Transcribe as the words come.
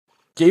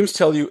Games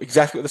tell you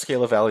exactly what the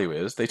scale of value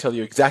is. They tell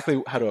you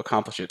exactly how to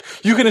accomplish it.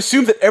 You can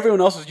assume that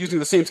everyone else is using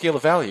the same scale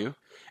of value,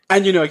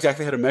 and you know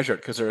exactly how to measure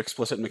it because there are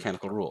explicit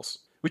mechanical rules,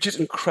 which is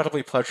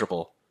incredibly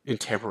pleasurable in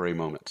temporary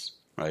moments,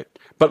 right?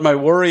 But my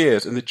worry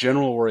is, and the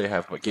general worry I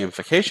have about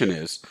gamification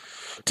is,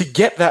 to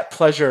get that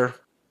pleasure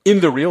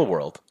in the real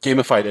world,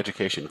 gamified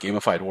education,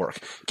 gamified work,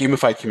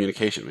 gamified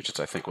communication, which is,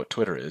 I think, what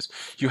Twitter is,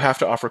 you have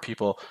to offer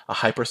people a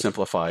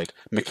hyper-simplified,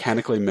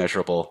 mechanically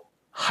measurable,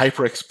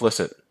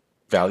 hyper-explicit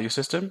value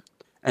system,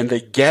 and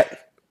they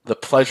get the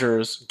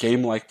pleasures,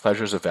 game-like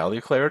pleasures of value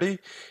clarity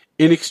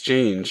in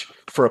exchange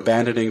for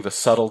abandoning the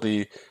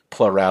subtlety,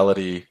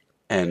 plurality,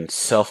 and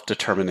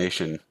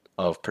self-determination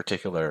of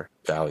particular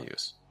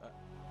values.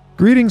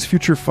 Greetings,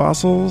 future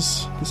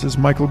fossils. This is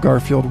Michael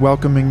Garfield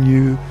welcoming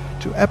you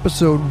to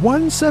episode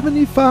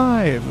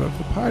 175 of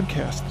the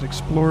podcast that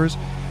explores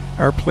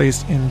our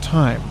place in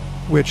time,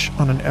 which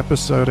on an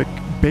episodic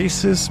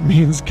basis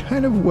means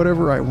kind of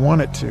whatever I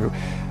want it to.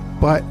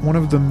 But one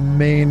of the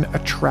main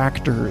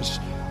attractors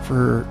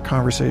for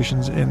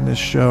conversations in this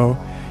show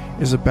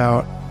is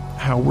about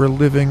how we're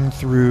living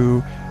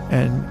through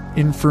an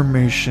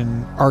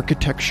information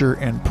architecture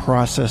and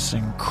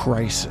processing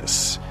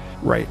crisis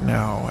right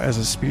now as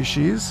a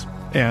species,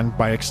 and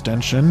by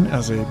extension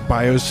as a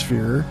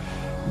biosphere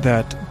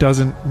that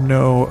doesn't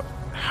know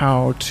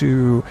how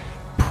to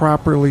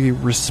properly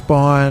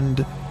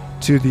respond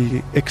to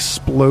the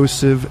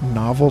explosive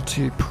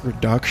novelty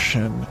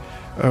production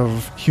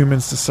of human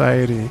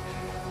society.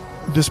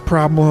 This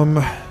problem,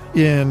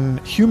 in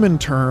human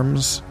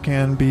terms,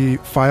 can be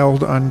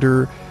filed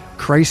under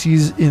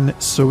crises in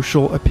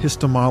social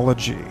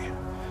epistemology,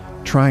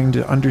 trying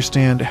to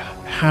understand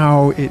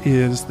how it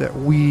is that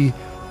we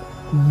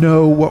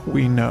know what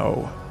we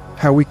know,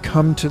 how we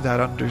come to that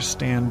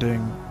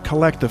understanding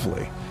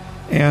collectively.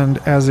 And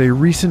as a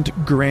recent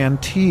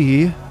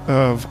grantee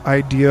of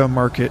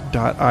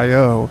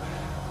IdeaMarket.io,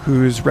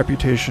 whose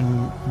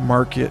reputation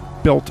market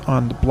built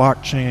on the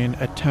blockchain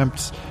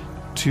attempts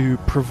to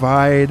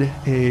provide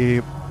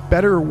a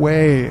better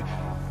way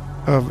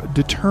of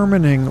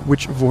determining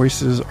which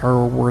voices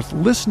are worth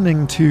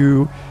listening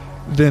to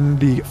than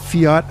the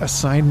fiat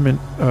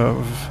assignment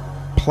of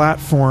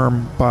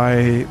platform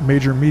by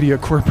major media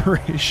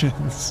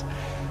corporations.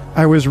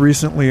 I was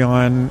recently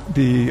on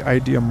the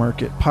Idea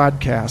Market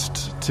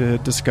podcast to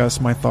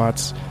discuss my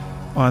thoughts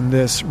on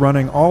this,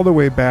 running all the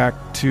way back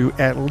to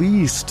at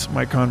least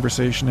my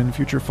conversation in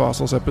Future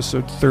Fossils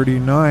episode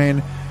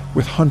 39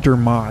 with Hunter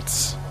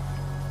Motz,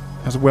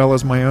 as well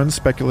as my own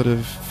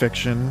speculative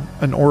fiction,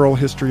 An Oral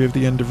History of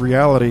the End of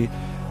Reality,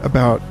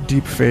 about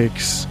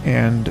deepfakes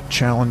and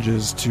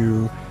challenges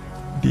to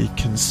the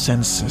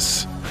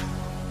consensus.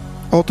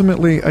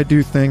 Ultimately, I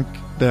do think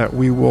that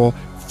we will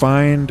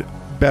find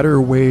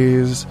better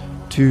ways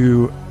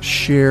to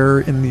share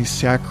in the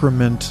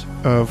sacrament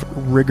of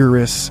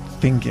rigorous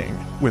thinking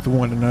with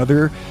one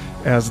another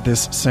as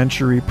this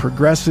century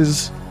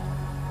progresses.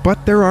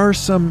 But there are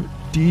some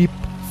deep,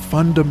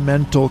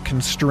 fundamental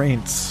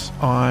constraints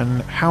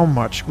on how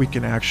much we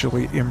can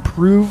actually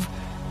improve.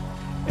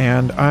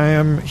 And I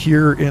am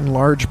here in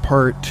large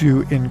part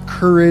to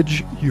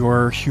encourage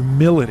your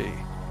humility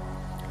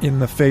in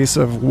the face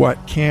of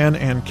what can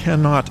and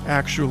cannot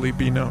actually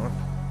be known.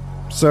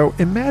 So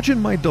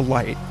imagine my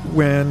delight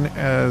when,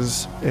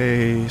 as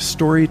a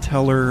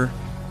storyteller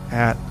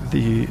at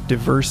the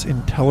Diverse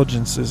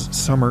Intelligences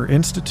Summer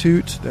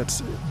Institute,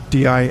 that's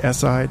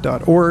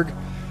DISI.org,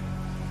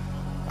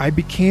 I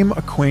became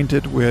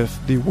acquainted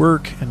with the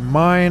work and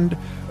mind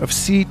of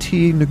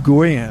C.T.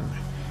 Nguyen,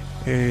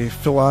 a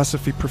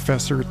philosophy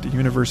professor at the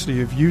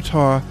University of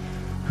Utah,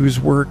 whose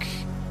work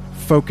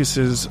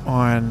focuses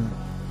on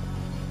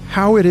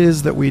how it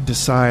is that we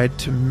decide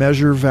to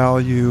measure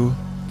value,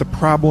 the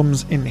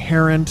problems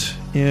inherent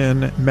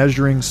in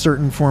measuring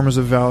certain forms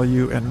of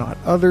value and not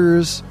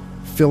others,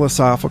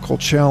 philosophical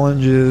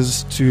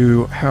challenges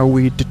to how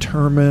we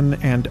determine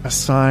and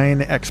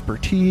assign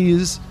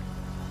expertise,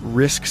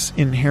 risks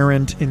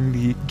inherent in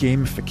the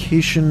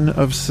gamification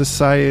of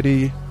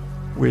society,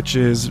 which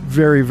is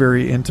very,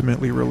 very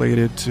intimately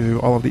related to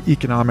all of the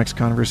economics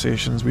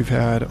conversations we've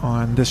had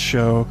on this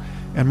show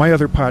and my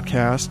other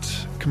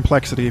podcast,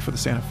 Complexity for the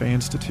Santa Fe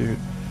Institute,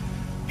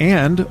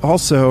 and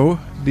also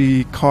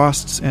the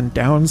costs and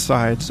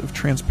downsides of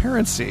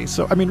transparency.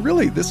 So, I mean,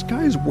 really, this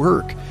guy's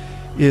work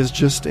is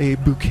just a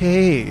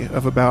bouquet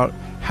of about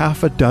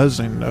half a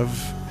dozen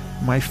of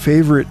my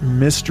favorite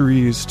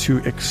mysteries to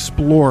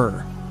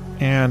explore.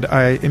 And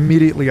I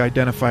immediately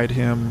identified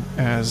him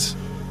as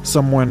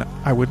someone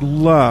I would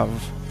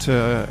love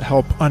to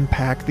help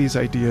unpack these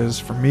ideas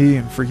for me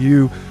and for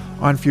you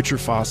on Future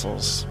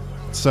Fossils.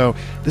 So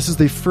this is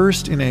the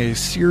first in a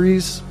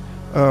series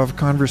of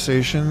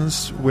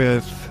conversations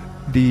with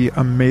the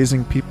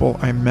amazing people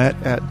I met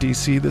at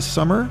DC this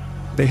summer.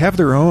 They have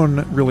their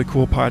own really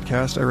cool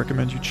podcast I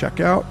recommend you check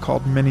out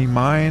called Many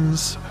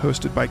Minds,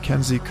 hosted by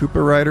Kenzie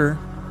Cooperrider.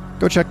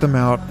 Go check them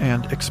out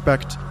and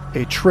expect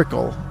a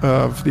trickle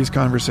of these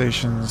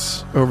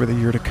conversations over the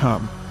year to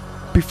come.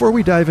 Before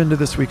we dive into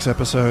this week's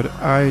episode,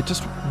 I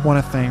just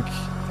want to thank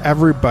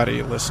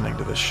everybody listening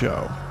to this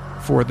show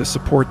for the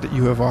support that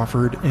you have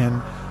offered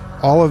in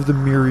all of the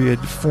myriad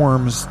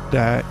forms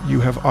that you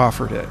have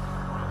offered it.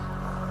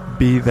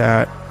 Be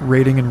that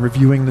rating and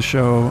reviewing the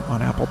show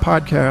on Apple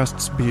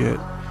Podcasts, be it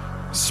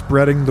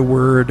spreading the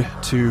word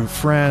to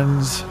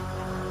friends,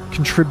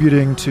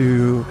 contributing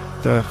to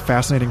the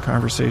fascinating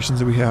conversations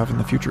that we have in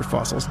the Future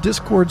Fossils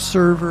Discord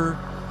server,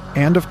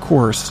 and of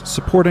course,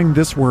 supporting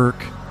this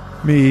work,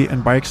 me,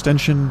 and by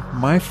extension,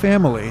 my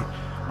family,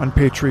 on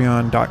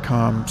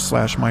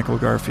patreon.com/Michael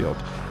Garfield.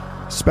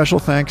 Special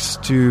thanks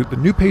to the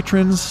new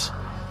patrons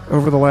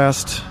over the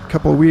last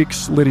couple of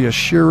weeks: Lydia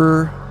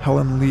Shearer,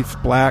 Helen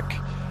Leaf Black,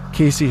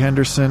 Casey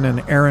Henderson,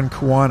 and Aaron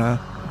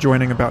Kawana,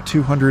 joining about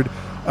 200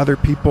 other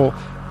people,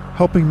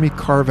 helping me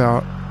carve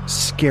out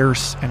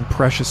scarce and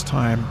precious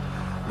time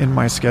in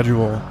my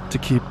schedule to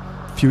keep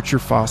Future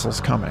Fossils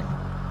coming.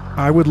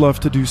 I would love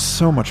to do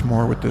so much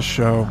more with this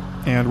show,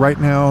 and right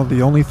now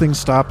the only thing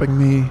stopping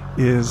me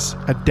is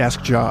a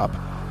desk job,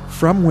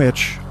 from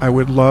which I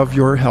would love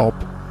your help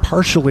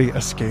partially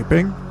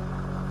escaping.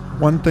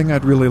 One thing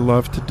I'd really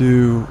love to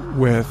do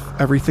with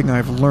everything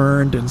I've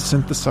learned and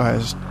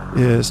synthesized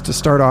is to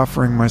start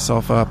offering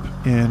myself up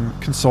in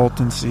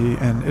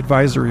consultancy and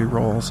advisory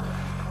roles.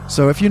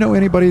 So if you know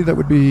anybody that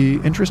would be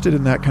interested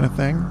in that kind of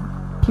thing,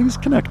 please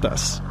connect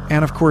us.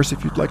 And of course,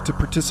 if you'd like to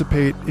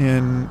participate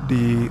in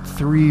the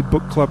 3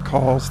 book club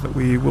calls that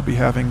we will be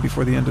having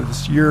before the end of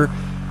this year,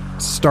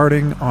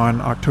 starting on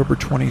October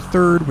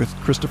 23rd with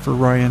Christopher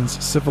Ryan's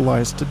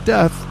Civilized to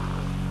Death,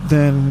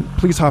 then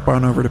please hop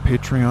on over to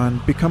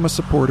Patreon, become a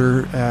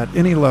supporter at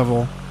any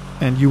level,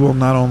 and you will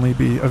not only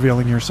be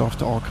availing yourself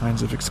to all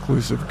kinds of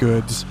exclusive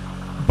goods,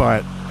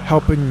 but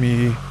helping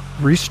me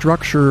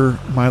restructure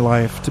my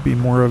life to be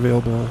more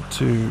available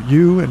to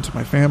you and to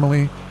my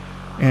family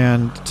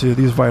and to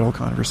these vital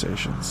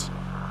conversations.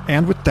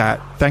 And with that,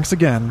 thanks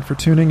again for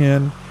tuning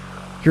in.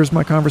 Here's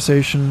my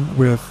conversation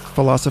with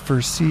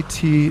philosopher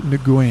C.T.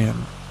 Nguyen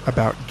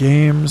about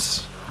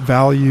games,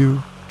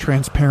 value,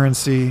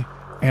 transparency,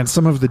 and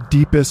some of the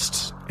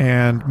deepest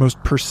and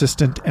most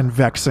persistent and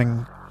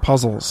vexing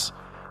puzzles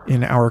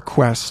in our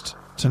quest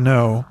to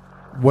know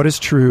what is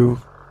true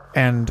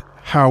and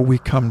how we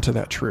come to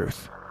that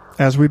truth.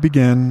 As we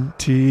begin,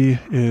 T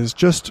is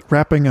just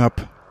wrapping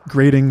up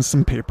grading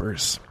some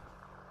papers.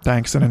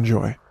 Thanks and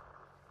enjoy.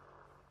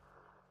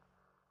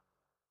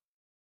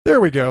 There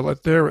we go.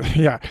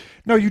 Yeah.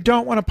 No, you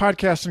don't want a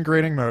podcast in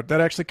grading mode. That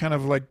actually kind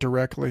of like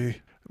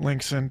directly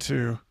links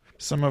into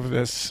some of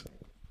this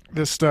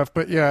stuff.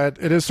 But yeah,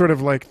 it is sort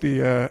of like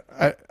the,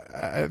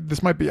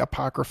 this might be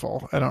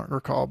apocryphal, I don't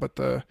recall, but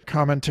the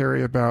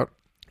commentary about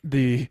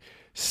the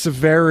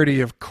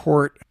severity of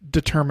court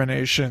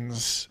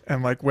determinations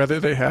and like whether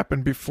they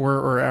happen before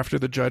or after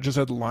the judges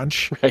had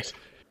lunch. Right.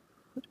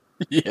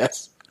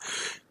 Yes.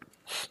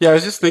 Yeah, I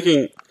was just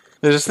thinking,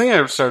 there's this thing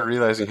I started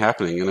realizing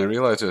happening, and I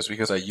realized it was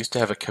because I used to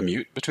have a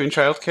commute between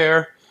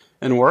childcare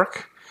and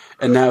work,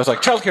 and now it's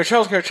like,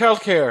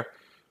 childcare,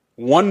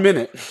 1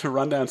 minute to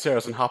run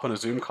downstairs and hop on a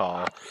Zoom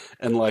call,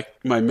 and like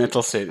my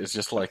mental state is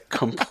just like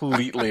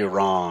completely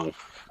wrong.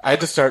 I had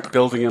to start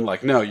building in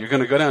like, no, you're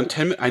going to go down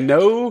 10 minutes. I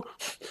know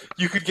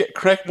you could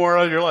crack more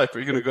out of your life, but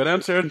you're going to go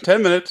downstairs in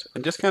 10 minutes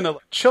and just kind of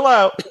chill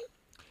out.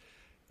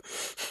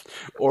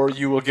 Or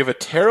you will give a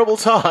terrible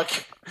talk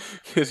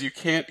because you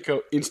can't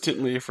go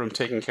instantly from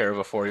taking care of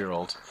a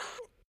 4-year-old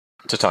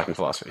to talking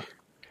philosophy.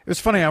 It was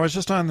funny. I was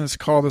just on this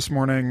call this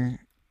morning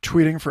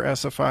tweeting for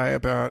SFI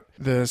about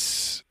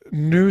this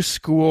new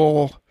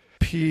school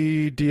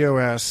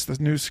PDOS,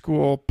 the new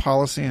school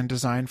policy and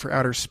design for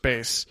outer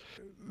space.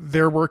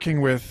 They're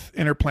working with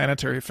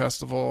Interplanetary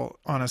Festival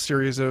on a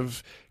series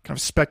of kind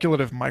of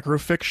speculative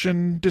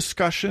microfiction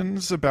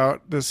discussions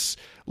about this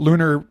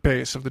lunar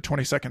base of the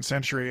 22nd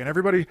century. And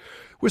everybody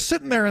was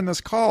sitting there in this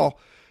call,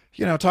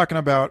 you know, talking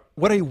about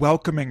what a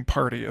welcoming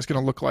party is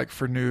going to look like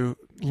for new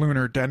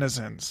lunar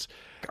denizens.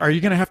 Are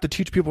you going to have to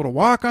teach people to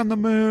walk on the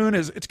moon?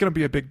 It's going to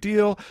be a big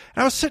deal?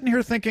 And I was sitting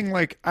here thinking,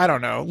 like, I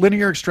don't know,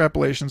 linear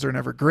extrapolations are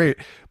never great.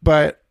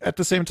 But at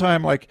the same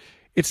time, like,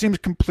 it seems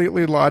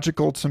completely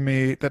logical to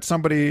me that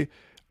somebody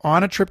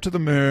on a trip to the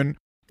moon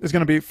is going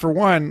to be, for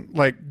one,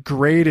 like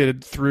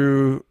graded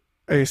through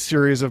a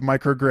series of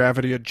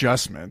microgravity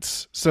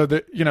adjustments, so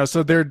that, you know,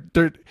 so they're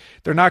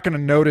not going to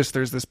notice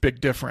there's this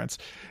big difference.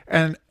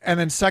 And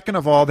then second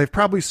of all, they've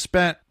probably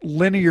spent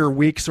linear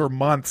weeks or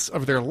months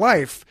of their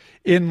life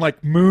in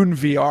like moon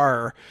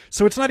VR,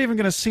 so it's not even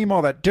going to seem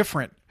all that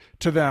different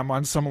to them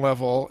on some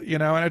level, you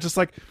know. And it's just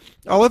like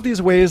all of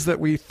these ways that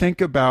we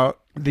think about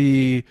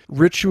the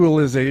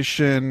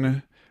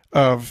ritualization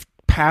of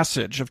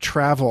passage, of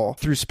travel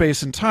through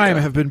space and time,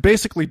 have been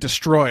basically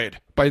destroyed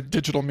by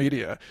digital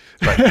media.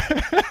 Right.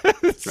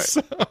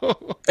 So...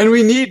 And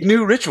we need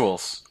new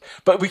rituals,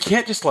 but we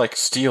can't just like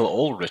steal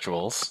old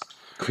rituals.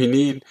 We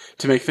need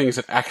to make things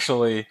that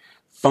actually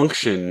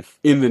function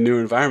in the new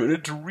environment.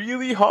 It's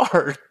really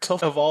hard to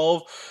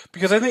evolve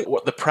because I think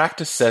what the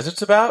practice says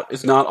it's about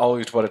is not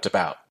always what it's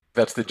about.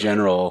 That's the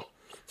general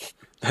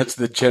That's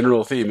the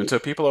general theme. And so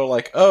people are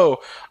like, oh,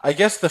 I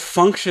guess the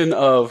function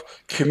of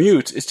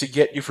commute is to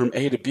get you from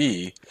A to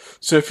B.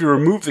 So if you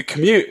remove the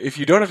commute, if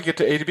you don't have to get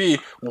to A to B,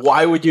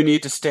 why would you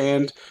need to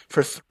stand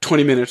for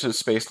 20 minutes in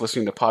space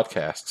listening to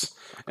podcasts?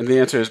 And the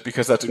answer is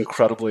because that's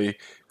incredibly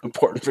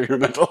important for your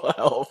mental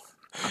health.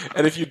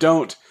 And if you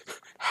don't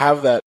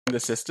have that in the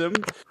system...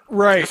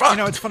 Right. You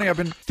know, it's funny, I've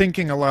been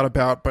thinking a lot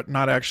about, but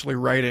not actually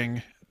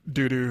writing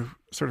due to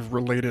sort of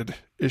related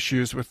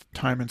issues with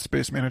time and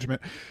space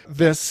management,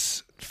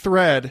 this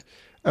thread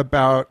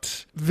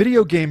about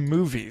video game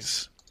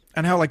movies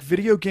and how like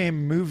video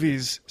game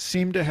movies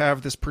seem to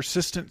have this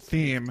persistent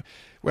theme,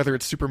 whether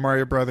it's Super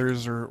Mario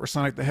Brothers or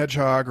Sonic the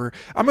Hedgehog, or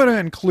I'm going to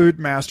include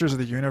Masters of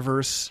the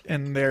Universe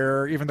in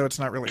there, even though it's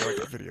not really like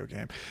a video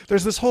game.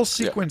 There's this whole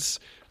sequence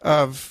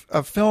of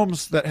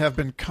films that have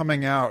been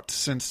coming out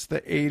since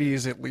the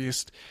 80s at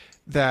least,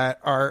 that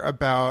are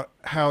about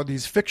how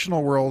these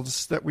fictional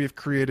worlds that we've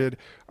created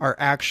are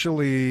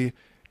actually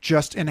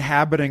just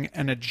inhabiting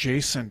an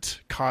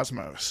adjacent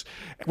cosmos.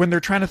 When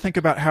they're trying to think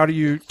about how do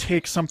you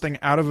take something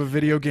out of a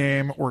video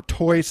game or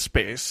toy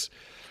space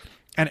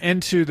and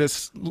into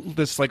this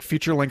like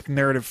feature-length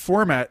narrative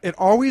format, it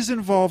always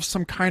involves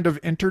some kind of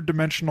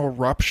interdimensional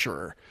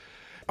rupture.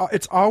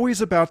 It's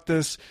always about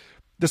this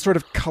sort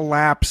of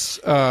collapse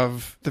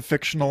of the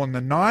fictional and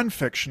the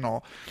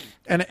non-fictional.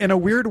 And in a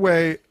weird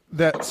way,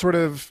 that sort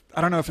of,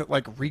 I don't know if it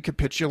like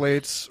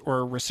recapitulates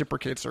or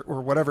reciprocates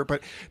or whatever,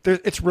 but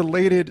it's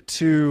related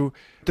to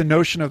the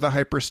notion of the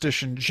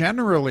hyperstition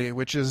generally,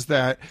 which is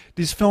that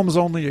these films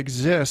only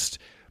exist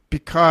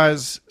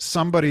because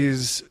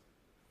somebody's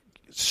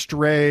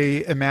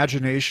stray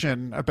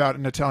imagination about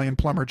an Italian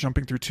plumber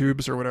jumping through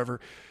tubes or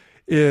whatever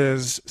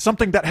is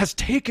something that has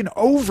taken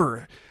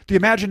over the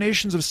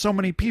imaginations of so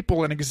many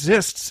people and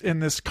exists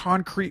in this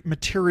concrete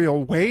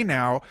material way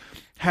now,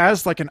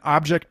 has like an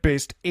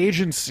object-based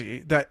agency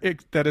that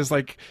is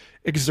like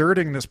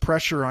exerting this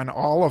pressure on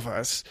all of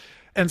us.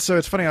 And so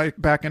it's funny, like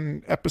back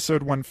in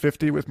episode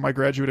 150 with my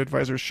graduate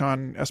advisor,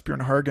 Sean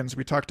Esbjorn Hargens,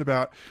 we talked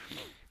about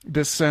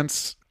this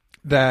sense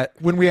that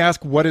when we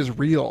ask what is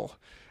real,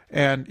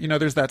 and, you know,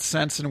 there's that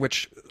sense in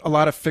which a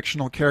lot of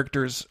fictional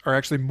characters are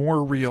actually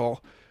more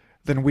real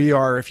than we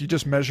are if you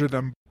just measure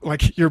them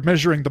like you're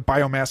measuring the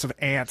biomass of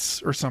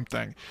ants or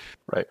something.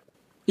 Right.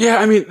 Yeah,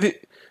 I mean,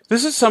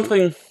 this is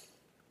something...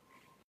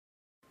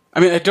 I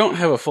mean, I don't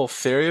have a full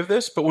theory of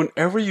this, but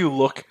whenever you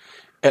look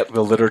at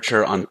the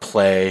literature on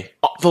play,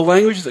 the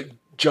language that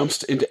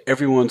jumps into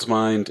everyone's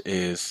mind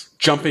is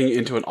jumping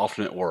into an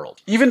alternate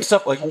world. Even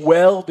stuff like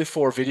well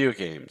before video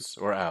games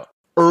were out.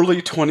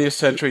 Early 20th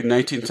century,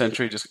 19th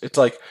century, it's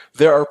like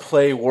there are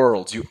play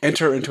worlds. You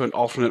enter into an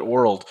alternate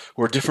world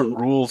where different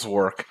rules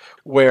work,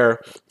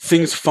 where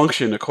things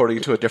function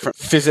according to a different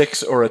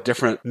physics or a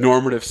different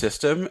normative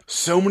system.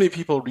 So many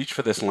people reach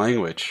for this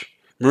language.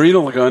 Marina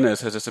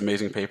Lagones has this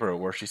amazing paper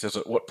where she says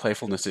that what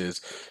playfulness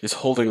is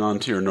holding on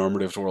to your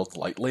normative world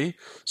lightly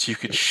so you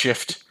can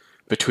shift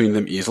between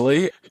them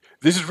easily.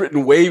 This is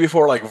written way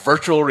before like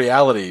virtual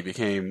reality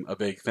became a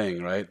big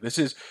thing, right? This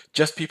is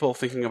just people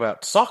thinking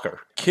about soccer.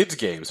 Kids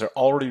games, they're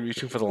already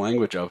reaching for the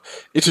language of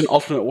it's an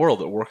alternate world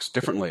that works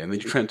differently. And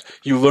then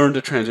you learn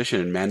to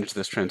transition and manage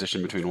this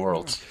transition between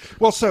worlds.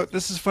 Well, so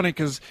this is funny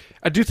because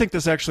I do think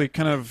this actually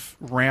kind of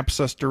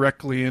ramps us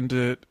directly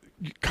into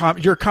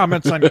your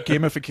comments on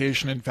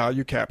gamification and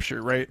value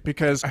capture, right?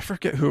 Because I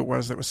forget who it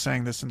was that was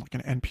saying this in like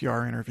an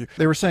NPR interview.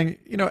 They were saying,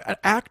 you know,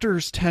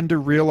 actors tend to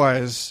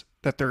realize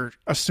that they're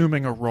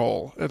assuming a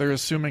role, that they're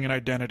assuming an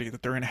identity,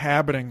 that they're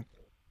inhabiting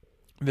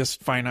this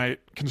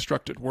finite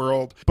constructed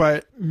world.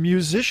 But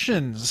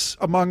musicians,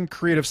 among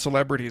creative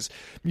celebrities,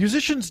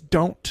 musicians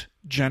don't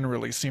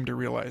generally seem to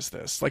realize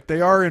this. Like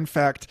they are in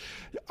fact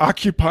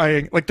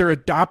occupying, like they're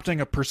adopting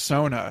a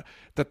persona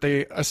that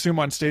they assume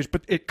on stage,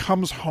 but it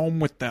comes home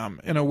with them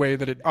in a way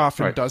that it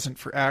often doesn't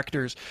for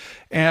actors.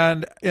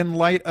 And in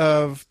light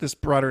of this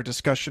broader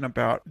discussion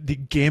about the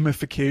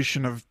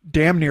gamification of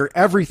damn near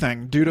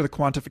everything due to the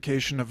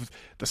quantification of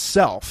the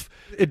self,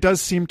 it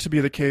does seem to be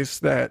the case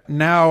that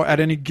now at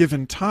any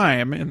given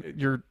time,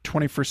 your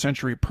 21st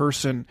century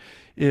person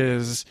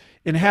is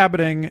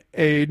inhabiting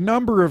a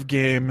number of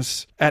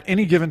games at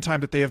any given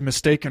time that they have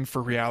mistaken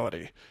for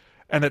reality.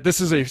 And that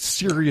this is a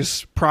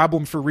serious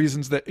problem for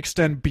reasons that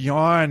extend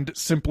beyond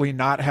simply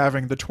not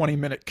having the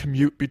 20-minute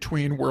commute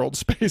between world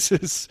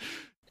spaces.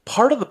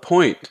 Part of the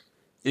point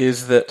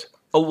is that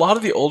a lot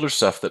of the older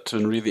stuff that's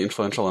been really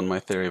influential in my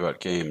theory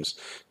about games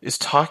is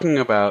talking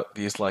about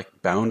these like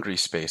boundary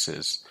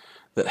spaces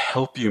that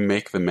help you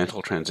make the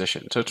mental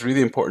transition. So it's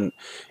really important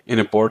in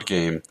a board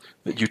game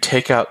that you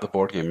take out the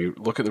board game, you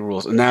look at the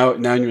rules, and now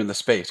you're in the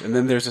space. And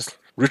then there's this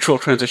ritual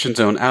transition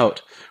zone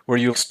out where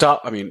you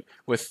stop,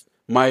 with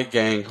my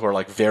gang who are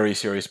like very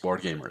serious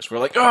board gamers. We're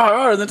like,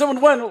 and then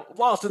someone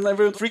lost, and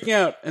everyone's freaking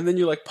out. And then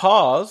you like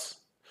pause,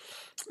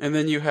 and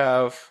then you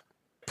have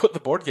put the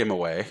board game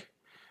away,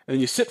 and then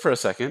you sit for a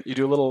second, you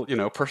do a little,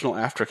 personal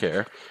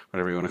aftercare,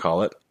 whatever you want to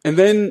call it, and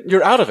then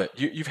you're out of it.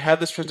 You've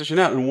had this transition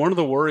out. And one of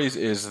the worries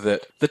is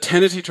that the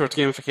tendency towards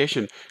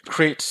gamification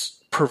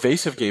creates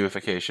pervasive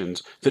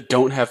gamifications that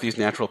don't have these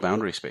natural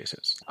boundary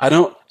spaces. I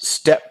don't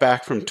step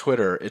back from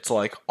Twitter. It's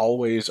like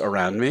always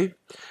around me.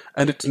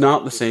 And it's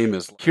not the same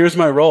as, here's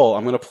my role,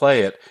 I'm going to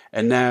play it,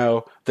 and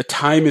now the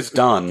time is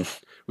done.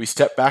 We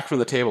step back from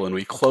the table and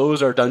we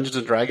close our Dungeons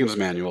and Dragons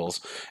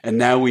manuals, and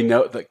now we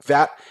know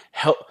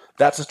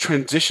that's a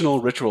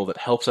transitional ritual that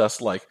helps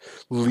us like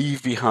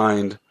leave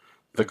behind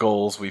the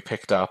goals we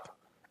picked up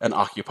and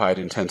occupied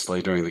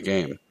intensely during the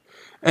game.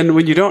 And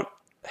when you don't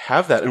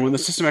have that, and when the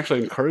system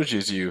actually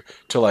encourages you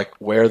to like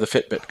wear the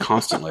Fitbit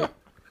constantly,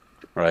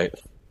 right?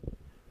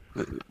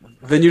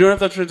 Then you don't have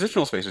the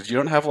transitional spaces. You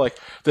don't have like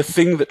the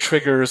thing that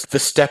triggers the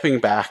stepping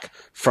back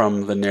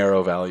from the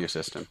narrow value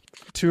system.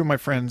 Two of my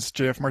friends,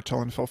 J.F.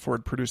 Martel and Phil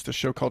Ford, produced a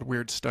show called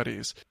Weird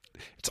Studies.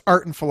 It's an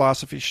art and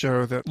philosophy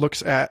show that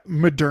looks at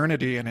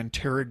modernity and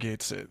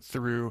interrogates it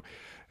through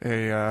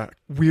a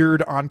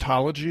weird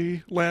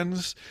ontology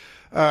lens.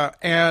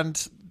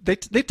 And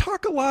they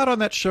talk a lot on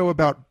that show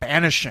about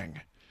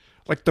banishing,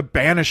 like the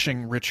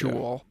banishing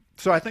ritual. Yeah.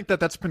 So I think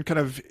that's been kind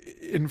of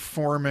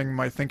informing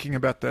my thinking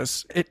about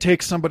this. It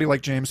takes somebody like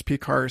James P.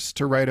 Carse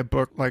to write a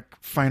book like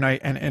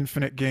Finite and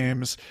Infinite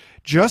Games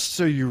just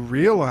so you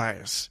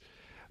realize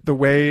the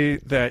way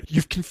that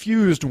you've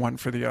confused one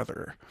for the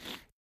other.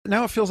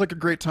 Now it feels like a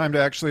great time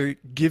to actually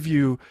give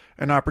you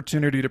an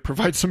opportunity to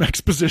provide some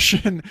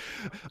exposition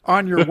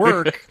on your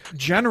work,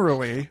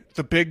 generally,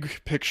 the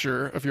big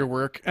picture of your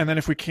work. And then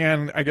if we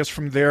can, I guess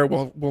from there,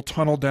 we'll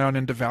tunnel down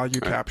into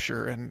value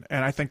capture. And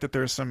I think that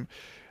there's some...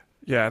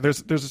 Yeah,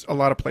 there's a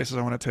lot of places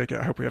I want to take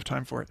it. I hope we have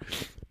time for it.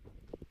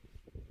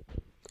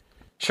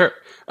 Sure.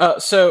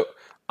 So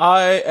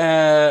my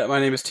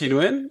name is Thi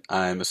Nguyen.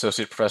 I'm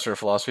associate professor of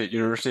philosophy at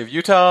University of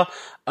Utah.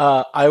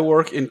 I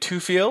work in two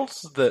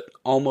fields that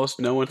almost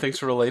no one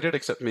thinks are related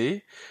except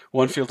me.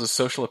 One field is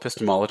social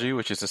epistemology,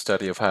 which is the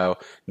study of how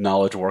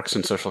knowledge works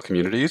in social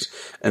communities,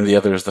 and the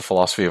other is the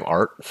philosophy of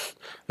art,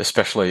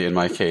 especially in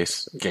my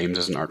case, games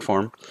as an art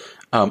form.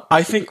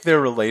 I think they're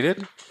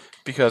related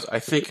because I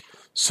think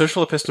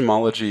social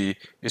epistemology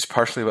is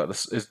partially about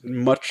this, is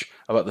much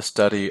about the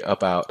study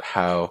about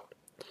how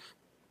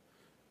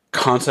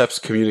concepts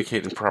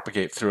communicate and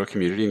propagate through a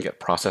community and get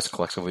processed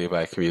collectively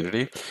by a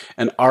community.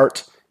 And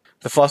art,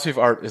 the philosophy of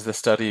art, is the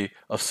study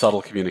of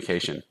subtle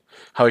communication.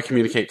 How we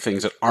communicate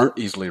things that aren't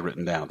easily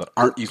written down, that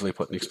aren't easily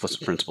put in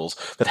explicit principles,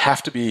 that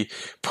have to be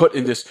put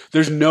in this.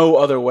 There's no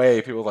other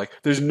way. People are like,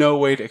 there's no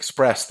way to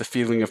express the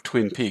feeling of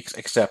Twin Peaks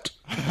except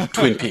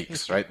Twin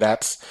Peaks, right?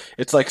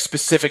 It's like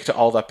specific to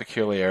all that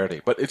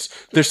peculiarity, but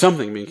there's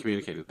something being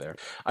communicated there.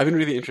 I've been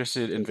really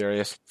interested in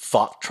various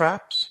thought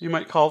traps, you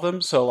might call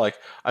them. So like,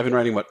 I've been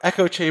writing about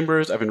echo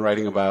chambers. I've been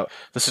writing about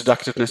the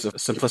seductiveness of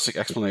simplistic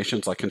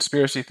explanations like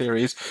conspiracy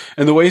theories,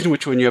 and the ways in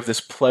which when you have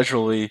this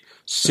pleasurably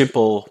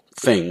simple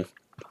thing,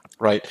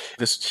 right,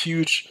 this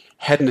huge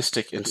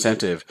hedonistic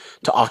incentive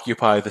to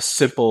occupy the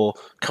simple,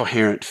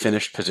 coherent,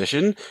 finished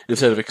position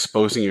instead of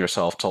exposing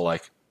yourself to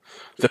like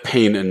the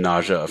pain and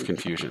nausea of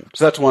confusion.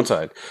 So that's one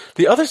side.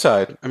 The other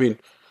side, I mean,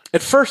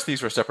 at first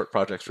these were separate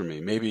projects for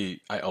me.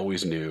 Maybe I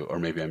always knew, or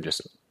maybe I'm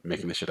just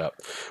making this shit up.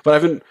 But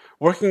I've been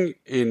working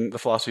in the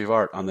philosophy of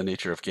art on the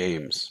nature of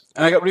games.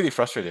 And I got really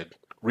frustrated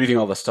reading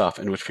all this stuff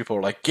in which people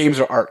are like, games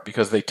are art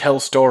because they tell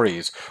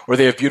stories, or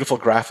they have beautiful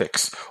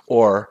graphics,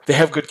 or they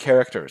have good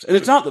characters. And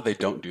it's not that they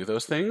don't do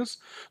those things.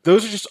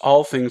 Those are just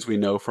all things we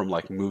know from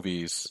like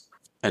movies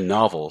and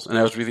novels. And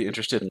I was really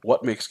interested in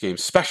what makes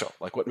games special,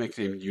 like what makes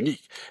them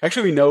unique.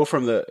 Actually, we know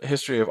from the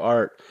history of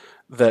art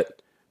that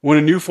when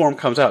a new form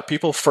comes out,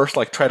 people first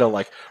like try to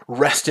like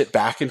wrest it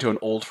back into an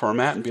old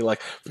format and be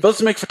like,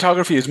 let's make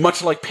photography as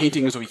much like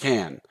painting as we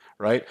can,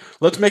 right?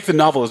 Let's make the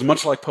novel as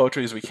much like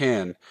poetry as we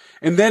can.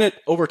 And then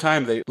over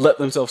time, they let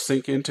themselves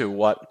sink into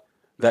what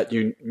that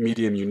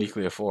medium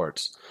uniquely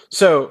affords.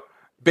 So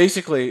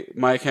basically,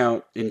 my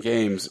account in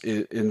games,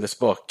 in this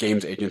book,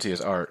 Games Agency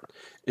as Art,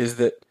 is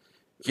that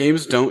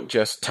games don't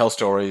just tell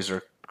stories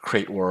or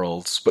create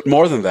worlds, but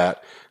more than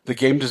that, the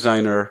game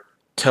designer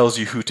tells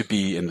you who to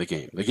be in the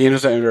game. The game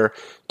designer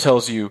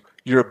tells you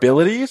your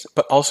abilities,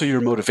 but also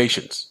your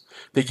motivations.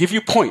 They give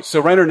you points.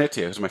 So Reiner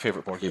Knizia, who's my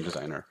favorite board game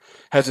designer,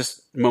 has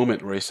this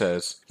moment where he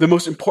says, the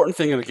most important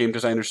thing in a game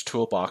designer's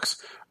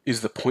toolbox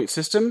is the point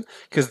system,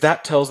 because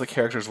that tells the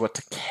characters what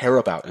to care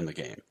about in the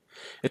game.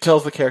 It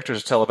tells the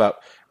characters to tell about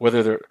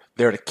whether they're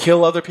there to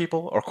kill other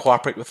people or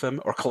cooperate with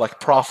them or collect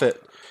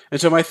profit. And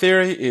so my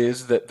theory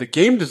is that the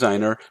game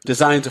designer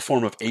designs a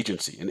form of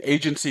agency, an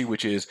agency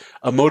which is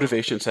a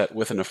motivation set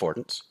with an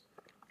affordance,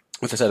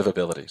 with a set of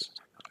abilities.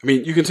 I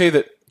mean, you can say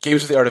that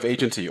games are the art of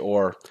agency,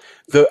 or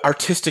the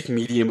artistic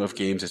medium of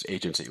games is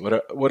agency.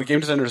 What a game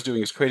designer is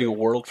doing is creating a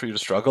world for you to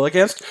struggle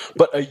against,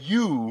 but a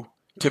you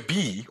to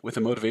be with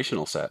a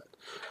motivational set.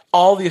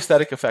 All the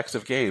aesthetic effects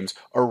of games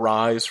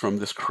arise from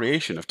this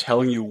creation of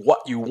telling you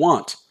what you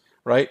want,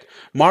 right?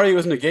 Mario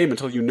isn't a game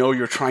until you know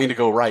you're trying to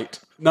go right.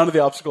 None of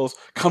the obstacles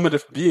come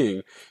into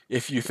being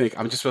if you think,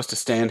 I'm just supposed to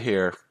stand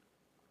here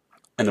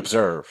and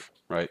observe,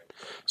 right?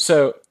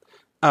 So,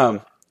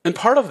 and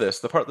part of this,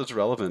 the part that's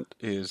relevant,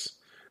 is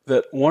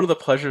that one of the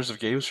pleasures of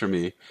games for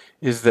me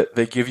is that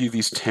they give you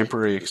these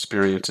temporary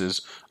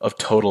experiences of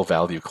total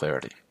value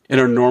clarity. In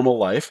our normal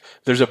life,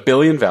 there's a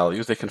billion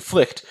values. They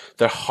conflict.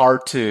 They're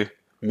hard to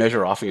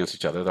measure off against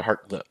each other.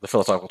 The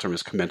philosophical term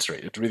is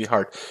commensurate. It's really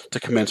hard to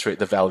commensurate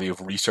the value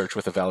of research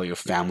with the value of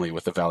family,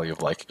 with the value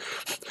of like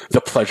the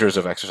pleasures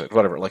of exercise,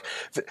 whatever.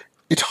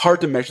 It's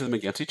hard to measure them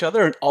against each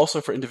other. And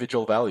also for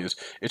individual values,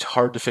 it's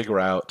hard to figure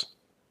out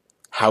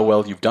how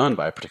well you've done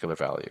by a particular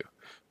value.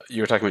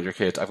 You were talking about your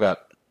kids. I've got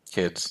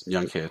kids,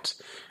 young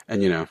kids.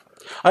 And,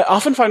 I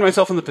often find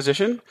myself in the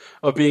position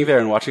of being there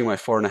and watching my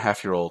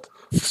 4.5-year-old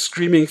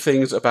screaming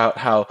things about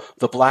how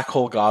the black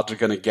hole gods are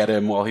going to get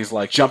him while he's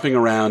like jumping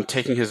around,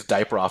 taking his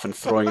diaper off and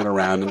throwing it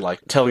around and like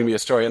telling me a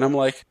story. And I'm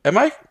like, am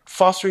I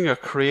fostering a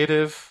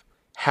creative,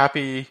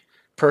 happy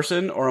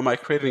person, or am I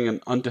creating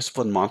an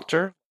undisciplined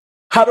monster?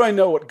 How do I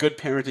know what good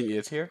parenting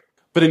is here?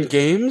 But in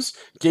games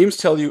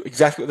tell you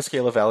exactly what the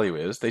scale of value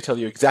is. They tell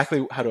you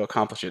exactly how to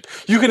accomplish it.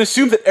 You can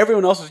assume that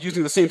everyone else is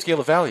using the same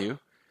scale of value,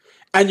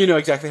 and you know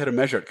exactly how to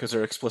measure it because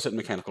there are explicit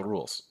mechanical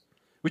rules,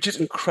 which is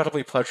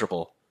incredibly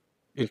pleasurable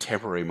in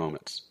temporary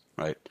moments,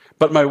 right?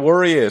 But my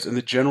worry is, and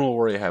the general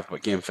worry I have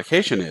about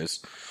gamification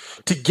is,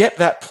 to get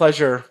that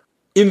pleasure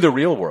in the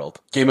real world,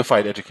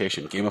 gamified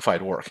education,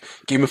 gamified work,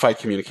 gamified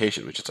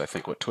communication, which is, I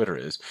think, what Twitter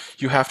is,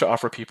 you have to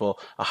offer people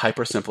a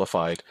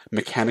hyper-simplified,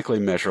 mechanically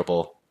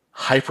measurable,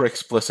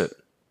 hyper-explicit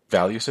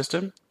value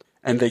system,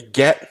 and they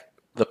get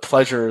the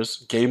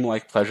pleasures,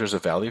 game-like pleasures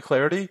of value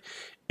clarity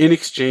in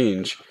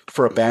exchange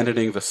for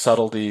abandoning the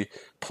subtlety,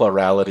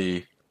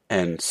 plurality,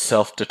 and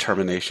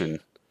self-determination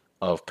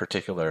of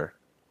particular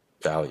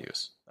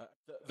values.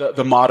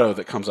 The motto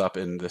that comes up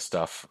in this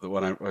stuff,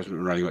 when I was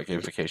writing about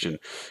gamification,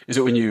 is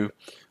that when you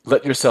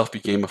let yourself be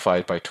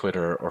gamified by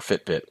Twitter or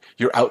Fitbit,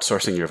 you're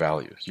outsourcing your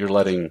values. You're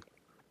letting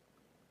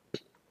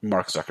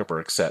Mark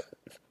Zuckerberg set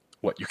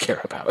what you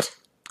care about,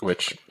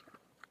 which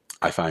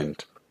I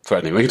find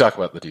threatening. We can talk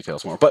about the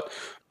details more. But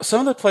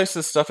some of the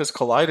places stuff has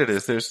collided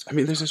is there's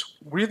this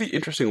really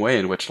interesting way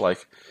in which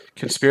like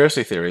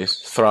conspiracy theories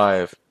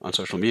thrive on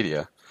social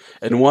media.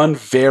 And one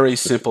very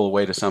simple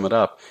way to sum it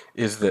up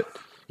is that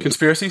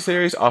conspiracy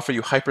theories offer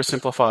you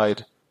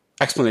hyper-simplified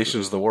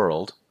explanations of the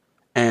world.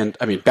 And,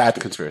 bad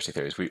conspiracy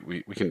theories.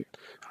 We can...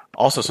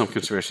 Also, some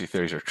conspiracy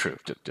theories are true.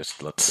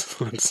 Just let's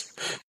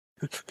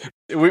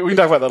we can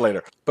talk about that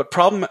later. But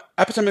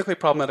epistemically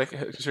problematic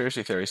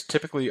conspiracy theories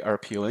typically are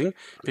appealing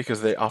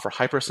because they offer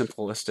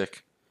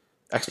hyper-simplistic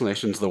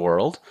explanations of the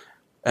world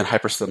and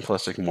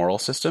hyper-simplistic moral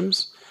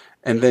systems.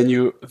 And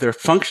then they're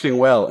functioning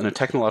well in a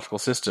technological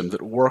system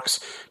that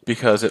works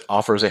because it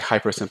offers a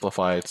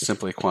hyper-simplified,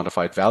 simply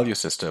quantified value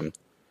system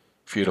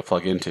for you to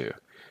plug into.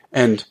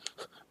 And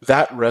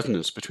that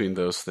resonance between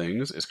those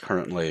things is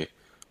currently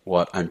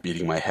what I'm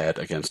beating my head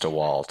against a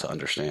wall to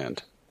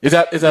understand. Is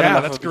that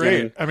enough? That's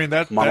great.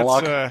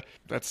 Monologue?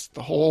 That's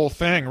the whole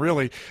thing,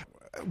 really.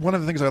 One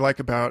of the things I like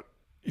about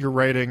your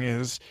writing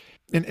is,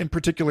 in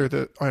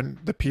particular, on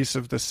the piece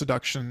of the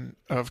seduction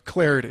of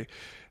clarity,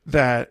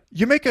 that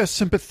you make a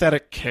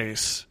sympathetic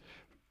case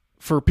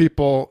for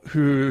people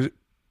who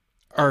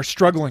are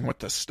struggling with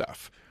this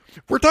stuff.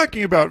 We're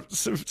talking about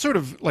sort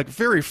of like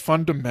very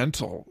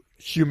fundamental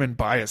human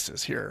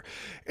biases here.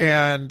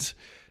 And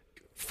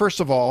first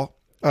of all,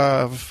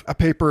 of a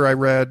paper I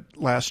read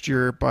last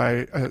year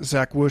by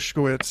Zach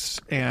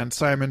Wushkowitz and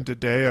Simon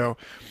DeDeo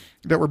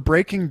that were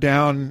breaking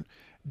down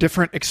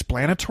different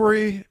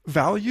explanatory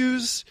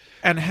values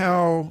and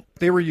how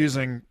they were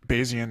using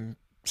Bayesian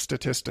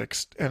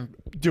statistics and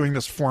doing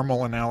this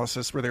formal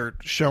analysis where they're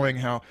showing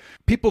how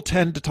people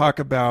tend to talk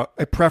about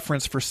a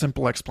preference for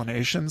simple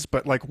explanations,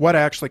 but like what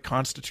actually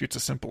constitutes a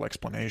simple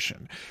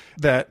explanation.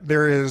 That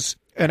there is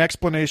an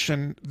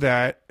explanation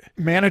that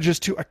manages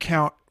to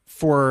account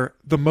for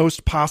the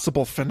most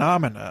possible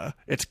phenomena.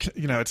 It's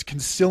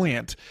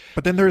consilient.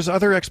 But then there's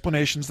other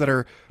explanations that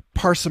are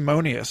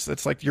parsimonious.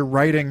 It's like you're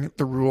writing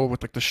the rule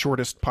with like the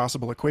shortest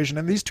possible equation.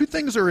 And these two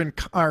things are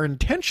in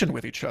tension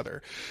with each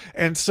other.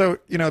 And so,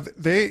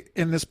 they,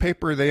 in this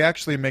paper, they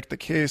actually make the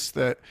case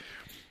that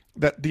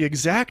the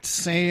exact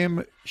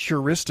same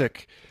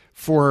heuristic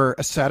for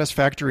a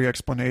satisfactory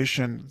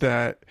explanation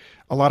that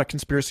a lot of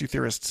conspiracy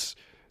theorists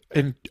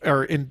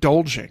are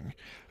indulging,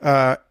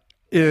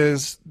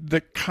 is the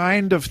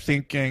kind of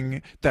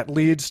thinking that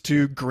leads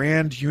to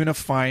grand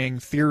unifying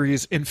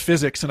theories in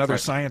physics and other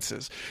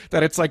sciences.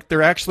 That it's like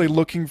they're actually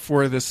looking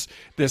for this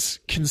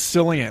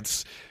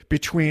consilience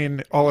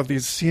between all of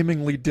these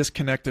seemingly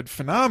disconnected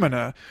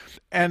phenomena.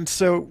 And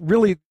so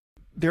really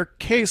their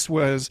case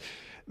was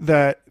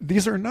that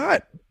these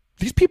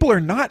people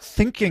are not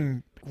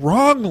thinking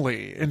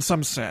wrongly in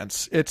some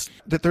sense. It's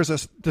that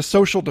there's the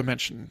social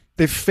dimension.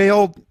 They've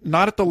failed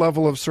not at the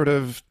level of sort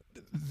of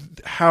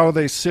how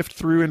they sift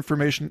through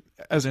information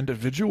as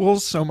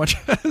individuals so much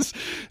as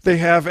they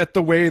have at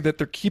the way that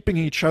they're keeping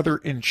each other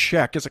in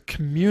check as a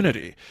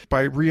community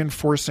by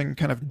reinforcing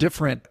kind of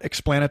different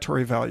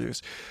explanatory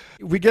values.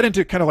 We get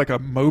into kind of like a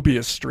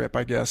Mobius strip,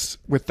 I guess,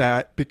 with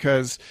that,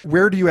 because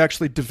where do you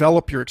actually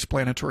develop your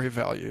explanatory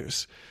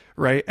values,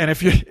 right? And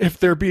if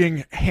they're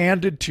being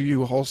handed to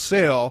you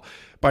wholesale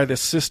by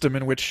this system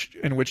in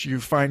which you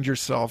find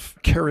yourself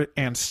carrot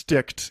and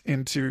sticked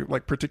into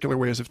like particular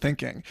ways of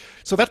thinking.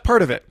 So that's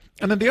part of it.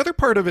 And then the other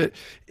part of it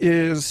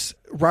is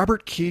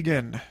Robert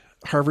Kegan,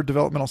 Harvard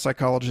developmental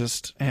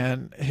psychologist,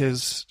 and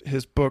his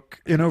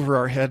book In Over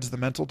Our Heads: The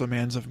Mental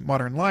Demands of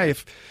Modern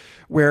Life,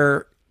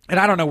 where, and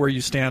I don't know where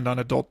you stand on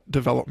adult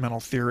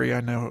developmental theory.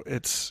 I know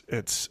it's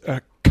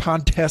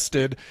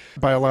contested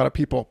by a lot of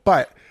people,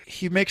 but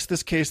he makes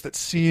this case that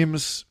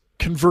seems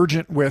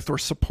convergent with or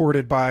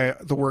supported by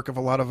the work of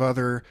a lot of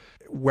other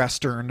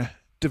Western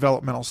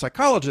developmental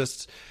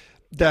psychologists,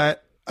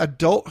 that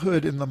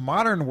adulthood in the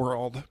modern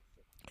world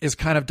is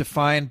kind of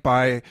defined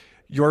by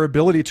your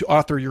ability to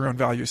author your own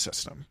value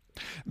system.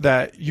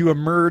 That you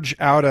emerge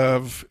out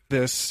of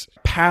this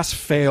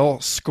pass-fail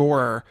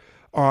score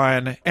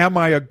on, am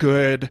I a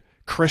good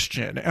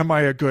Christian? Am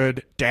I a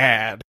good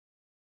dad?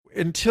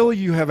 Until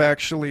you have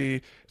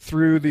actually,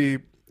 through the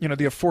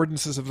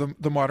affordances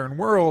of the modern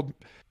world,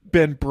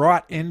 been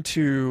brought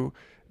into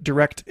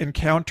direct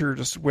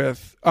encounters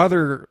with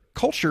other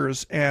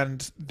cultures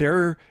and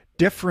their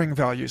differing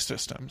value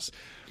systems,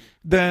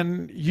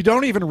 then you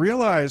don't even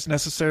realize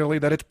necessarily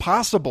that it's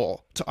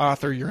possible to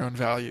author your own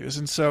values.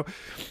 And so,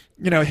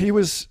 he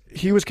was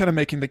kind of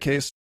making the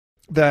case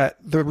that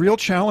the real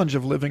challenge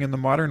of living in the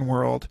modern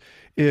world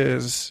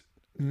is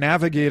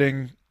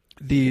navigating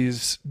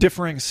these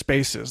differing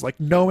spaces, like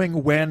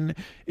knowing when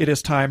it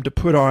is time to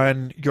put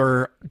on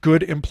your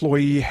good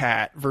employee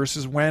hat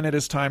versus when it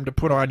is time to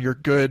put on your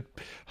good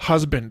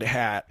husband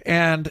hat.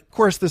 And of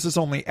course, this is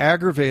only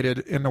aggravated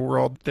in the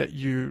world that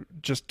you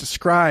just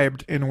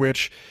described, in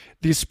which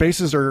these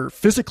spaces are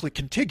physically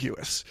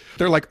contiguous.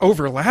 They're like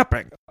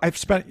overlapping. I've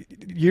spent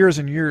years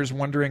and years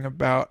wondering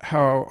about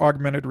how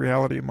augmented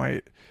reality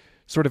might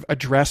sort of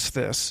address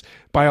this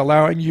by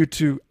allowing you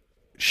to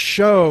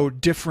show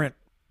different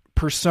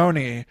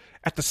personae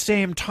at the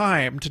same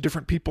time to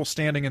different people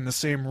standing in the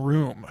same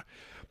room,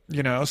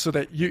 so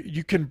that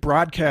you can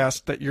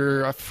broadcast that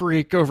you're a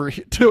freak over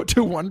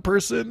to one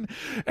person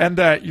and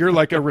that you're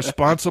like a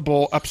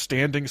responsible,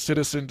 upstanding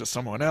citizen to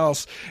someone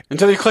else.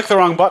 Until you click the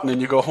wrong button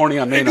and you go horny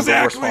on Maine exactly, in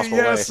the worst possible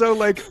way. So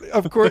like,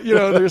 of course,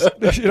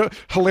 there's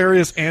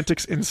hilarious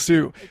antics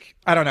ensue.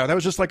 I don't know. That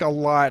was just like a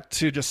lot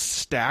to just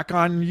stack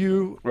on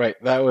you. Right.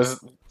 That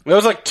was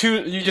like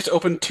you just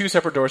opened two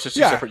separate doors to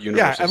two separate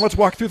universes. Yeah, and let's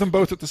walk through them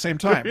both at the same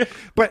time.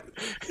 But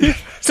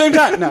same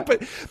time, no.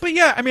 But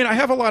yeah, I mean, I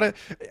have a lot of,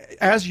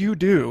 as you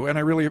do,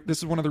 and this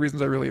is one of the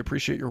reasons I really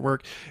appreciate your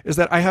work, is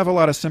that I have a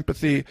lot of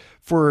sympathy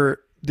for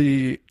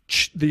the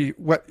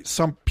what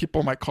some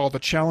people might call the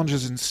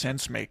challenges in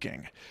sense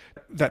making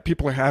that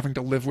people are having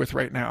to live with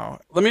right now.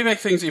 Let me make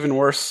things even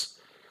worse.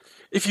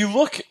 If you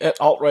look at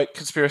alt-right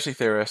conspiracy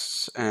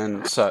theorists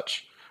and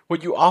such,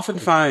 what you often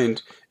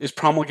find is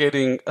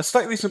promulgating a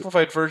slightly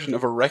simplified version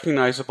of a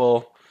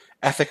recognizable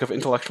ethic of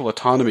intellectual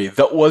autonomy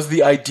that was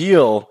the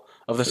ideal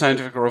of the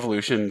scientific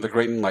revolution, the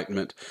Great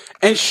Enlightenment,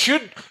 and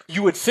should,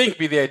 you would think,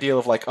 be the ideal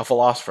of like a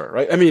philosopher,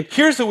 right? I mean,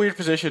 here's the weird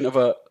position of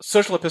a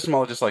social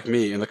epistemologist like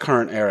me in the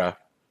current era.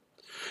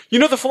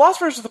 The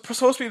philosophers are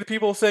supposed to be the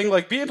people saying,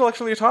 like, be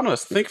intellectually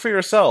autonomous, think for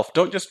yourself,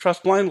 don't just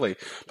trust blindly.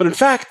 But in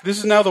fact, this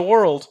is now the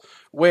world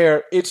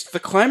where it's the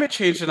climate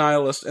change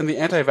denialists and the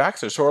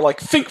anti-vaxxers who are like,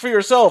 think for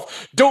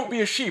yourself, don't be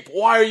a sheep,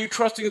 why are you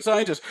trusting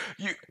scientists?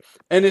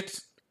 And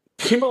it's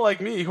people like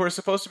me who are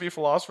supposed to be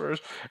philosophers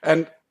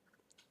and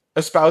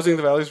espousing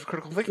the values of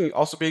critical thinking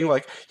also being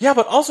like, yeah,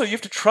 but also you have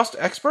to trust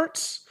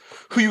experts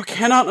who you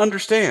cannot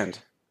understand.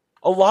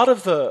 A lot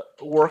of the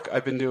work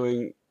I've been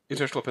doing in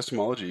social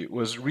epistemology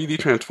was really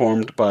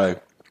transformed by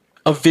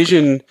a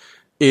vision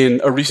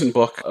in a recent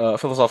book, a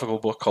philosophical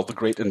book called The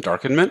Great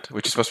Endarkenment,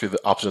 which is supposed to be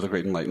the opposite of the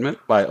Great Enlightenment,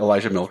 by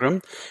Elijah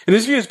Milgram. And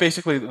his view is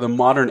basically that the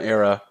modern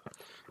era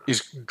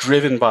is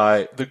driven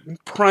by, the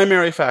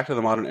primary fact of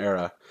the modern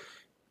era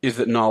is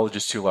that knowledge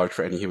is too large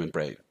for any human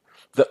brain.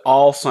 That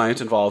all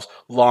science involves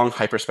long,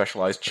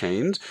 hyper-specialized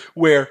chains,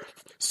 where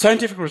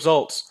scientific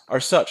results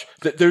are such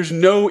that there's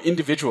no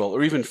individual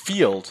or even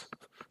field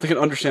that can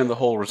understand the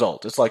whole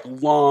result. It's like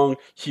long,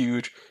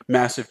 huge,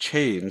 massive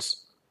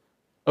chains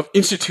of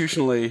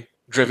institutionally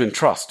driven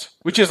trust,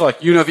 which is like,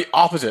 the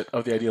opposite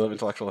of the ideal of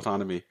intellectual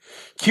autonomy.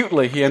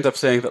 Cutely, he ends up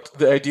saying that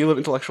the ideal of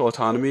intellectual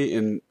autonomy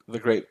in the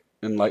Great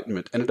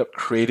Enlightenment ended up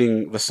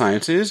creating the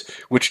sciences,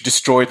 which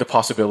destroyed the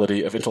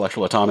possibility of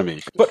intellectual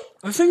autonomy. But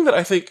the thing that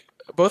I think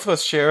both of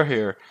us share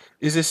here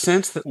is this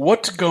sense that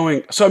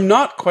so I'm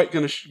not quite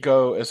going to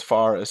go as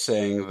far as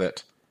saying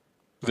that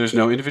there's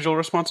no individual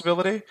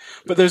responsibility,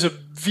 but there's a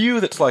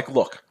view that's like,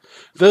 look,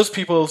 those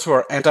people who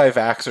are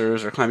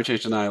anti-vaxxers or climate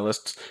change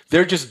denialists,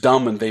 they're just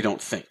dumb and they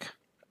don't think.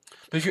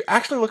 But if you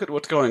actually look at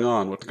what's going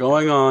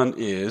on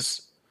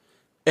is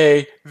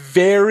a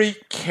very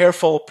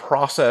careful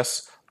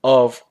process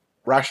of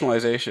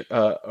rationalization,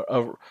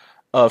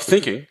 of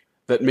thinking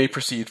that may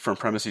proceed from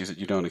premises that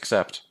you don't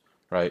accept,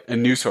 right?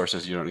 And new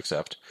sources you don't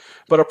accept.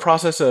 But a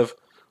process of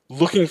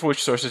looking for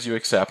which sources you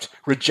accept,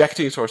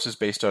 rejecting sources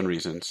based on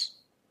reasons,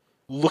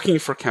 looking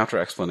for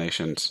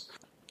counter-explanations,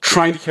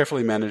 trying to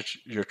carefully manage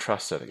your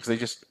trust settings. They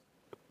just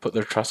put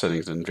their trust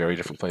settings in very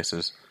different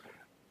places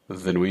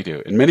than we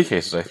do. In many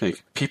cases, I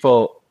think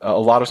people, a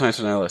lot of science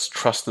analysts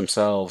trust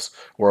themselves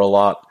where a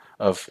lot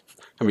of,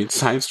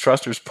 science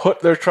trusters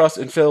put their trust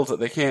in fields that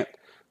they can't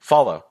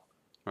follow,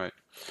 right?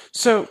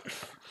 So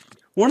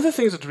one of the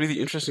things that's really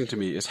interesting to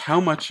me is how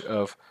much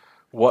of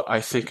what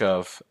I think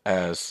of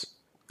as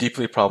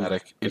deeply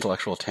problematic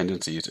intellectual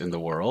tendencies in the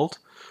world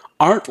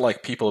aren't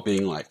like people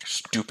being like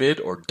stupid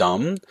or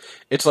dumb.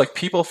 It's like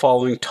people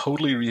following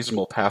totally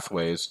reasonable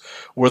pathways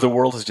where the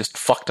world has just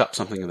fucked up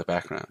something in the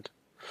background.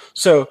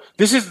 So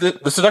this is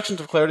the Seductions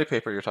of Clarity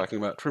paper you're talking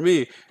about. For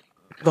me,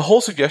 the whole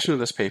suggestion of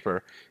this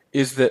paper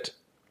is that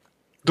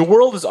the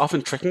world is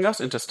often tricking us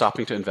into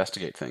stopping to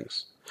investigate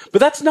things.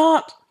 But it's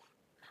not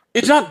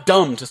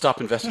dumb to stop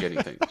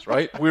investigating things,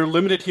 right? We're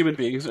limited human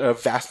beings in a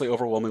vastly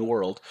overwhelming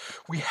world.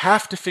 We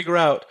have to figure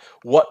out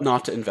what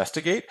not to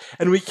investigate,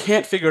 and we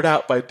can't figure it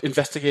out by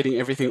investigating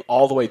everything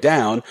all the way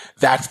down.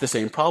 That's the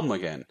same problem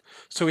again.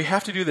 So we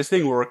have to do this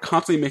thing where we're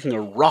constantly making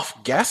a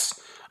rough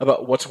guess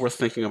about what's worth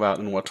thinking about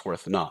and what's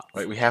worth not,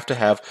 right? We have to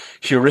have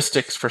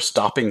heuristics for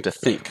stopping to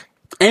think.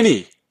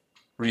 Any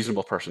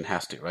reasonable person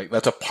has to, right?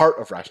 That's a part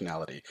of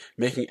rationality,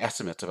 making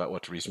estimates about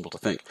what's reasonable to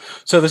think.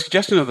 So the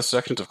suggestion of the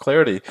Seductions of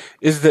Clarity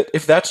is that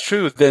if that's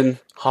true, then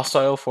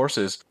hostile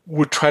forces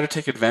would try to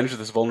take advantage of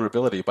this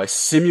vulnerability by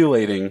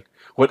simulating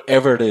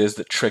whatever it is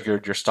that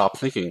triggered your stop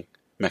thinking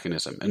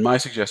mechanism. And my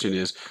suggestion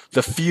is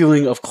the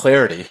feeling of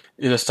clarity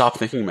is a stop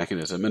thinking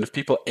mechanism. And if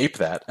people ape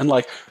that, and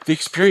like the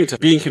experience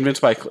of being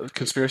convinced by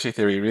conspiracy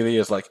theory really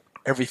is like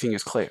everything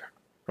is clear,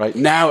 right?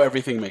 Now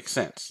everything makes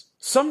sense.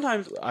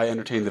 Sometimes I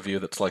entertain the view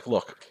that's like,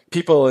 look,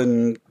 people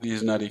in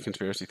these nutty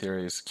conspiracy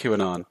theories,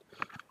 QAnon,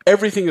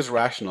 everything is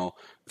rational.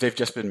 They've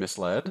just been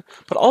misled.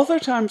 But all other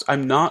times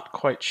I'm not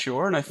quite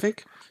sure. And I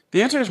think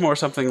the answer is more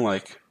something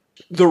like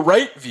the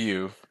right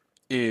view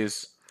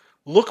is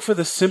look for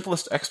the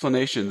simplest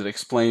explanation that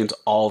explains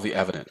all the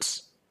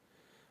evidence.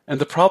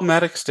 And the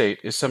problematic state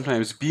is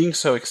sometimes being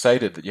so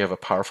excited that you have a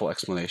powerful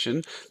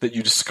explanation that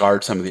you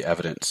discard some of the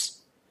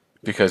evidence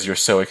because you're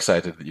so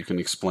excited that you can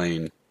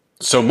explain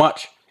so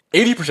much.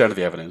 80% of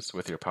the evidence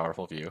with your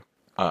powerful view,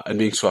 and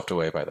being swept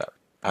away by that.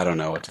 I don't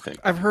know what to think.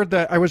 I've heard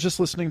that. I was just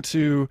listening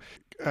to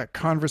a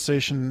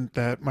conversation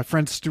that my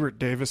friend Stuart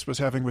Davis was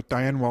having with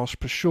Diane Walsh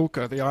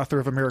Pashulka, the author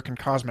of American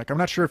Cosmic. I'm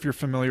not sure if you're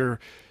familiar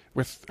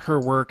with her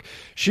work.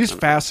 She's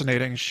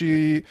fascinating.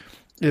 She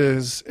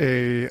is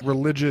a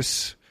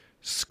religious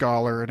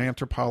scholar, an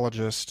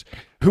anthropologist,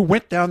 who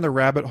went down the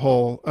rabbit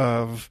hole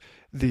of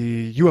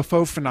the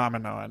UFO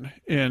phenomenon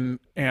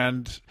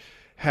and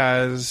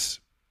has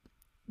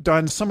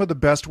done some of the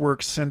best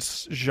work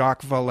since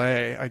Jacques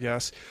Vallée, I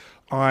guess,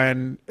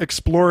 on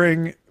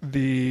exploring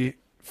the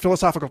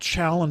philosophical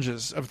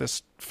challenges of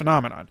this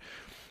phenomenon.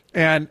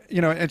 And,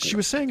 and she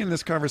was saying in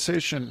this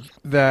conversation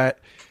that,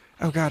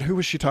 oh God, who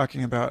was she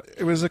talking about?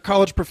 It was a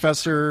college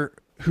professor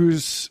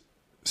whose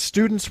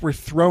students were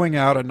throwing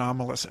out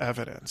anomalous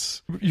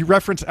evidence. You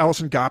referenced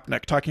Alison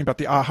Gopnik talking about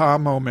the aha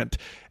moment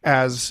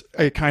as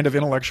a kind of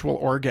intellectual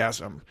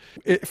orgasm.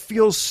 It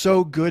feels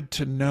so good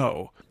to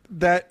know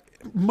that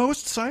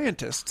most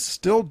scientists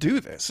still do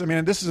this. I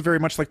mean, this is very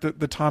much like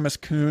the Thomas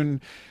Kuhn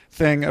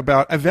thing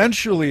about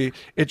eventually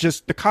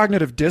the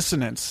cognitive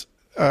dissonance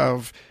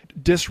of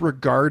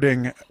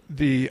disregarding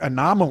the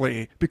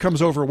anomaly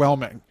becomes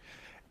overwhelming.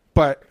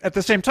 But at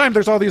the same time,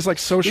 there's all these like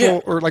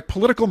social or like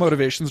political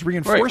motivations,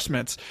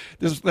 reinforcements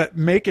that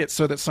make it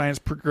so that science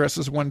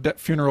progresses one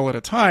funeral at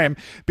a time,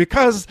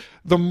 because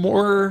the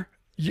more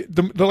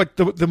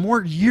the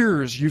more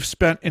years you've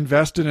spent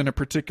invested in a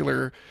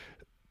particular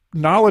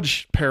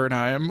knowledge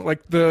paradigm,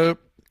 like the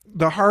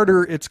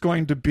harder it's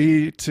going to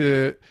be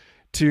to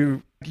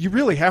you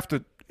really have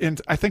to,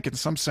 I think in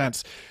some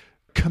sense,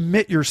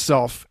 commit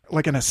yourself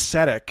like an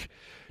ascetic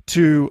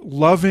to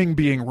loving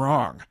being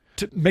wrong,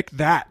 to make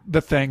that the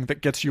thing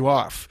that gets you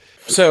off.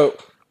 So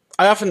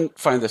I often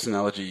find this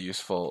analogy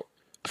useful.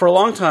 For a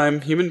long time,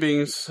 human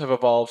beings have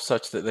evolved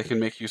such that they can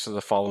make use of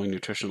the following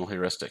nutritional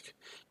heuristic.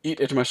 Eat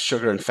as much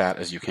sugar and fat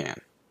as you can.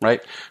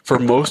 Right? For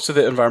most of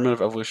the environment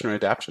of evolutionary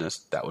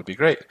adaptionists, that would be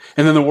great.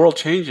 And then the world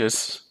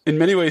changes in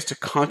many ways to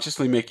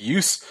consciously make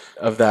use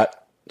of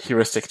that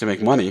heuristic to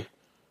make money,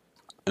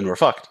 and we're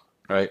fucked,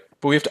 right?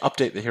 But we have to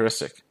update the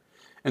heuristic.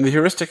 And the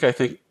heuristic I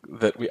think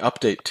that we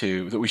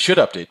should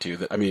update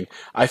to,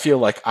 I feel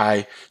like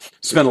I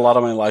spent a lot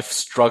of my life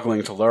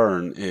struggling to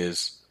learn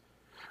is,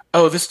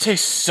 oh, this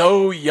tastes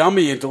so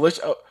yummy and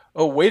delicious.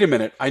 Oh, wait a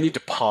minute, I need to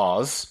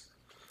pause.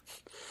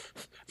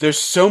 There's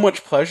so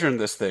much pleasure in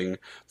this thing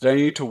that I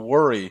need to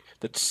worry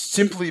that's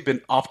simply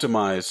been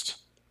optimized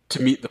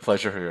to meet the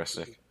pleasure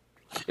heuristic.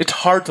 It's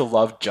hard to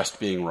love just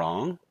being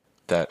wrong.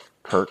 That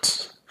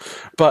hurts.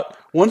 But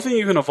one thing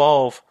you can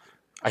evolve,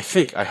 I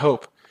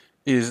hope,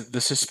 is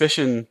the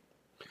suspicion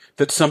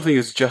that something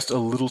is just a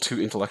little too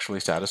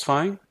intellectually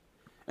satisfying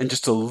and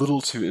just a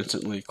little too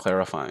instantly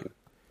clarifying.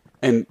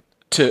 And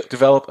to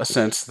develop a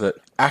sense that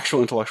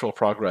actual intellectual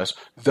progress,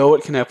 though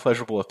it can have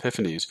pleasurable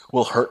epiphanies,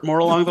 will hurt more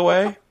along the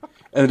way.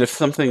 And that if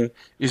something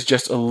is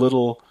just a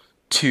little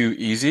too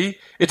easy,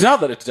 it's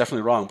not that it's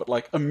definitely wrong, but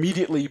like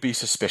immediately be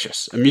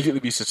suspicious. Immediately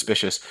be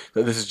suspicious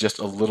that this is just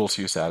a little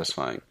too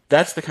satisfying.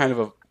 That's the kind of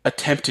a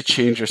attempt to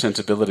change your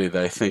sensibility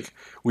that I think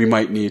we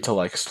might need to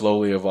like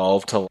slowly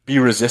evolve to be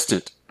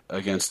resistant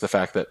against the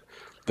fact that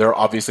there are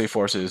obviously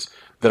forces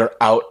that are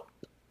out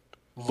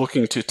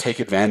looking to take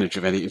advantage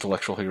of any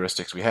intellectual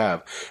heuristics we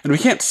have. And we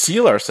can't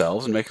seal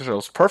ourselves and make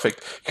ourselves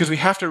perfect because we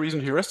have to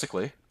reason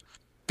heuristically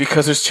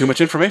because there's too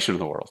much information in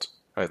the world.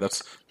 Right?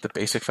 That's the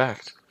basic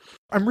fact.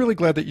 I'm really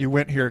glad that you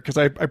went here because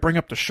I bring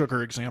up the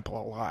sugar example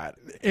a lot.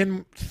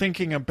 In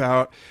thinking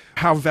about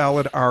how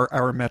valid are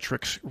our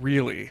metrics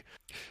really,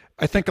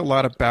 I think a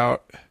lot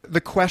about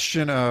the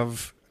question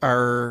of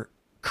our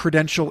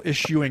credential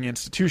issuing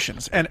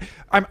institutions. And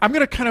I'm going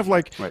to kind of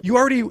like, right. you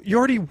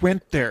already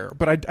went there,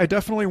 but I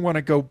definitely want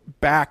to go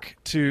back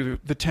to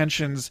the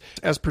tensions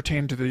as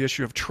pertain to the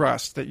issue of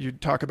trust that you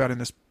talk about in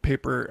this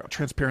paper,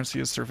 Transparency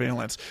as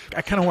Surveillance.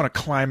 I kind of want to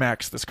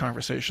climax this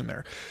conversation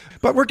there,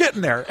 but we're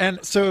getting there.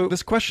 And so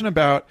this question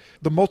about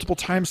the multiple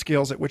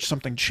timescales at which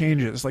something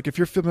changes, like if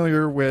you're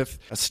familiar with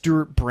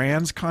Stuart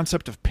Brand's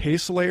concept of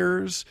pace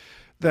layers,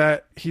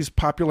 that he's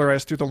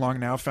popularized through the Long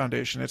Now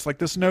Foundation. It's like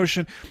this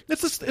notion,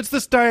 it's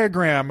this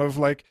diagram of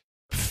like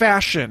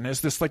fashion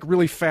is this like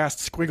really fast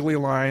squiggly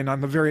line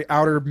on the very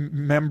outer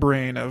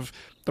membrane of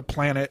the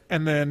planet.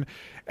 And then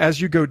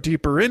as you go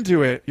deeper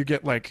into it, you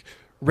get like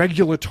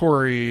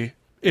regulatory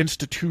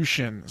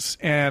institutions.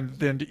 And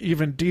then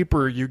even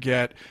deeper, you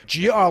get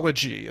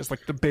geology is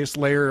like the base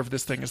layer of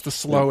this thing is the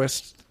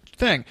slowest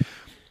thing.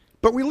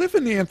 But we live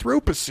in the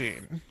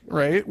Anthropocene,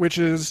 right, which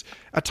is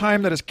a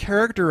time that is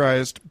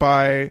characterized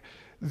by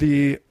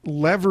the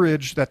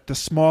leverage that the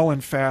small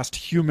and fast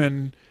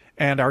human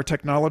and our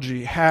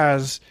technology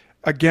has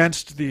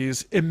against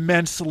these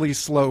immensely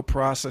slow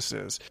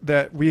processes,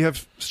 that we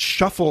have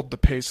shuffled the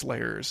pace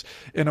layers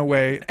in a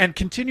way and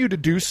continue to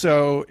do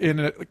so in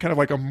a kind of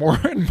like a more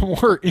and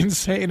more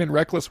insane and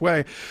reckless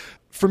way.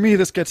 For me,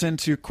 this gets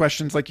into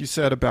questions like you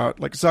said about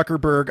like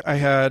Zuckerberg. I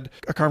had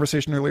a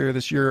conversation earlier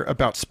this year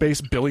about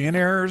space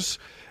billionaires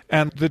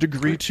and the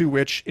degree to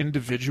which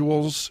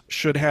individuals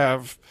should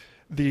have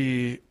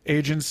the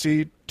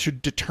agency to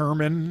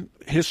determine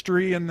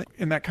history in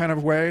that kind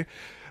of way.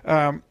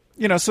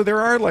 So there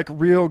are like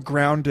real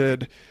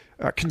grounded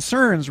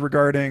concerns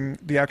regarding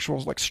the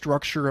actual like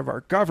structure of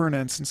our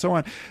governance and so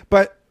on.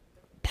 But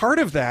part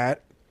of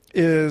that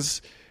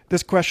is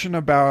this question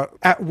about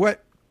at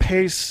what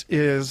pace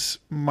is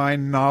my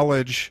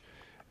knowledge,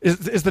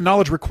 is the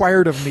knowledge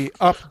required of me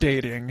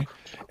updating,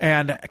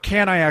 and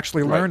can I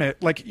actually learn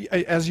it? Like,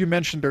 as you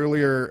mentioned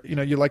earlier,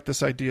 you like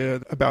this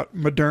idea about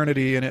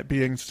modernity and it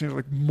being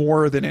like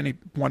more than any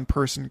one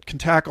person can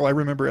tackle. I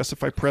remember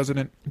SFI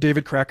president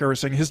David Krakauer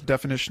saying his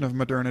definition of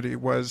modernity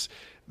was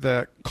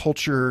that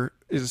culture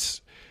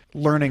is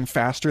learning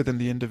faster than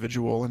the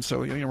individual. And so,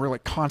 we're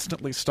like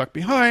constantly stuck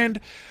behind.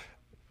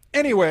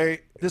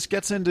 Anyway, this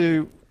gets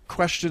into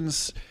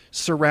questions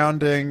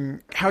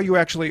surrounding how you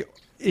actually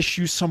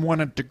issue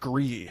someone a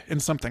degree in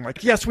something.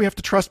 Like, yes, we have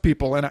to trust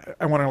people, and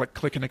I want to like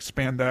click and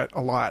expand that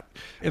a lot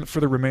for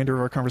the remainder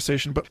of our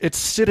conversation, but it's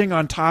sitting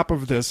on top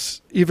of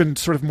this even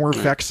sort of more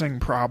vexing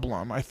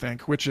problem, I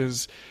think, which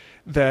is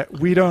that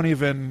we don't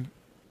even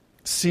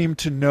seem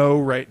to know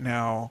right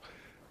now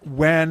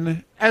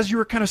when, as you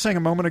were kind of saying a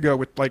moment ago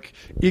with like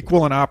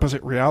equal and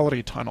opposite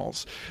reality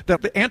tunnels,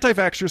 that the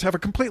anti-vaxxers have a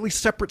completely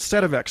separate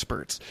set of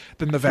experts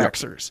than the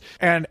vaxxers. Yep.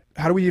 And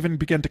how do we even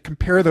begin to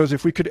compare those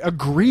if we could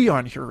agree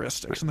on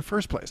heuristics in the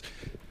first place?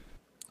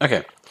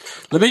 Okay.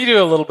 Let me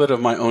do a little bit of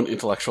my own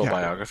intellectual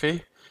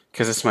biography,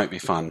 because this might be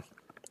fun.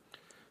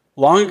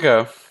 Long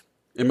ago,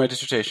 in my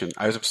dissertation,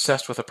 I was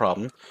obsessed with a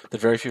problem that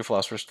very few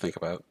philosophers think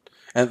about.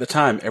 And at the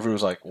time, everyone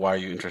was like, why are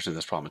you interested in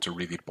this problem? It's a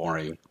really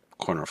boring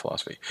corner of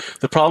philosophy.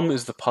 The problem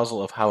is the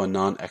puzzle of how a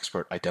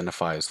non-expert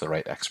identifies the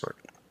right expert.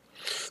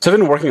 So I've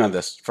been working on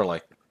this for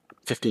like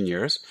 15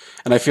 years,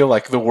 and I feel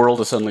like the world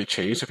has suddenly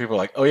changed. So people are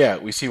like, oh yeah,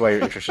 we see why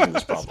you're interested in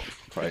this problem.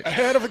 Right?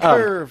 Ahead of the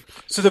curve.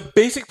 So the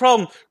basic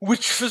problem,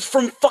 which was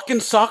from fucking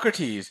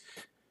Socrates,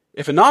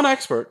 if a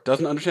non-expert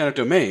doesn't understand a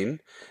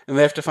domain, and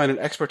they have to find an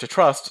expert to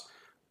trust,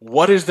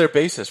 what is their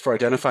basis for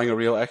identifying a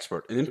real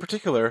expert? And in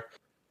particular,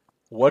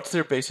 what's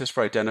their basis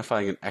for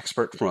identifying an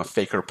expert from a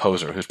faker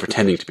poser who's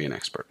pretending to be an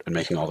expert and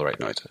making all the right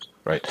noises,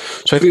 right?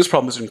 So I think this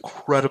problem is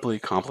incredibly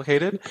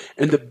complicated,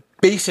 and the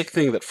basic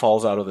thing that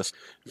falls out of this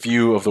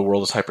view of the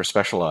world as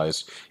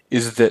hyper-specialized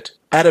is that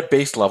at a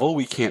base level,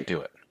 we can't do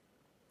it,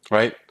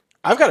 right?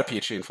 I've got a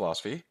PhD in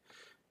philosophy.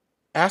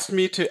 Ask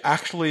me to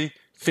actually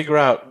figure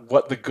out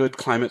what the good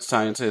climate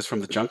science is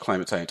from the junk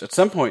climate science. At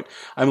some point,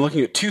 I'm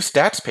looking at 2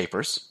 stats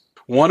papers,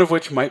 one of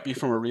which might be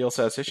from a real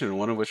statistician and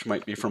one of which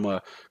might be from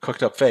a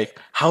cooked up fake.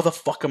 How the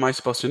fuck am I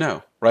supposed to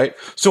know, right?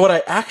 So what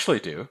I actually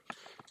do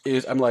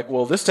is I'm like,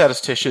 well, this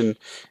statistician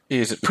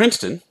is at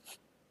Princeton,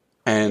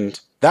 and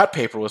that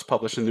paper was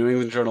published in the New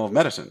England Journal of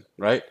Medicine,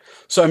 right?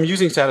 So I'm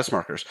using status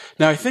markers.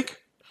 Now, I think,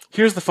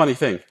 here's the funny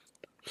thing.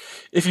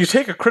 If you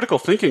take a critical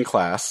thinking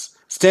class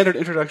standard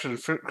introduction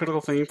to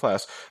critical thinking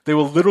class, they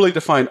will literally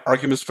define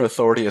arguments for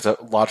authority as a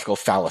logical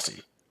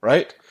fallacy,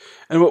 right?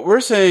 And what we're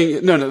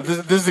saying,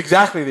 this is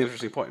exactly the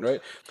interesting point,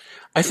 right?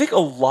 I think a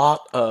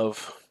lot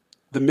of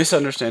the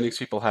misunderstandings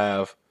people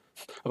have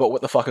about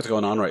what the fuck is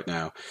going on right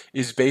now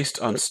is based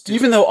on,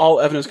 even though all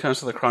evidence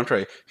counts to the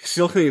contrary,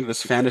 still clinging to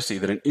this fantasy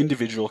that an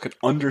individual can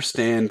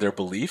understand their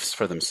beliefs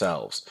for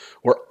themselves,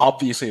 where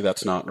obviously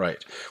that's not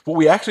right. What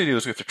we actually do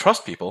is we have to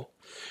trust people.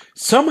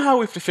 Somehow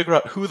we have to figure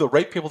out who the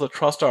right people to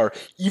trust are,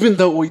 even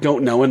though we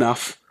don't know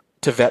enough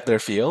to vet their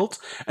fields.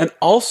 And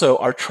also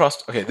our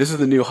trust, okay, this is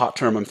the new hot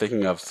term I'm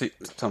thinking of.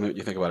 Tell me what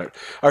you think about it.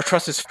 Our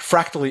trust is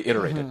fractally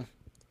iterated. Mm-hmm.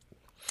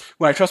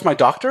 When I trust my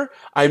doctor,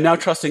 I'm now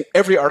trusting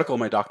every article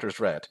my doctor's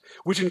read,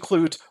 which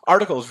includes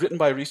articles written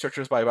by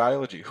researchers by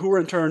biology, who are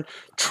in turn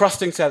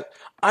trusting that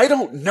I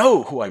don't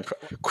know who I'm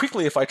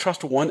quickly, if I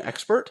trust one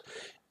expert,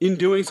 in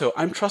doing so,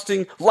 I'm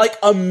trusting like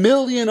a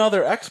million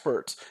other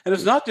experts. And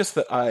it's not just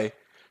that I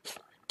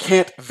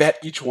can't vet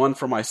each one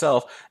for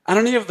myself. I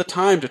don't even have the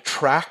time to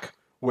track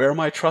where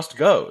my trust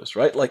goes,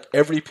 right? Like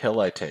every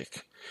pill I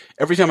take.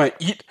 Every time I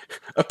eat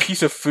a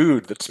piece of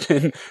food that's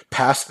been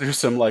passed through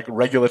some like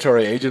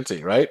regulatory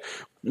agency, right?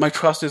 My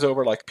trust is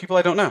over like people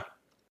I don't know.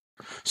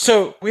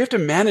 So we have to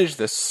manage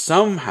this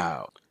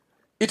somehow.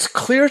 It's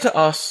clear to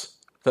us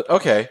that,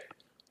 okay,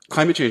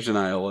 climate change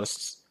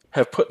denialists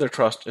have put their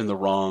trust in the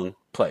wrong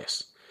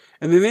place.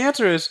 And then the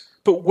answer is,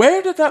 but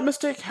where did that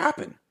mistake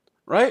happen?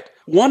 Right?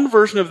 One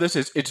version of this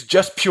is it's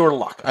just pure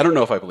luck. I don't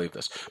know if I believe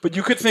this. But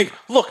you could think,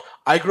 look,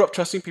 I grew up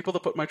trusting people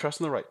that put my trust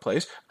in the right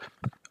place.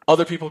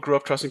 Other people grew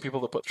up trusting people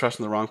that put trust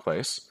in the wrong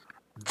place.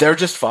 They're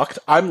just fucked.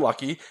 I'm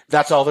lucky.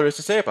 That's all there is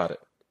to say about it.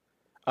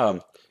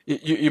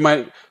 You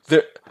might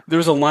there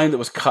was a line that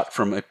was cut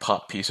from a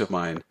pop piece of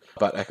mine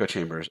about echo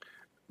chambers.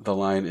 The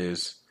line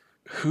is,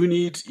 "Who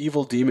needs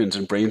evil demons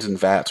and brains in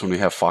vats when we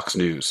have Fox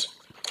News?"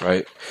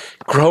 Right?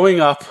 Growing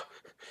up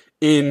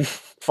in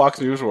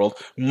Fox News world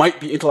might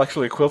be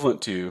intellectually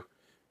equivalent to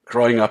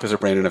growing up as a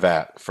brain in a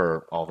vat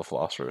for all the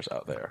philosophers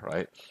out there,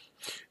 right?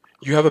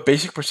 You have a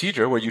basic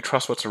procedure where you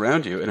trust what's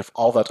around you, and if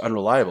all that's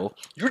unreliable,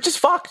 you're just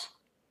fucked.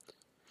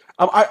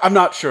 I'm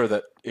not sure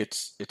that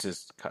it's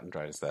as cut and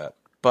dried as that,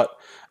 but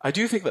I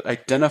do think that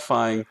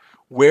identifying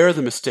where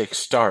the mistake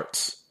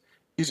starts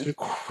is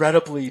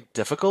incredibly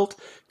difficult,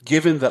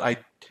 given that I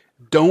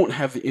don't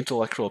have the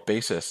intellectual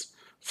basis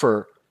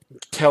for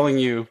telling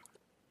you,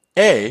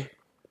 A,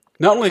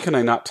 not only can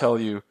I not tell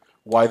you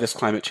why this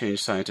climate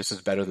change scientist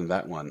is better than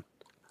that one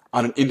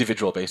on an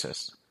individual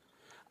basis,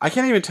 I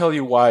can't even tell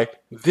you why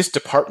this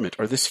department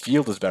or this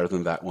field is better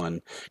than that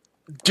one.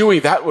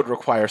 Doing that would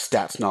require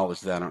stats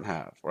knowledge that I don't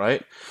have,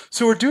 right?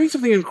 So we're doing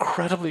something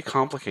incredibly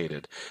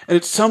complicated, and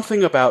it's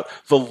something about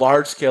the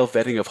large-scale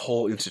vetting of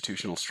whole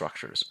institutional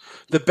structures.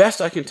 The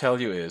best I can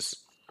tell you is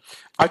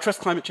I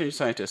trust climate change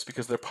scientists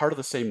because they're part of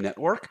the same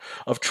network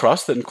of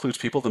trust that includes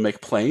people that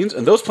make planes,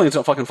 and those planes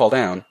don't fucking fall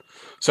down.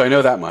 So I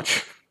know that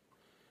much,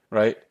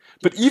 right?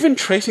 But even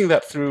tracing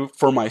that through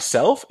for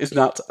myself is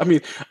not,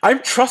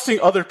 I'm trusting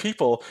other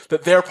people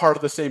that they're part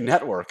of the same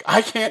network.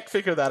 I can't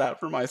figure that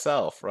out for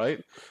myself,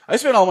 right? I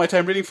spend all my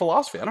time reading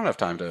philosophy. I don't have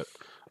time to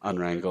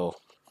unwrangle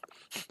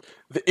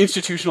the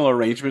institutional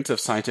arrangements of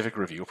scientific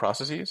review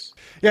processes.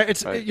 Yeah,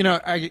 it's,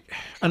 right?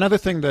 Another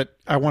thing that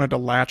I wanted to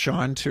latch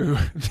on to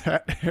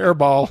that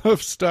hairball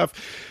of stuff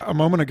a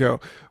moment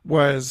ago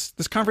was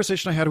this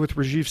conversation I had with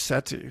Rajiv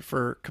Sethi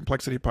for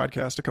Complexity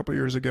Podcast a couple of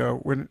years ago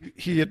when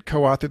he had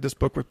co-authored this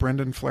book with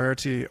Brendan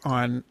Flaherty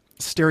on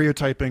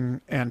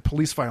stereotyping and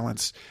police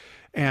violence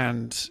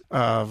and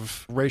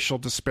of racial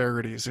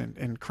disparities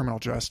in criminal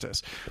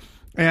justice.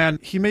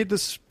 And he made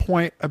this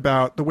point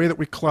about the way that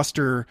we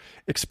cluster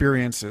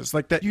experiences,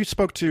 like that you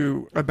spoke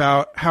to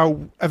about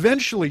how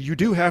eventually you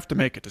do have to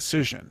make a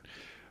decision.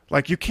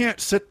 Like you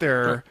can't sit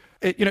there.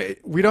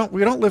 We don't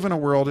live in a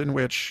world in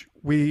which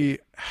we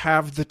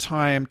have the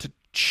time to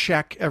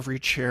check every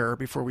chair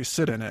before we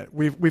sit in it.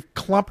 We've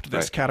clumped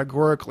this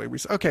categorically. We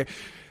say, okay,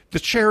 the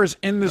chair is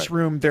in this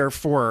room,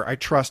 therefore I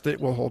trust it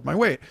will hold my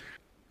weight.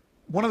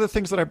 One of the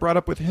things that I brought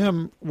up with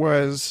him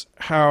was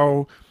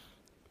how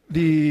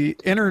the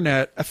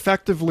internet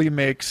effectively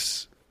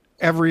makes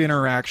every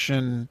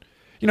interaction,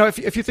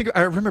 if you think,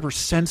 I remember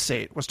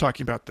Sense8 was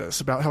talking about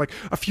this, about how like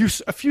a few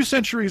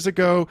centuries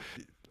ago,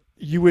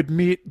 you would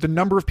meet the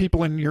number of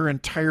people in your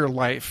entire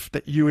life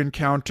that you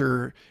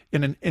encounter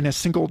in a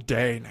single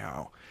day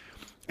now.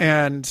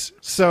 And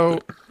so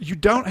you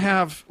don't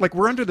have, like,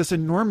 we're under this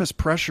enormous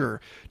pressure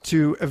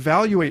to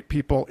evaluate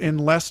people in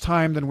less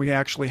time than we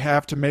actually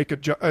have to make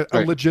a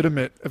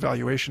legitimate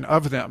evaluation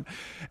of them.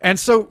 And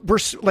so we're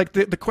like,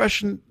 the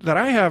question that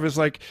I have is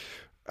like,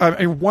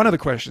 one of the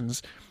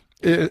questions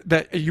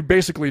that you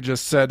basically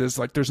just said is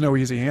like, there's no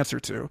easy answer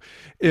to,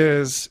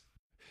 is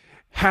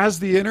has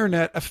the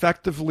internet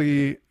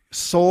effectively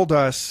sold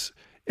us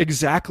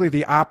exactly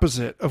the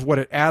opposite of what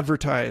it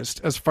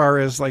advertised as far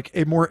as like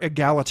a more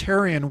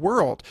egalitarian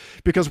world,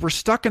 because we're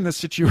stuck in this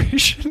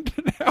situation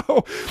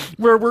now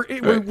where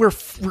we're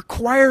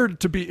required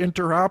to be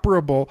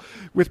interoperable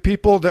with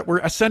people that we're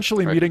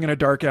essentially meeting in a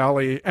dark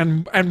alley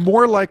and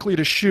more likely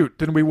to shoot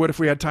than we would if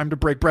we had time to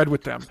break bread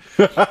with them.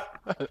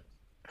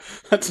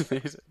 That's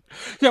amazing.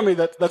 Yeah, I mean,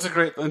 that's a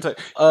great insight.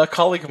 A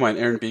colleague of mine,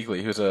 Erin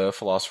Beagley, who's a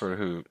philosopher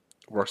who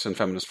works in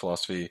feminist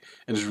philosophy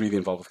and is really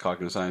involved with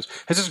cognitive science,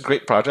 has this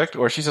great project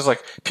where she says,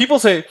 like, people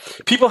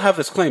have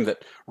this claim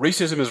that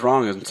racism is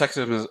wrong and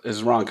sexism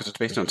is wrong because it's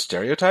based on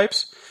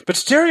stereotypes. But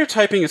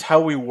stereotyping is how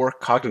we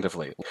work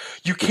cognitively.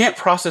 You can't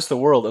process the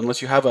world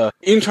unless you have an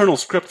internal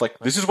script like,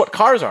 this is what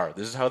cars are,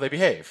 this is how they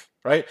behave,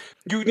 right?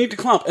 You need to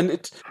clump.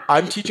 And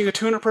I'm teaching a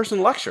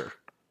 200-person lecture.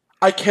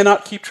 I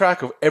cannot keep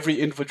track of every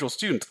individual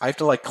student. I have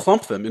to like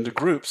clump them into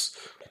groups.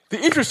 The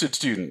interested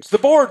students, the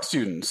bored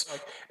students.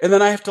 And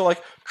then I have to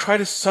like try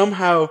to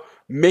somehow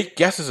make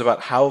guesses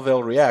about how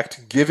they'll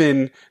react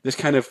given this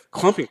kind of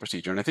clumping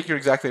procedure. And I think you're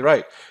exactly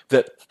right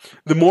that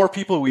the more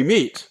people we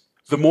meet,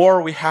 the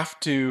more we have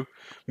to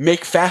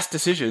make fast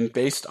decisions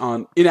based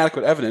on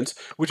inadequate evidence,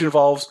 which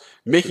involves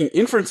making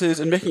inferences,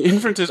 and making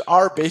inferences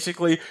are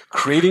basically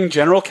creating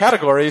general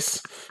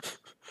categories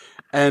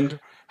and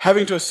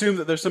having to assume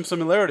that there's some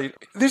similarity.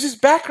 There's this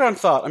background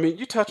thought. I mean,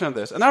 you touch on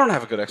this, and I don't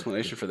have a good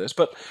explanation for this,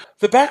 but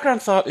the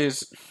background thought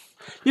is,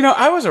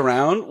 I was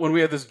around when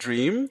we had this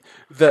dream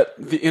that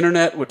the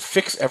internet would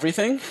fix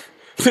everything.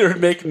 That it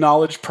would make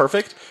knowledge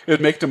perfect. It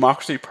would make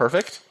democracy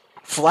perfect.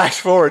 Flash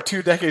forward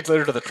 2 decades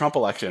later to the Trump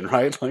election,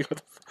 right?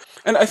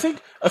 And I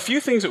think a few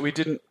things that we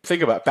didn't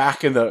think about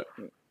back in the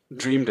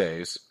dream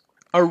days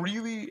are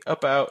really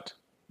about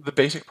the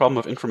basic problem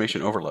of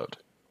information overload,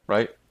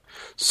 right?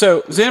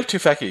 So Zeynep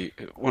Tufekci,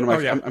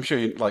 I'm sure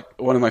you like,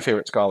 one of my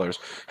favorite scholars,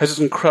 has this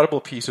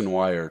incredible piece in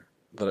Wired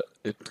that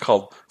it's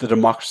called "The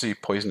Democracy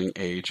Poisoning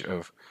Age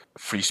of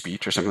Free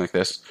Speech" or something like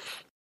this.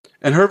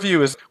 And her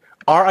view is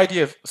our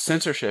idea of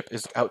censorship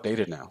is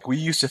outdated now. We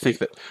used to think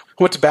that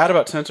what's bad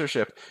about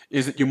censorship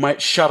is that you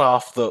might shut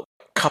off the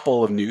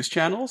couple of news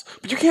channels,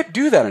 but you can't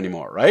do that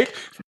anymore, right?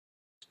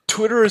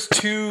 Twitter is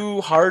too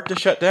hard to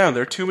shut down.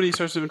 There are too many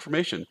sources of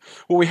information.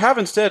 What we have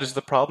instead is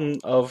the problem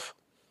of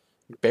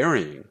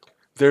burying.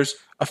 There's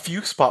a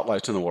few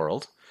spotlights in the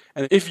world,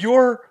 and if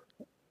your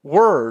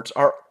words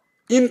are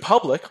in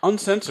public,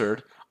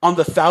 uncensored, on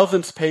the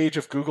 1,000th page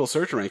of Google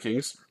search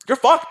rankings, you're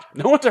fucked.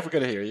 No one's ever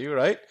going to hear you,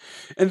 right?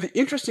 And the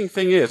interesting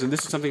thing is, and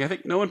this is something I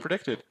think no one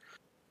predicted,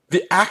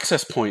 the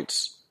access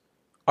points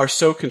are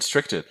so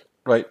constricted,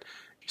 right?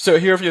 So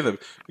here are a few of them.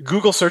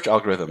 Google search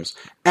algorithms,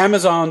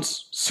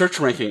 Amazon's search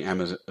ranking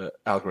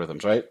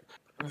algorithms, right?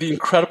 The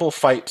incredible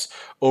fights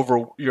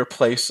over your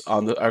place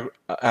on the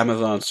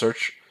Amazon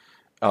search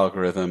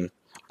algorithm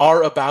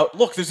are about,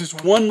 look, there's this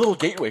one little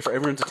gateway for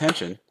everyone's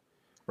attention,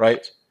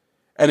 right?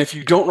 And if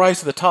you don't rise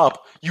to the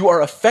top, you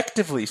are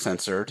effectively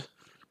censored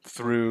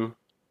through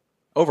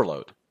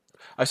overload.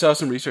 I saw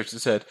some research that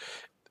said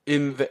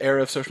in the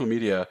era of social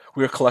media,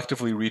 we are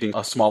collectively reading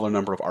a smaller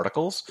number of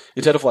articles.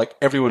 Instead of like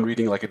everyone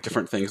reading like a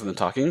different things and then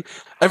talking,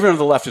 everyone on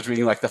the left is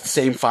reading like the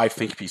same 5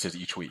 think pieces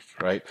each week,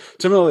 right?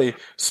 Similarly,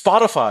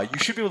 Spotify, you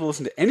should be able to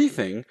listen to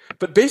anything,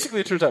 but basically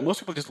it turns out most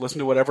people just listen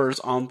to whatever's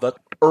on the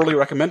early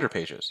recommender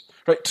pages,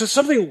 right? So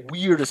something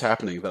weird is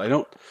happening that I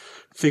don't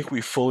think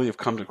we fully have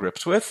come to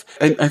grips with.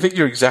 And I think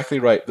you're exactly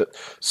right that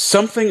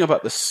something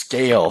about the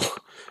scale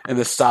and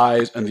the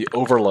size and the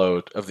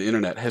overload of the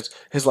internet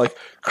has like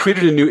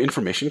created a new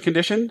information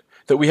condition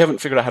that we haven't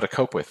figured out how to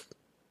cope with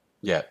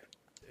yet.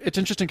 It's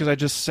interesting because I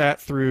just sat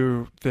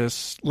through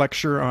this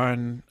lecture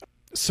on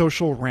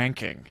social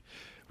ranking,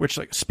 which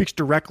like speaks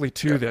directly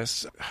to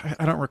this.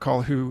 I don't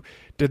recall who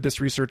did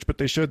this research, but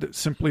they showed that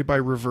simply by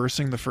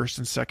reversing the first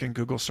and second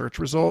Google search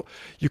result,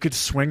 you could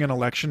swing an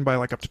election by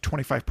like up to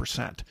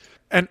 25%.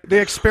 And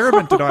they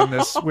experimented on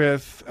this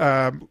with,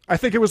 I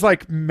think it was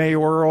like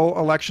mayoral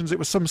elections. It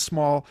was some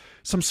small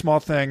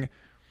thing.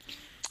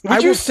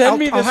 Would you send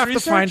me this I'll have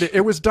research? to find it.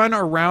 It was done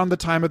around the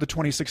time of the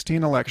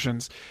 2016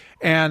 elections.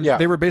 And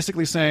they were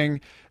basically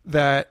saying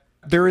that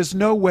there is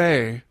no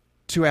way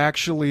to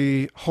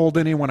actually hold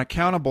anyone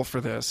accountable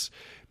for this,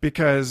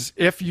 because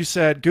if you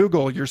said,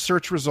 Google, your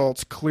search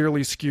results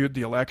clearly skewed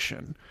the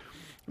election,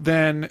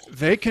 then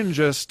they can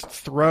just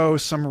throw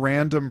some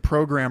random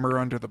programmer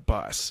under the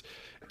bus.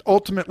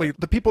 Ultimately,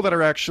 the people that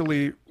are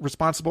actually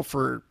responsible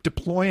for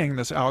deploying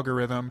this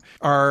algorithm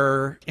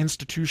are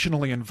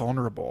institutionally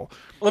invulnerable.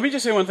 Let me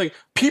just say one thing.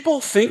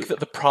 People think that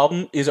the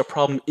problem is a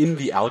problem in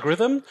the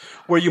algorithm,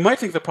 where you might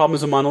think the problem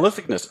is a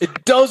monolithicness.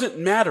 It doesn't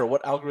matter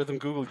what algorithm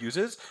Google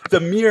uses. The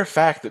mere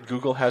fact that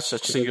Google has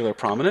such singular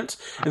prominence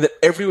and that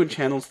everyone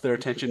channels their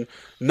attention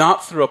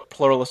not through a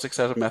pluralistic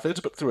set of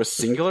methods, but through a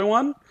singular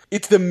one,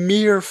 it's the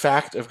mere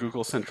fact of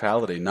Google's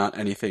centrality, not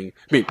anything.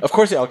 I mean, of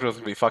course the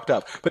algorithm would be fucked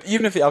up, but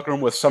even if the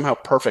algorithm was somehow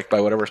perfect by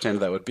whatever standard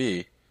that would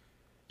be,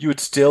 you would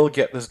still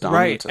get this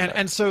dominance effect.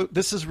 And so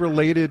this is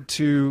related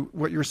to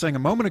what you were saying a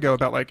moment ago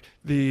about like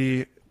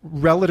the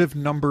relative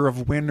number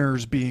of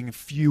winners being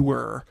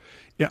fewer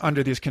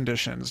under these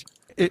conditions.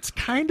 it's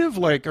kind of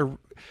like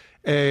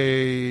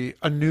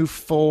a new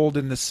fold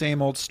in the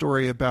same old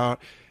story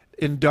about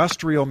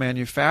industrial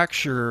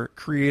manufacture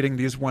creating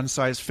these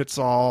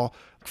one-size-fits-all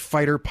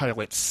fighter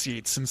pilot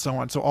seats and so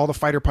on. So all the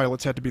fighter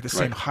pilots had to be the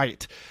same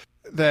height.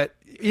 That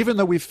even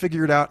though we've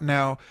figured out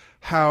now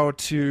how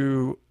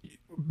to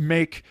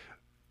make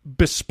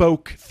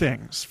bespoke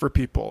things for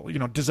people,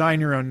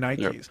 design your own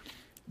Nikes,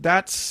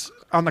 that's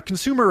on the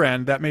consumer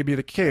end, that may be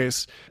the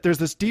case. There's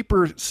this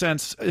deeper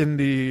sense in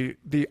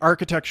the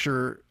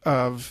architecture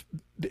of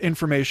the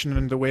information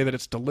and the way that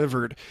it's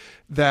delivered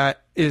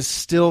that is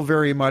still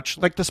very much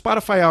like the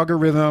Spotify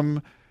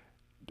algorithm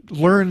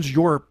learns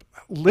your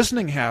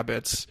listening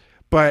habits,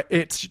 but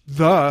it's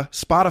the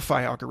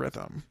Spotify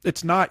algorithm.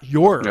 It's not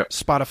your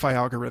Spotify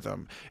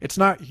algorithm. It's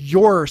not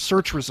your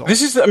search results.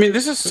 This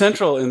is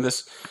central in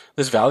this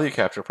value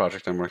capture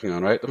project I'm working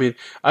on, right? I mean,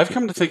 I've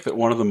come to think that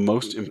one of the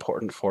most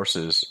important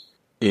forces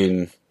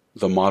in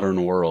the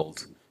modern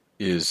world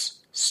is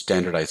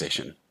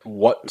standardization.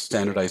 What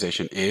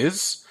standardization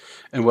is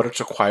and what it's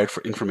required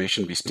for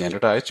information to be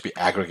standardized, to be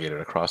aggregated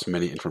across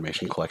many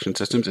information collection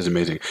systems is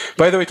amazing.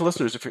 By the way, to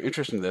listeners, if you're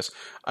interested in this,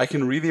 I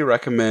can really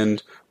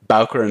recommend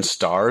Bowker and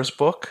Starr's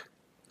book,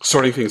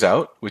 Sorting Things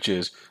Out, which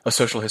is a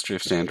social history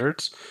of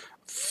standards,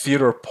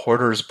 Theodore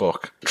Porter's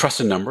book,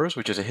 Trust in Numbers,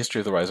 which is a history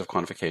of the rise of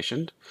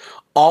quantification,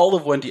 all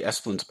of Wendy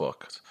Esplin's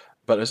books,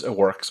 but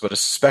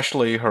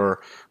especially her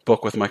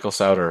book with Michael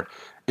Sauter,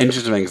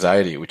 Engines of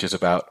Anxiety, which is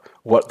about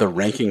what the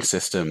ranking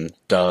system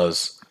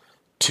does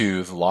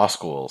to the law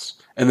schools.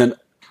 And then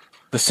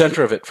the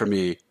center of it for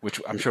me, which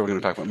I'm sure we're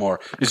going to talk about more,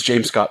 is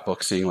James Scott's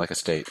book, Seeing Like a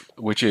State,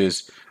 which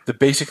is the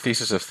basic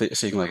thesis of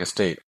Seeing Like a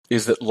State,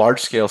 is that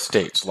large-scale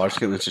states,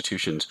 large-scale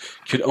institutions,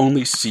 can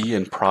only see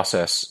and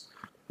process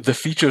the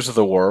features of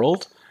the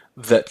world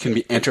that can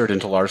be entered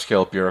into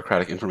large-scale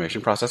bureaucratic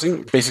information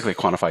processing, basically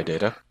quantified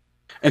data.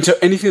 And so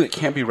anything that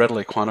can't be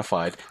readily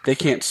quantified, they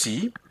can't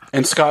see.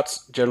 And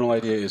Scott's general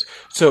idea is,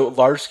 so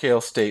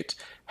large-scale states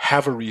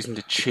have a reason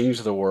to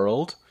change the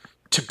world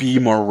to be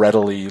more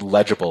readily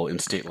legible in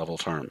state-level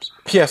terms.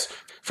 P.S.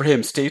 For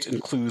him, state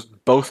includes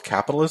both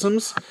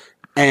capitalisms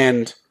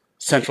and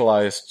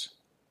centralized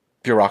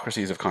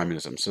bureaucracies of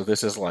communism. So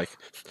this is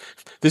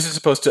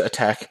supposed to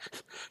attack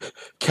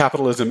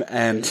capitalism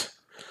and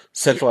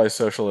centralized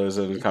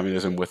socialism and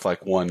communism with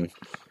like one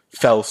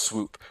fell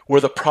swoop,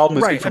 where the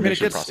problem is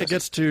information processing. It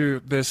gets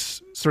to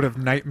this sort of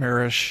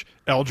nightmarish,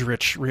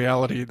 eldritch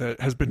reality that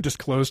has been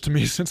disclosed to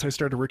me since I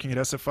started working at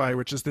SFI,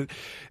 which is that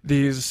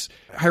these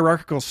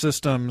hierarchical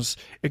systems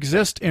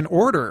exist in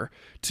order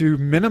to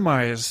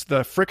minimize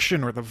the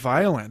friction or the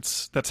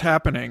violence that's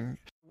happening.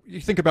 You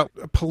think about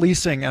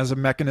policing as a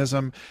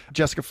mechanism.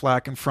 Jessica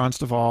Flack and Franz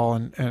de Waal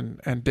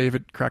and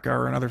David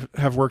Krakauer and others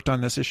have worked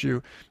on this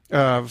issue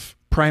of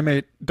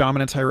primate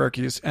dominance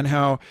hierarchies and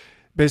how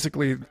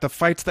basically the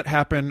fights that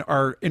happen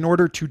are in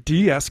order to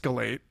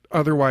de-escalate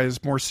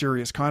otherwise more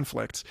serious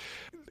conflicts.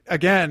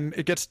 Again,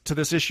 it gets to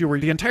this issue where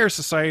the entire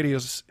society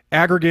is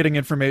aggregating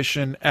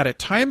information at a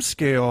time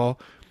scale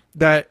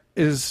that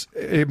is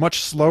a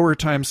much slower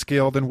time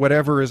scale than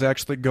whatever is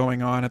actually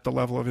going on at the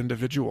level of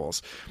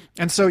individuals.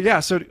 And so,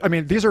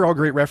 these are all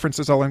great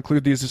references. I'll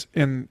include these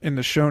in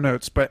the show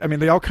notes, but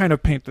they all kind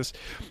of paint this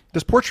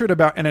portrait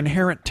about an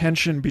inherent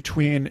tension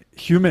between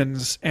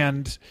humans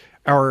and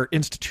our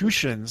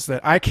institutions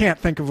that I can't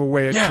think of a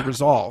way to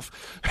resolve.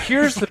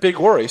 Here's the big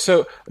worry.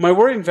 So my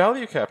worry in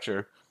value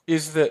capture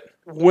is that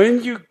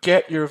when you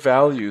get your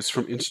values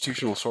from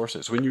institutional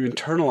sources, when you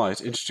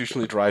internalize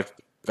institutionally derived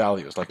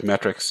values like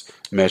metrics,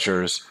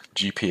 measures,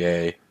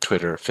 GPA,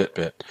 Twitter,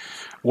 Fitbit,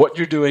 what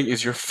you're doing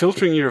is you're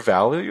filtering your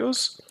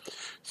values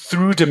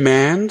through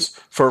demands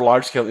for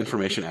large-scale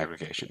information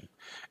aggregation.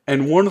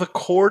 And one of the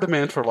core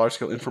demands for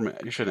large-scale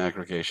information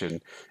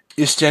aggregation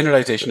is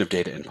standardization of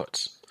data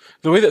inputs.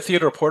 The way that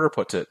Theodore Porter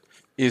puts it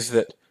is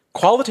that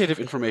qualitative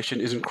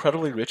information is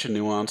incredibly rich and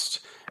nuanced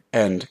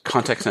and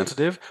context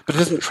sensitive, but it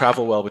doesn't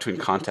travel well between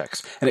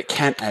contexts, and it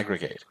can't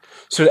aggregate.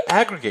 So to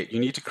aggregate, you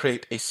need to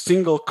create a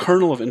single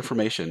kernel of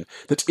information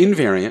that's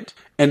invariant,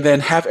 and then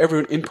have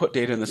everyone input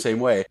data in the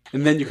same way,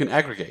 and then you can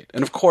aggregate.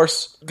 And of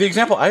course, the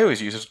example I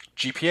always use is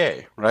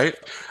GPA, right?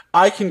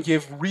 I can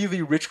give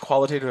really rich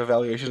qualitative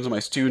evaluations of my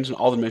students and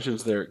all the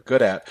dimensions they're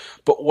good at,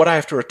 but what I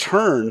have to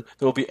return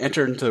that will be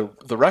entered into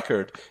the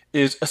record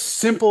is a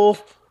simple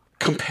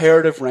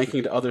comparative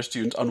ranking to other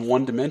students on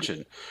one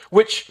dimension,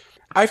 which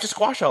I have to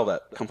squash all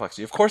that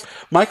complexity. Of course,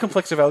 my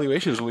complex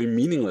evaluations will be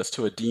meaningless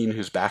to a dean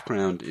whose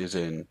background is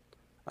in,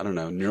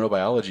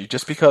 neurobiology,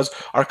 just because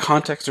our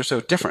contexts are so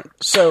different.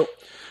 So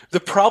the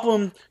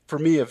problem for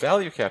me of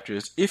value capture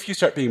is if you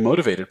start being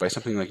motivated by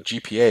something like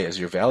GPA as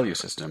your value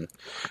system,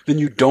 then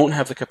you don't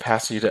have the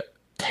capacity to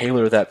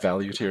tailor that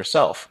value to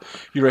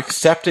yourself. You're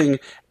accepting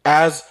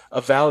as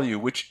a value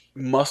which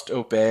must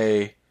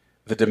obey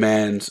the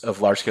demands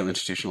of large-scale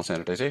institutional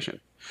standardization.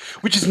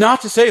 Which is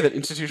not to say that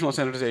institutional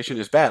standardization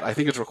is bad. I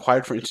think it's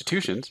required for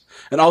institutions.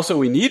 And also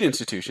we need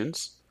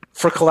institutions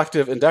for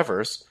collective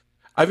endeavors.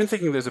 I've been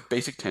thinking there's a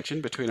basic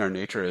tension between our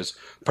nature as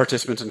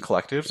participants in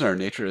collectives and our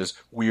nature as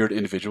weird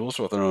individuals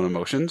with their own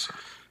emotions.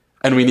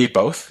 And we need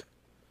both.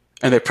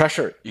 And they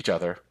pressure each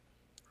other.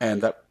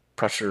 And that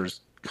pressure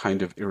is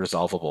kind of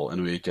irresolvable.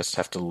 And we just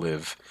have to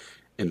live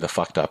in the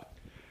fucked up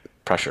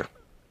pressure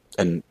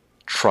and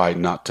try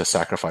not to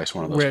sacrifice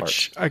one of those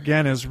parts. Which,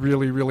 again, is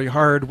really, really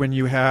hard when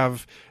you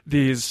have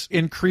these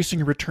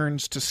increasing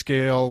returns to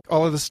scale,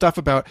 all of the stuff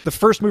about the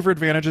first mover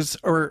advantages,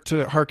 or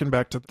to harken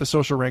back to the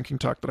social ranking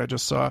talk that I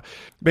just saw.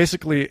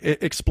 Basically,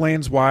 it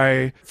explains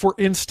why, for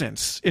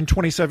instance, in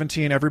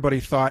 2017, everybody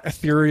thought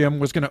Ethereum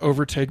was going to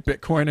overtake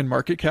Bitcoin in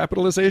market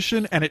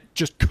capitalization, and it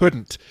just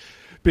couldn't.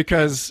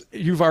 Because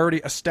you've already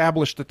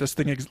established that this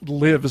thing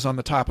lives on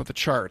the top of the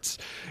charts.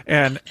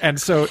 And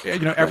so,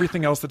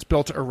 everything else that's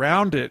built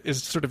around it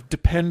is sort of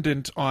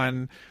dependent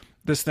on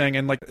this thing.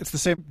 And it's the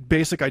same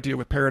basic idea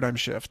with paradigm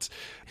shifts.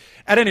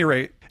 At any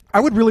rate,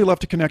 I would really love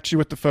to connect you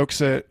with the folks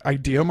at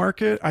Idea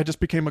Market. I just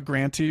became a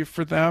grantee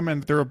for them,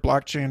 and they're a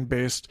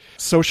blockchain-based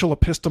social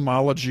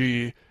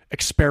epistemology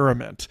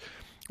experiment,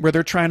 where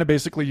they're trying to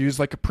basically use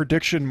a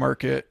prediction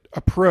market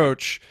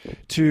approach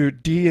to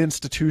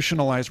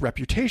deinstitutionalize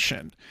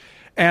reputation.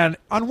 And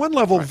on one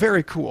level,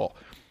 very cool.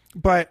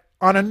 But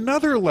on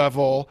another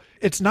level,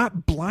 it's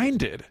not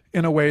blinded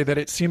in a way that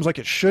it seems like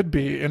it should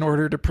be in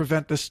order to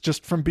prevent this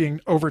just from being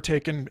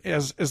overtaken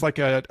as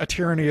a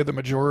tyranny of the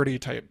majority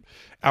type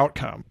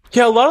outcome.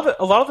 Yeah, a lot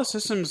of the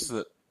systems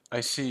that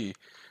I see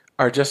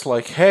are just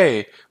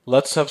hey,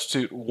 let's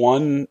substitute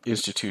one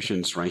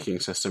institution's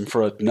ranking system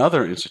for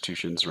another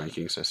institution's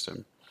ranking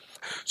system.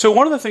 So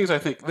one of the things I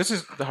think, this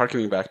is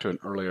harkening back to an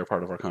earlier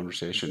part of our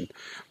conversation,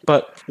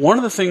 but one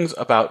of the things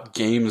about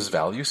games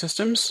value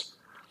systems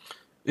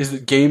is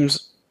that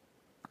games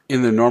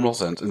in the normal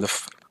sense, in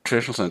the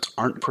traditional sense,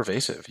 aren't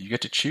pervasive. You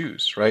get to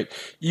choose, right?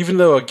 Even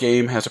though a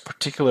game has a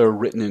particular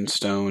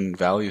written-in-stone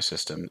value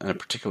system and a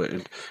particular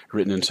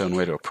written-in-stone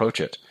way to approach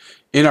it,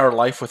 in our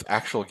life with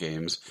actual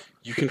games,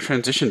 you can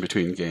transition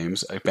between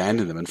games,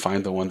 abandon them, and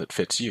find the one that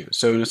fits you.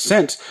 So in a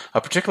sense,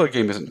 a particular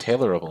game isn't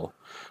tailorable.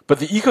 But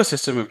the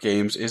ecosystem of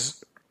games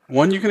is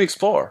one you can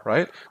explore,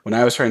 right? When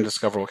I was trying to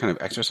discover what kind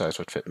of exercise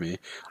would fit me,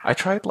 I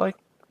tried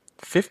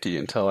 50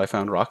 until I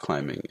found rock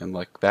climbing, and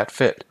that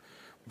fit.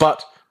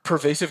 But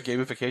pervasive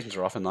gamifications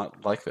are often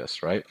not like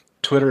this, right?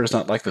 Twitter is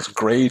not like this.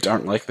 Grades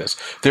aren't like this.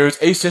 There is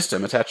a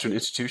system attached to an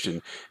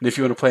institution, and if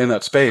you want to play in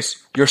that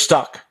space, you're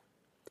stuck.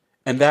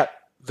 And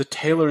the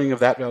tailoring of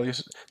that value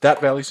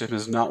system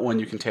is not one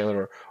you can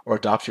tailor or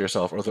adopt to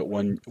yourself, or that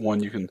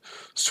one you can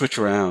switch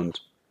around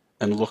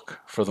and look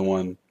for the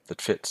one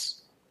that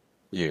fits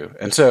you.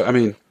 And so,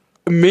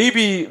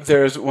 maybe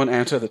there's one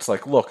answer that's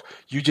look,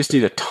 you just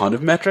need a ton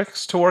of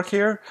metrics to work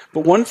here.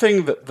 But one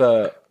thing that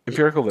the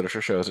empirical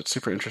literature shows that's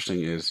super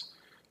interesting is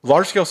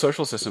large-scale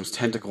social systems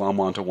tend to glom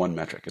onto one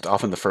metric. It's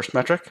often the first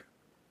metric.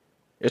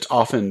 It's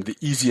often the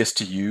easiest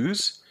to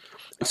use.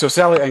 So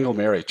Sally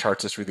Engle-Mary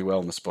charts this really well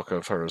in this book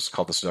of hers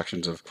called The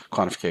Seductions of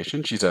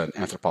Quantification. She's an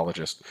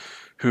anthropologist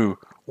who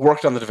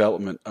worked on the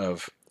development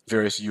of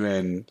various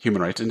UN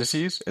human rights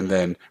indices and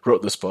then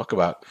wrote this book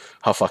about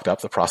how fucked up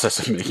the process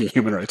of making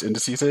human rights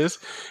indices is.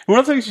 And one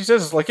of the things she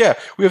says is we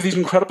have these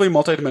incredibly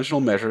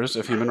multidimensional measures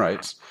of human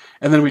rights,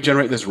 and then we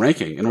generate this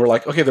ranking, and we're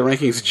okay, the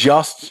ranking is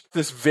just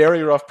this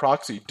very rough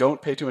proxy.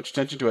 Don't pay too much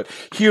attention to it.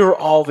 Here are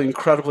all the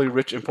incredibly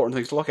rich, important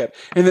things to look at.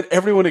 And then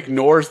everyone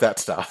ignores that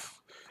stuff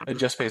and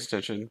just pays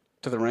attention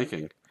to the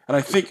ranking. And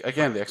I think,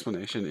 again, the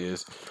explanation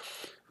is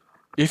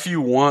if you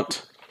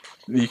want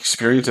the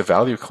experience of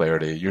value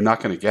clarity, you're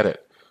not going to get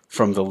it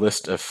from the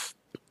list of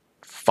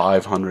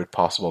 500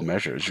 possible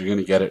measures. You're going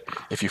to get it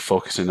if you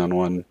focus in on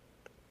one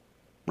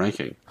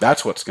ranking.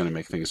 That's what's going to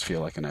make things feel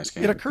like a nice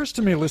game. It occurs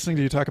to me, listening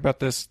to you talk about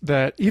this,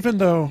 that even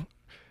though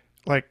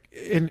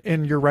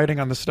in your writing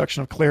on the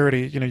seduction of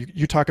clarity,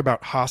 you talk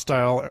about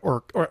hostile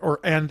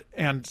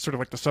and sort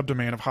of the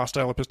subdomain of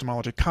hostile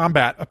epistemology,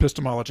 combat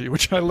epistemology,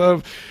 which I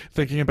love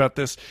thinking about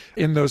this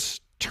in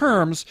those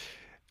terms.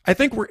 I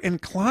think we're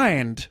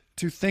inclined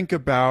to think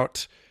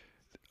about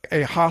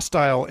a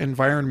hostile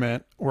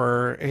environment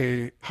or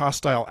a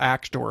hostile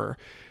actor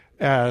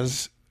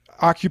as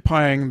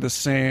occupying the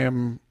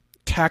same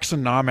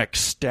taxonomic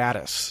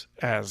status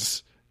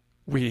as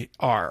we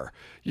are,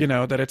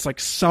 that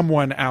it's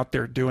someone out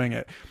there doing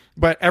it.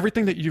 But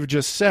everything that you've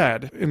just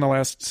said in the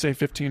last, say,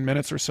 15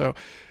 minutes or so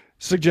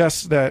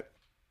suggests that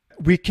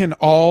we can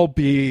all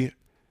be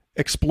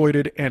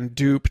exploited and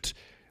duped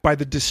by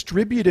the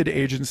distributed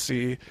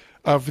agency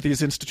of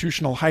these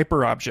institutional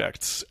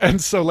hyperobjects.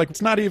 And so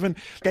it's not even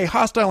a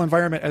hostile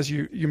environment, as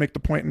you make the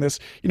point in this,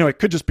 it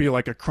could just be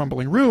a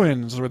crumbling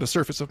ruins or the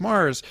surface of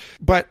Mars.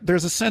 But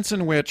there's a sense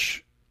in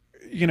which,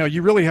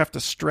 you really have to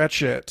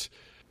stretch it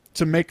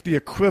to make the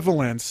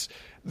equivalence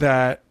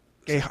that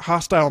a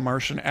hostile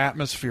Martian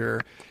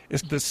atmosphere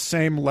is the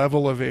same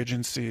level of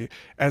agency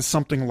as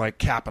something like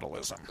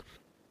capitalism.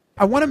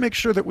 I want to make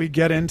sure that we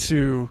get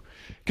into,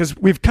 because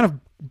we've kind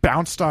of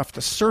bounced off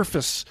the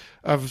surface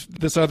of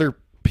this other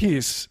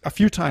piece a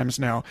few times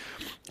now.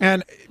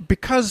 And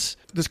because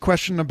this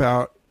question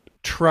about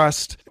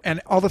trust,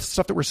 and all the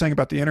stuff that we're saying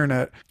about the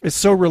internet is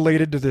so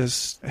related to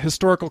this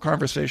historical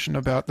conversation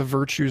about the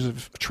virtues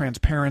of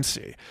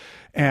transparency.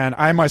 And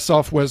I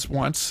myself was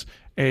once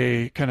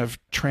a kind of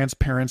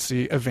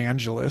transparency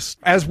evangelist,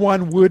 as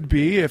one would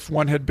be if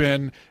one had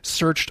been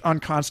searched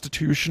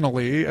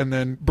unconstitutionally and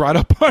then brought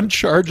up on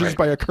charges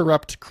by a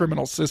corrupt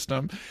criminal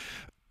system.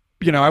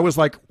 I was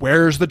like,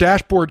 where's the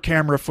dashboard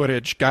camera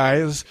footage,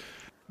 guys?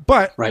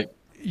 But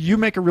you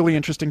make a really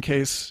interesting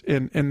case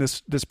in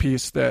this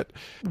piece that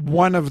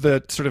one of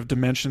the sort of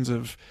dimensions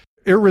of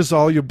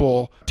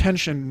irresoluble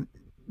tension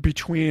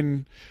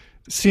between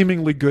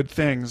seemingly good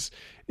things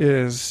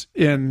is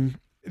in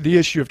the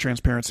issue of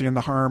transparency and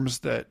the harms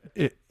that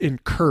it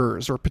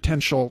incurs or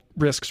potential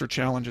risks or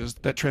challenges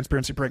that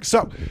transparency brings.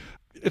 So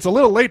it's a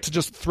little late to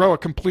just throw a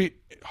complete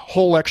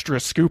whole extra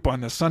scoop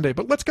on this Sunday,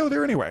 but let's go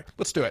there anyway.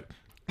 Let's do it.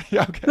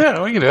 Yeah,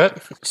 we can do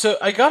it. So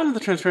I got into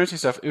the transparency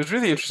stuff. It was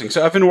really interesting.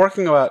 So I've been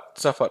working about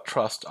stuff about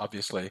trust,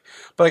 obviously,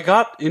 but I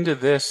got into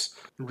this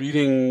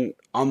reading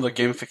on the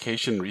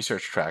gamification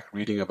research track,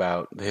 reading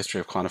about the history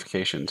of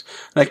quantifications.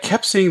 And I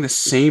kept seeing the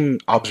same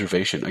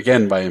observation,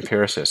 again, by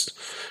empiricists,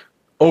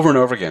 over and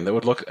over again, that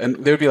would look, and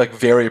they would be like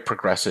very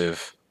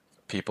progressive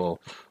people,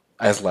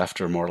 as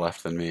left or more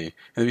left than me. And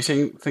they'd be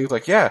saying things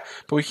like, yeah,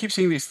 but we keep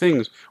seeing these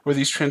things where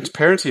these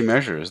transparency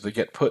measures that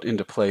get put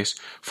into place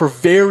for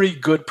very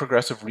good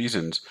progressive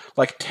reasons,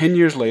 like 10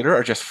 years later,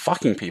 are just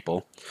fucking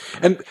people.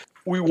 And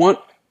we want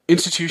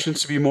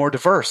institutions to be more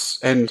diverse,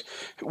 and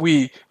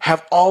we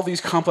have all these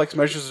complex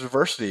measures of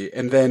diversity,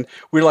 and then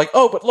we're like,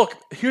 oh, but look,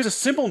 here's a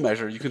simple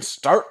measure you can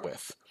start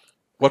with.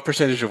 What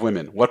percentage of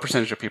women? What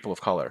percentage of people of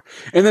color?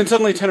 And then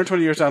suddenly 10 or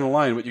 20 years down the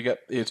line, what you get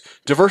is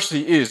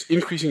diversity is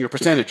increasing your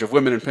percentage of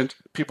women and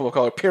people of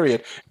color,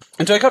 period.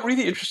 And so I got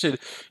really interested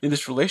in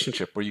this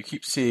relationship where you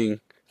keep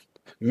seeing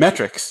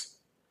metrics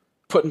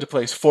put into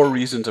place for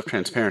reasons of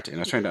transparency. And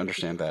I was trying to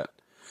understand that.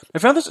 I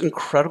found this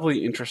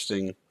incredibly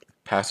interesting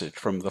passage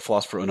from the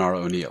philosopher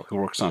Onara O'Neill, who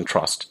works on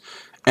trust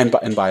and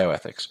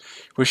bioethics,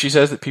 where she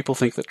says that people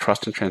think that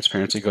trust and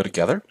transparency go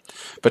together,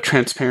 but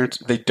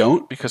they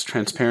don't, because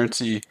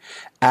transparency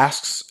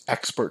asks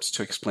experts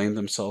to explain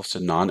themselves to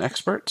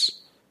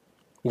non-experts,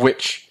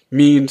 which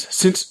means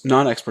since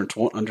non-experts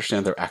won't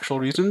understand their actual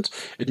reasons,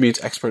 it means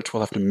experts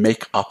will have to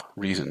make up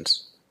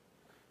reasons.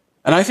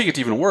 And I think it's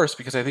even worse,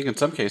 because I think in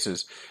some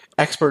cases,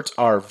 experts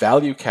are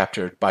value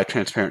captured by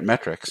transparent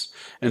metrics.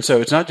 And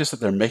so it's not just that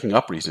they're making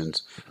up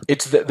reasons,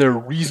 it's that they're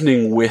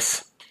reasoning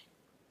with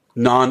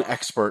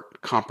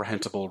non-expert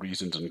comprehensible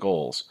reasons and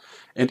goals.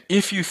 And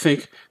if you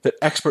think that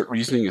expert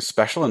reasoning is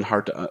special and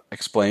hard to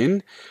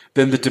explain,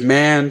 then the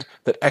demand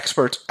that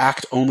experts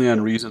act only on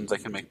reasons they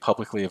can make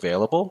publicly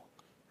available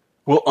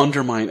will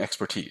undermine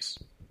expertise.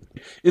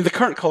 In the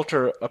current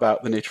culture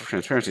about the nature of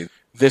transparency,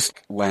 this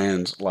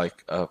lands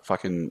like a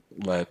fucking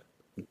lead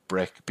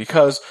brick,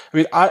 because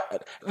I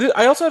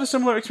also had a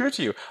similar experience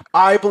to you.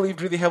 I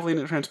believed really heavily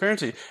in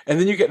transparency, and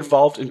then you get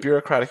involved in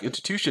bureaucratic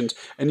institutions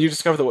and you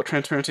discover that what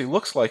transparency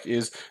looks like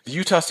is the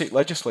Utah State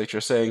Legislature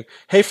saying,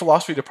 hey,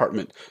 philosophy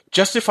department,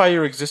 justify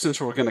your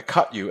existence or we're going to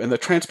cut you. And the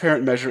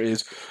transparent measure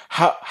is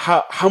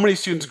how many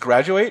students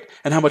graduate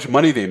and how much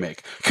money they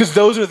make, because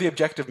those are the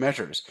objective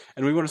measures.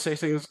 And we want to say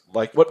things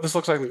like what this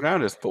looks like on the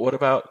ground is, but what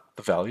about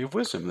the value of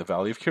wisdom, the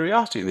value of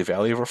curiosity, and the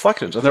value of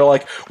reflections? And they're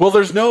like, well,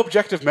 there's no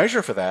objective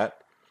measure for that.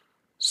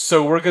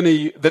 So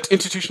that's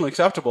institutionally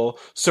acceptable,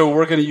 so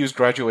we're going to use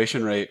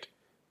graduation rate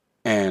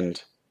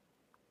and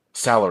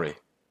salary.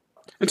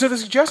 And so the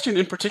suggestion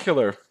in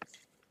particular,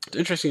 it's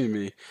interesting to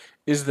me,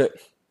 is that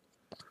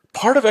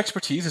part of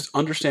expertise is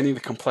understanding the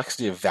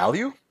complexity of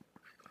value,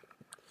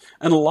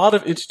 and a lot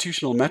of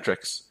institutional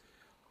metrics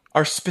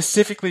are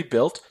specifically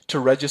built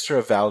to register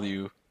a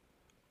value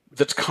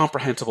that's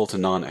comprehensible to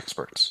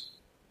non-experts.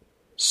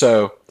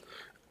 So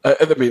I've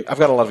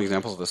got a lot of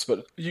examples of this,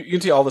 but you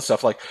can see all this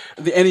stuff. Like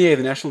the NEA,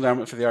 the National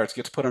Endowment for the Arts,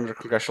 gets put under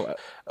congressional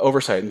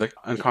oversight,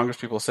 and Congress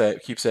people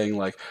keep saying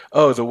like,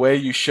 "Oh, the way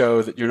you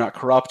show that you're not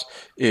corrupt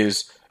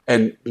is,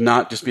 and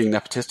not just being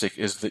nepotistic,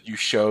 is that you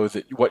show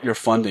that what you're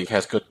funding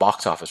has good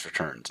box office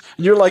returns."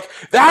 And you're like,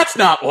 "That's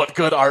not what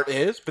good art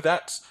is."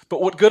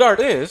 But what good art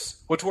is,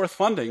 what's worth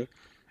funding,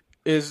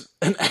 is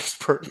an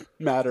expert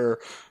matter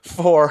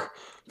for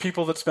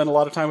people that spend a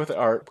lot of time with the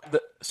art.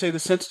 Say the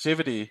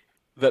sensitivity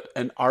that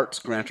an arts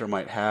grantor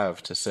might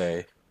have to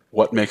say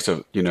what makes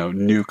a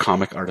new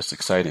comic artist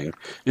exciting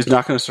is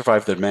not going to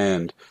survive the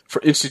demand for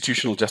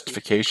institutional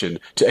justification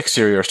to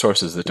exterior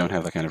sources that don't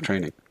have that kind of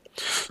training.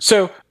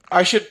 So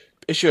I should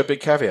issue a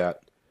big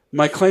caveat.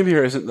 My claim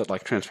here isn't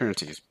that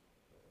transparency is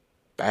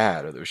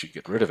bad or that we should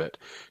get rid of it.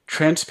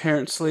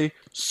 Transparency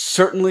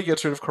certainly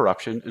gets rid of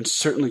corruption and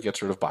certainly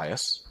gets rid of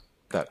bias.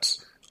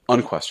 That's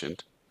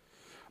unquestioned.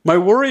 My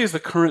worry is the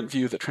current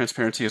view that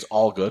transparency is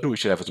all good and we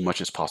should have as much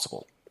as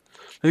possible.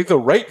 I think the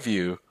right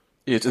view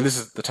is, and this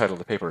is the title of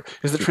the paper,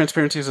 is that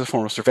transparency is a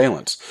form of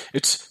surveillance.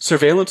 It's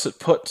surveillance that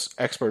puts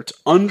experts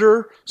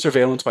under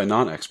surveillance by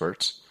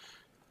non-experts,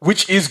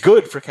 which is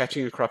good for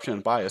catching corruption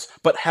and bias,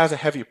 but has a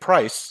heavy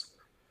price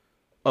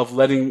of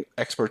letting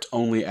experts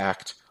only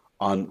act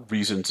on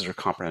reasons that are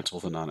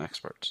comprehensible to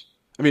non-experts.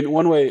 I mean,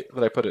 one way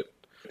that I put it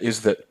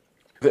is that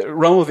the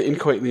realm of the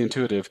inchoate and the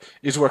intuitive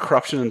is where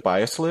corruption and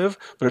bias live,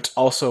 but it's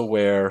also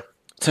where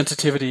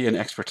sensitivity and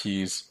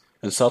expertise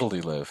and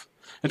subtlety live.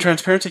 And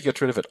transparency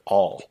gets rid of it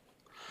all.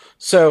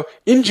 So,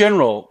 in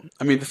general,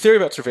 I mean, the theory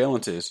about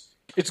surveillance is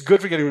it's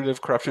good for getting rid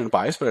of corruption and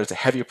bias, but it's a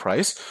heavy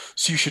price,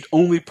 so you should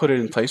only put it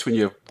in place when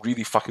you have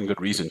really fucking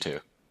good reason to.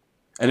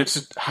 And it's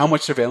just how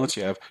much surveillance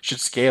you have should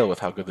scale with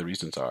how good the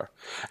reasons are.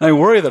 And I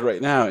worry that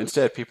right now,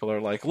 instead, people are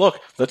like, look,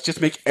 let's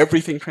just make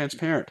everything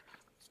transparent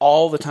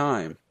all the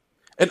time.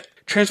 And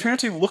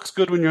transparency looks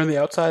good when you're on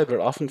the outside, but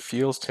it often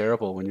feels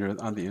terrible when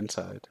you're on the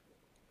inside,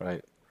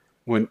 right?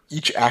 When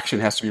each action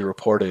has to be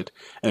reported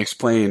and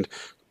explained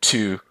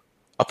to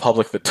a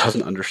public that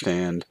doesn't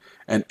understand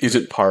and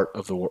isn't part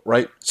of the world,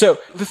 right? So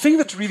the thing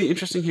that's really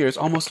interesting here is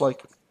almost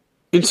like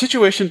in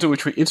situations in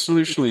which we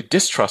institutionally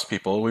distrust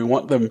people, we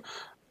want them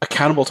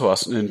accountable to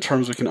us in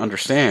terms we can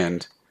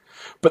understand,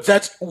 but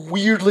that's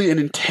weirdly an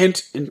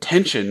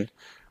intention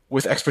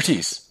with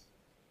expertise.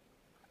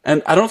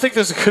 And I don't think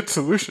there's a good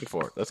solution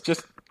for it.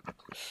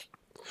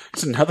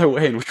 It's another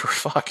way in which we're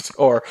fucked,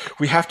 or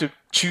we have to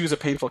choose a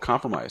painful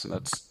compromise, and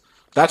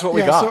that's what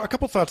we got. So a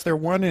couple thoughts there.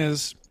 One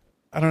is,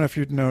 I don't know if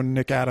you'd know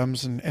Nick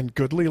Adams and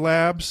Goodly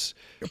Labs,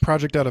 a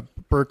project out of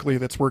Berkeley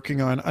that's working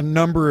on a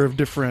number of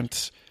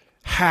different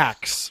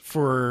hacks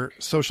for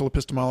social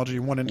epistemology.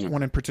 One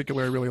in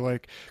particular I really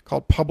like,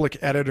 called Public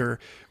Editor,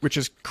 which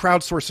is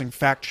crowdsourcing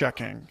fact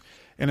checking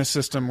in a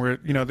system where,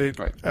 you know, they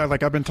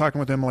like I've been talking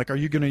with them, like, are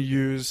you going to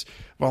use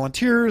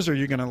volunteers? Are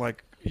you going to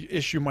like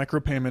issue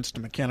micropayments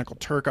to Mechanical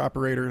Turk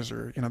operators,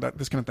 or, you know,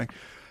 this kind of thing?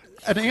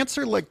 An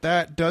answer like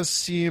that does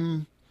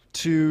seem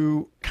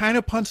to kind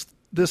of punch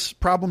this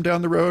problem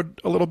down the road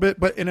a little bit,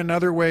 but in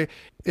another way,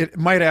 it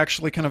might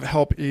actually kind of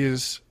help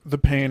ease the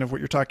pain of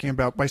what you're talking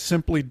about by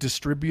simply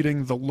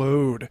distributing the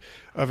load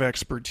of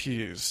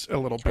expertise a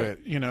little bit,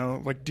 you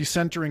know, like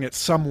decentering it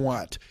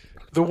somewhat.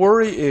 The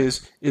worry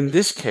is, in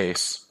this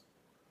case,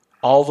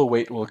 all the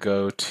weight will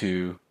go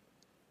to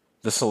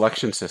the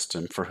selection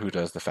system for who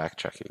does the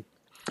fact-checking.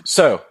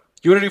 So,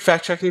 you want to do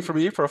fact-checking for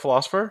me, for a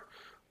philosopher?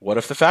 What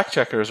if the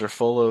fact-checkers are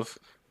full of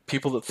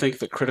people that think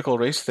that critical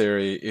race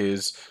theory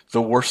is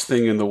the worst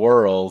thing in the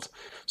world?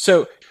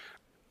 So,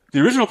 the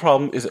original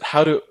problem is that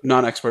how do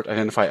non-experts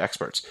identify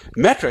experts?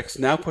 Metrics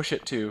now push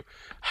it to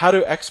how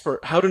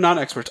do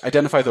non-experts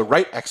identify the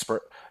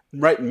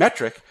right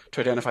metric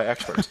to identify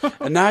experts.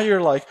 And now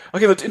you're like,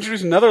 okay, let's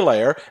introduce another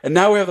layer, and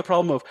now we have the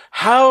problem of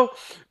how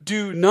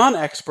do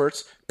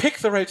non-experts pick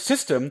the right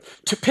system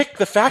to pick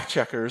the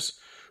fact-checkers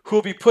who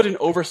will be put in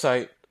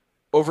oversight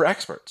over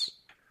experts.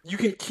 You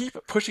can keep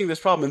pushing this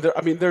problem,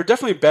 and there are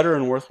definitely better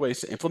and worse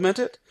ways to implement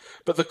it,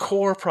 but the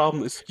core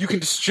problem is you can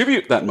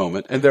distribute that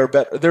moment, and there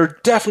are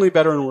definitely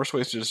better and worse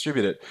ways to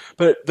distribute it,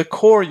 but at the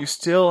core, you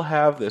still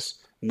have this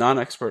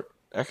non-expert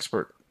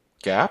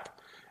gap,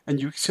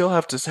 and you still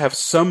have to have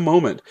some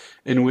moment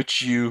in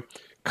which you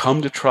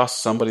come to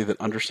trust somebody that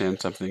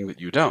understands something that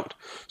you don't.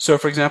 So,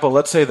 for example,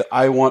 let's say that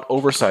I want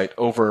oversight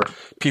over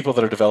people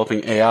that are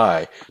developing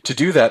AI. To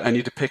do that, I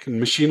need to pick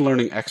machine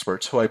learning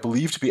experts who I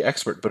believe to be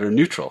expert but are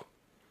neutral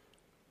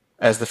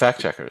as the fact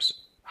checkers.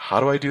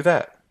 How do I do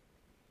that?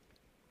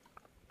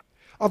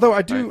 Although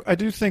I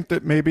do think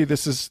that maybe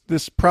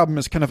this problem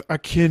is kind of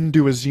akin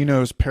to a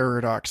Zeno's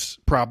paradox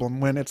problem,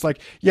 when it's like,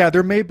 yeah,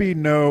 there may be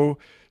no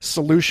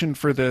solution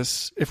for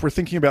this if we're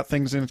thinking about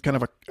things in kind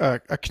of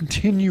a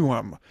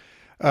continuum.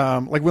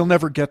 Like we'll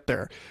never get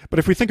there. But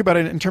if we think about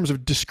it in terms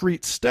of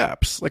discrete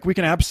steps, like we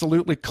can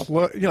absolutely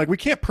like we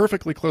can't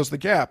perfectly close the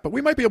gap, but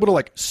we might be able to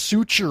like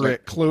suture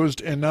it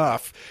closed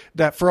enough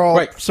that for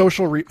all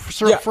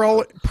for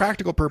all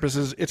practical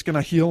purposes, it's going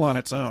to heal on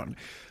its own.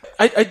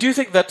 I do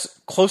think that's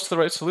close to the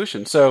right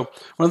solution. So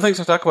one of the things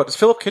I talk about is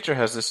Philip Kitcher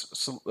has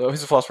this.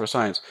 He's a philosopher of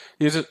science.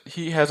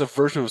 He has a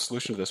version of a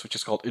solution to this, which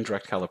is called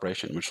indirect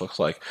calibration, which looks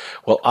like,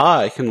 well,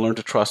 I can learn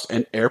to trust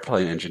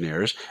airplane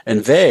engineers,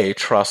 and they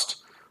trust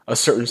a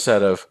certain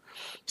set of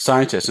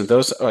scientists, and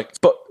those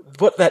but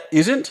what that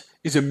isn't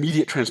is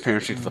immediate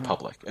transparency to the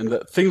public. And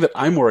the thing that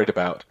I'm worried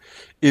about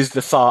is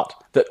the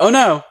thought that, oh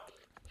no,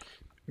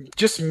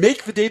 just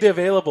make the data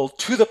available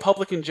to the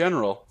public in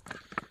general.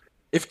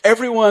 If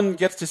everyone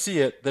gets to see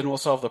it, then we'll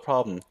solve the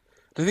problem.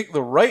 I think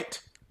the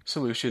right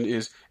solution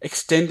is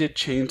extended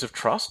chains of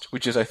trust,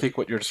 which is, I think,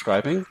 what you're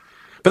describing.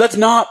 But that's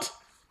not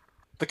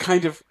the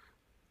kind of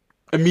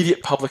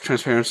immediate public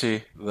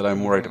transparency that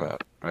I'm worried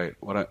about, right?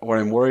 What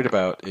I'm worried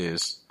about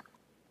is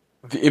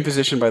the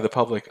imposition by the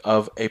public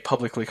of a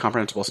publicly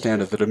comprehensible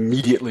standard that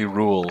immediately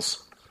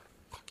rules,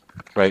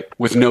 right,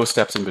 with no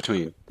steps in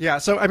between. Yeah,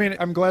 so, I mean,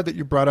 I'm glad that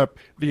you brought up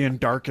the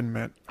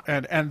endarkenment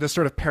and the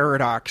sort of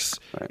paradox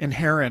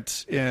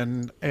inherent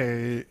in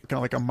a kind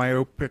of like a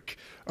myopic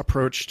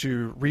approach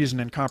to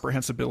reason and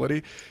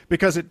comprehensibility,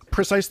 because it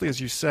precisely,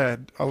 as you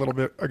said a little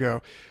bit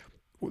ago,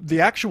 the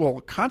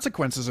actual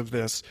consequences of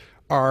this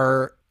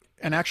are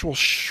an actual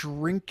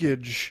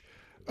shrinkage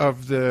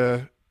of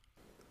the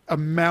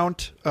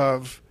amount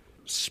of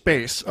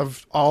space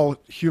of all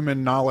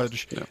human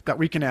knowledge that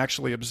we can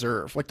actually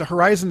observe. Like the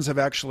horizons have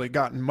actually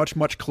gotten much,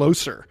 much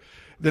closer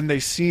than they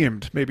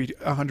seemed maybe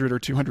 100 or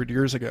 200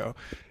 years ago.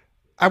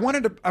 I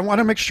want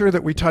to make sure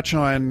that we touch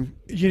on,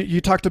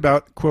 you talked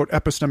about, quote,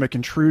 epistemic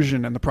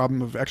intrusion and the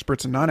problem of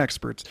experts and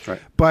non-experts,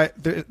 right. But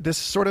this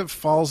sort of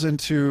falls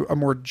into a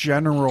more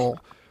general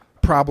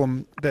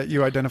problem that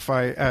you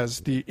identify as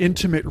the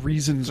intimate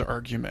reasons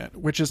argument,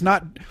 which is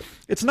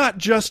it's not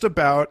just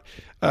about,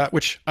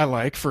 which I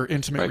like for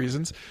intimate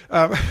reasons.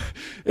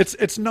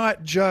 It's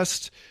not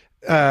just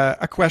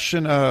a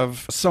question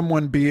of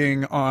someone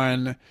being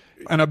on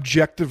an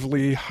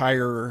objectively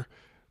higher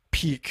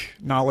peak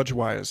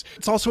knowledge-wise.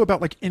 It's also about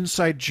like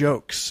inside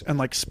jokes and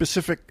like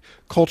specific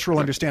cultural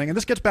understanding. And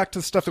this gets back to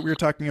the stuff that we were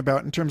talking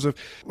about in terms of,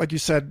 like you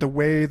said, the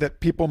way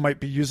that people might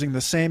be using the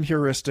same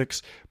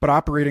heuristics, but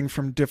operating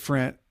from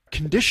different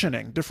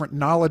conditioning, different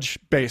knowledge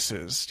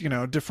bases,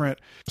 different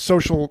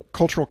social,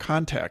 cultural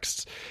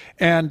contexts.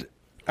 And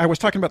I was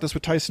talking about this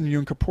with Tyson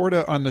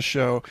Yoon-Caporta on the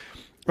show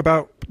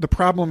about the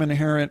problem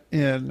inherent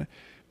in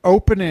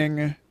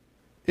opening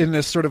in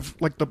this sort of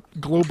like the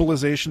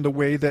globalization, the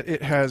way that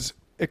it has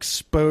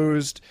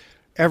exposed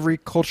every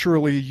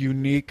culturally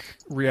unique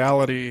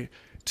reality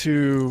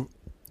to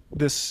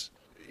this,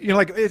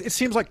 like it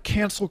seems like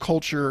cancel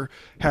culture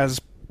has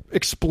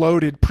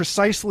exploded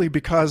precisely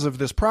because of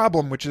this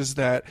problem, which is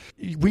that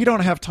we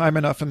don't have time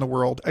enough in the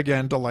world,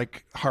 again, to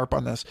like harp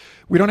on this,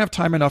 we don't have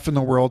time enough in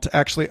the world to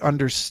actually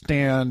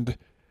understand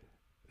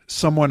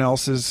someone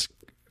else's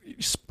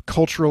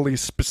culturally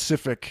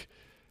specific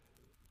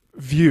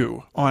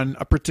view on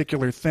a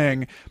particular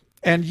thing.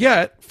 And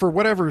yet, for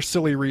whatever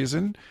silly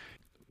reason,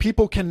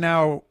 people can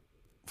now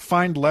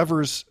find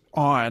levers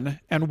on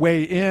and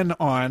weigh in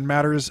on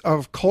matters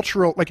of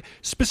cultural, like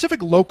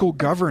specific local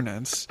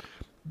governance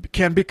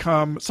can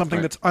become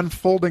something that's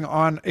unfolding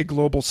on a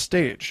global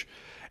stage.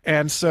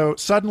 And so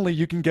suddenly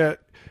you can get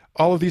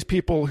all of these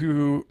people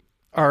who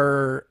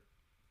are,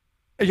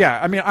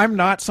 I'm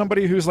not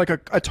somebody who's like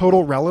a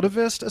total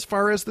relativist as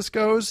far as this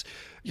goes,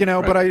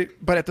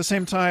 but at the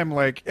same time,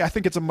 like, I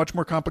think it's a much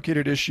more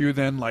complicated issue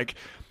than like,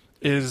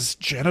 is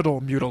genital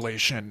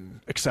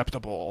mutilation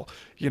acceptable?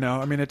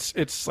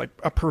 It's like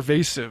a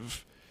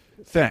pervasive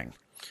thing.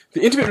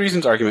 The intimate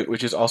reasons argument,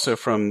 which is also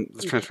from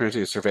the Transparency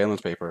and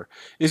Surveillance paper,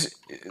 is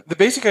the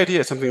basic idea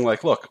is something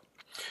like, look,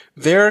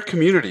 there are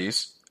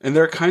communities and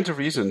there are kinds of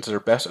reasons that are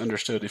best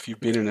understood if you've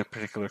been in a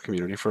particular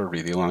community for a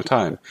really long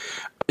time.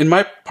 In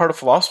my part of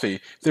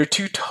philosophy, there are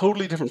two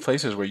totally different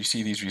places where you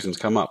see these reasons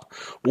come up.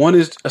 One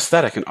is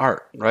aesthetic and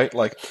art, right?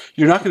 Like,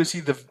 you're not going to see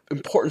the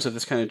importance of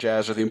this kind of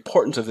jazz or the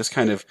importance of this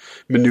kind of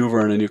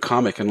maneuver in a new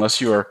comic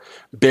unless you're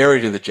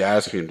buried in the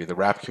jazz community, the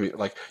rap community.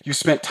 Like, you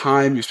spent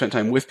time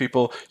with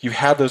people, you've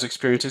had those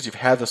experiences, you've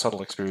had the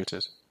subtle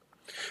experiences.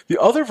 The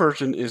other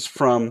version is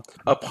from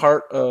a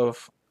part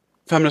of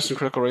feminist and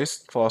critical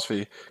race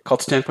philosophy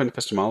called standpoint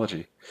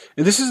epistemology.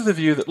 And this is the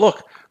view that,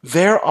 look,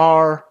 there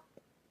are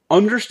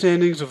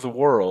understandings of the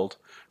world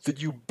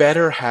that you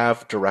better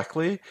have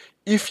directly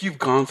if you've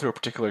gone through a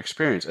particular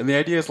experience. And the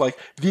idea is like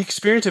the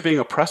experience of being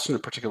oppressed in a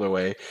particular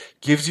way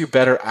gives you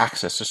better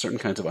access to certain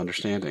kinds of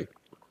understanding.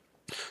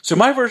 So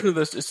my version of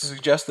this is to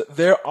suggest that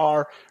there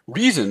are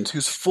reasons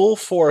whose full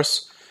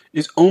force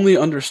is only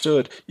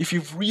understood if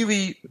you've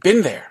really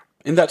been there,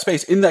 in that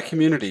space, in that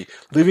community,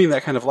 living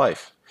that kind of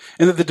life.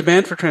 And that the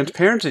demand for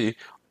transparency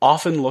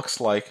often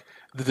looks like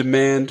the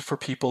demand for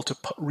people to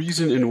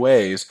reason in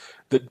ways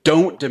that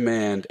don't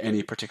demand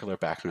any particular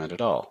background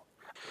at all.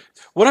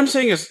 What I'm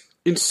saying is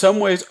in some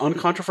ways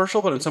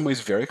uncontroversial, but in some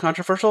ways very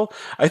controversial.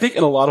 I think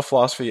in a lot of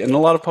philosophy and in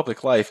a lot of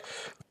public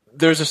life,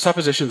 there's a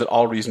supposition that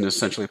all reason is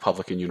essentially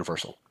public and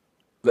universal.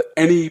 That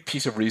any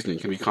piece of reasoning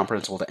can be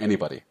comprehensible to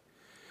anybody.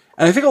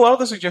 And I think a lot of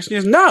the suggestion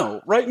is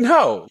no, right?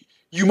 No.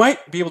 You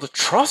might be able to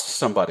trust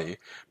somebody,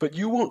 but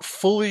you won't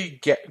fully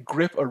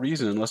grip a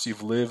reason unless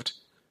you've lived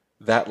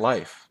that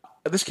life.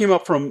 This came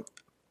up from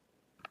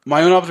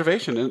my own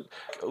observation and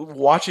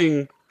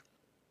watching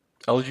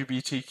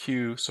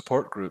LGBTQ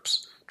support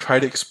groups try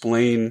to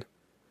explain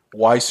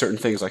why certain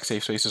things like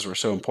safe spaces were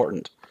so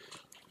important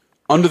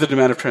under the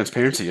demand of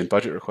transparency and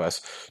budget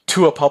requests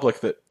to a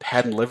public that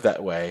hadn't lived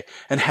that way,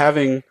 and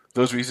having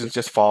those reasons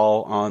just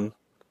fall on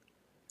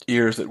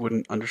ears that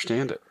wouldn't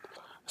understand it.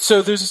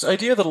 So there's this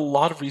idea that a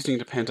lot of reasoning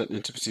depends on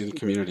intimacy in the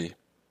community.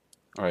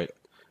 All right.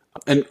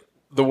 And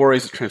the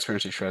worries that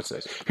transparency shreds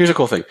this. Here's a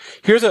cool thing.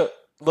 Here's a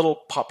little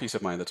pop piece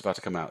of mine that's about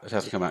to come out. It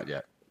hasn't come out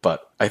yet,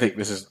 but I think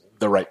this is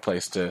the right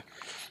place to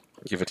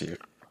give it to you.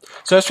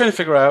 So I was trying to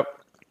figure out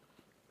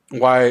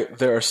why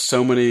there are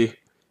so many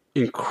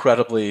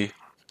incredibly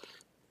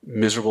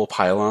miserable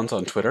pylons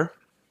on Twitter.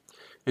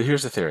 And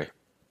here's the theory.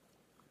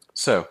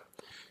 So,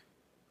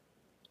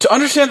 to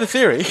understand the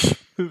theory,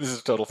 this is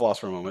a total floss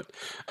for a moment,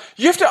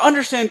 you have to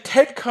understand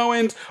Ted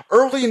Cohen's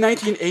early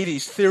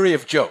 1980s theory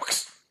of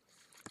jokes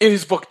in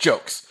his book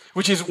Jokes,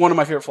 which is one of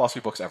my favorite philosophy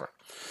books ever.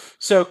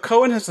 So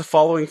Cohen has the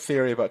following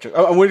theory about jokes.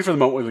 I'm waiting for the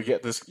moment where we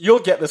get this. You'll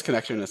get this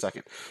connection in a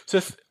second. So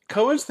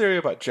Cohen's theory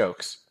about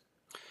jokes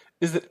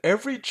is that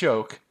every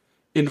joke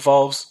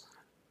involves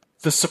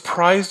the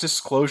surprise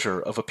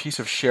disclosure of a piece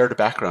of shared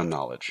background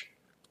knowledge.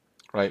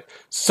 Right?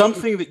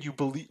 Something that you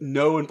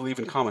know and believe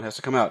in common has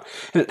to come out.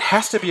 And it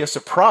has to be a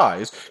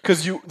surprise,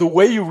 because the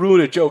way you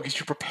ruin a joke is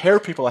you prepare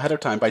people ahead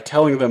of time by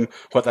telling them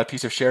what that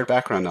piece of shared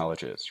background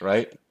knowledge is,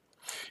 right?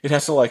 It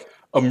has to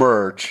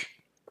emerge.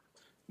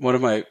 One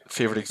of my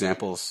favorite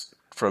examples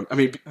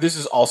this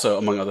is also,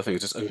 among other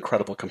things, this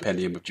incredible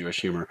compendium of Jewish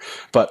humor.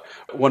 But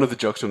one of the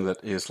jokes from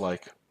that is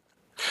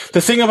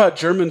the thing about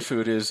German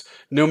food is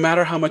no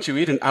matter how much you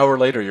eat, an hour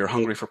later you're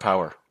hungry for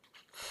power.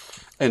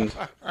 And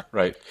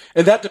right.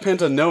 And that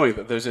depends on knowing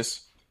that there's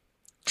this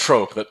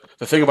trope that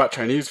the thing about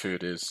Chinese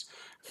food is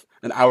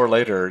an hour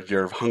later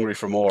you're hungry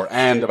for more,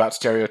 and about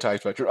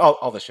stereotypes about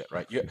all this shit,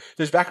 right?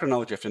 There's background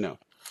knowledge you have to know.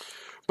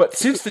 But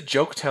since the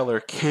joke teller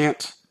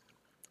can't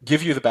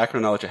give you the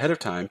background knowledge ahead of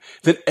time,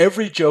 then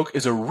every joke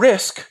is a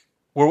risk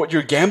where what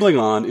you're gambling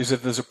on is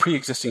that there's a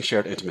pre-existing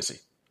shared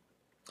intimacy.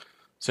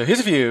 So his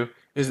view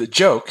is that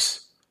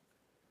jokes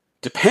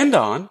depend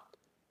on,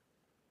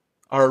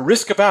 are a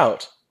risk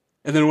about,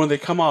 and then when they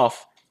come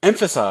off,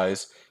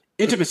 emphasize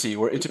intimacy,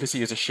 where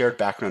intimacy is a shared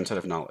background set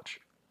of knowledge.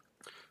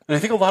 And I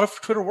think a lot of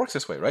Twitter works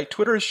this way, right?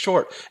 Twitter is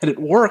short, and it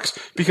works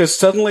because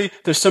suddenly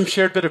there's some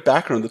shared bit of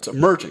background that's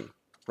emerging,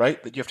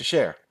 right, that you have to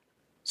share.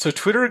 So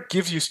Twitter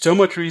gives you so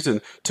much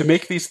reason to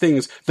make these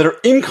things that are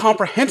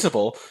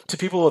incomprehensible to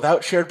people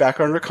without shared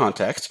background or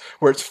context,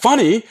 where it's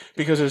funny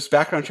because there's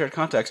background shared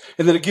context,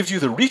 and then it gives you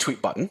the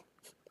retweet button,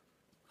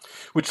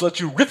 which lets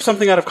you rip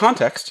something out of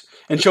context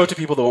and show it to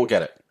people that won't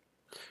get it.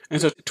 And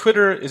so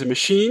Twitter is a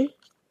machine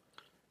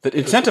that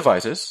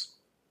incentivizes,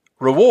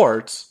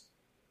 rewards,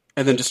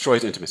 and then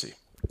destroys intimacy.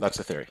 That's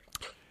the theory.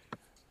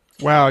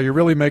 Wow, you're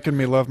really making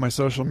me love my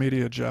social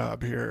media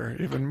job here.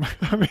 Even more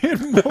than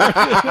it's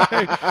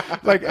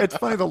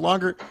funny. The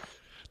longer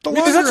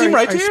does that seem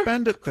right to I you?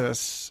 spend at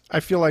this,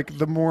 I feel like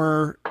the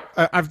more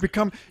I've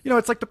become.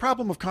 It's like the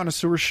problem of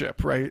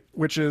connoisseurship, right?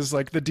 Which is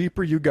the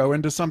deeper you go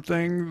into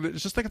something,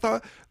 it's just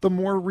the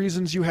more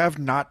reasons you have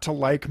not to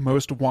like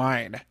most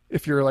wine,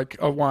 if you're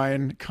a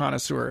wine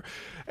connoisseur.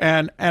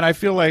 And I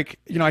feel I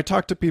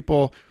talk to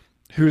people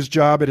whose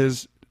job it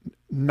is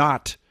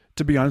not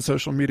to be on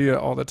social media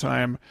all the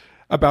time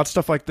about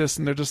stuff like this,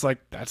 and they're just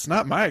that's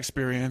not my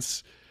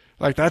experience.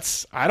 I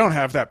don't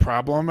have that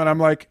problem. And I'm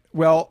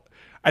well,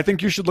 I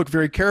think you should look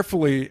very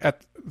carefully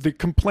at the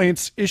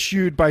complaints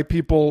issued by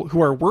people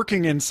who are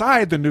working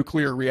inside the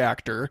nuclear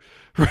reactor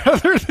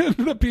rather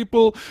than the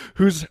people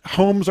whose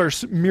homes are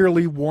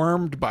merely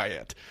warmed by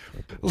it.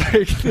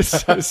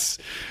 This is,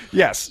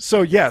 yes.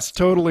 So yes,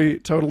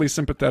 totally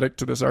sympathetic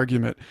to this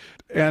argument.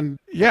 And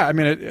yeah,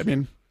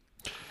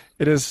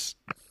 it is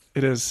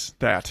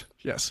that.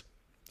 Yes.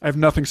 I have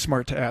nothing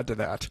smart to add to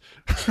that.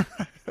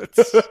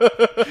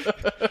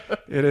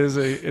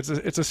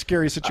 It's a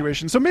scary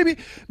situation. So maybe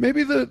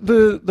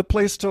the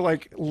place to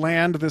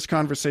land this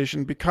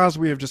conversation, because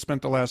we have just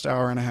spent the last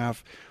hour and a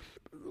half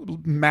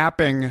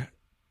mapping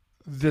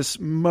this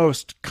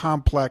most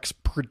complex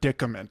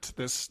predicament,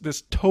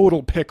 this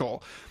total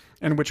pickle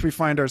in which we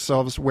find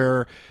ourselves,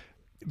 where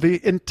the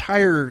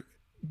entire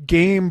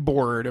game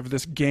board of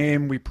this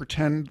game we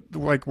pretend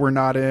we're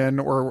not in,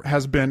 or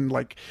has been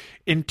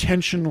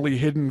intentionally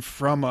hidden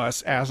from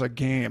us as a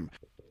game,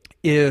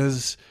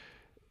 is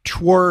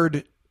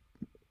toward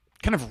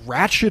kind of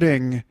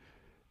ratcheting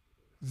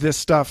this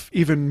stuff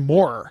even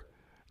more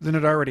than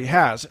it already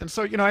has. And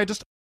so,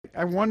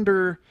 I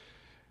wonder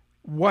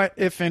what,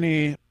 if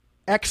any,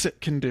 exit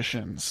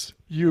conditions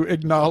you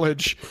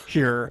acknowledge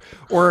here,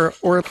 or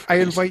I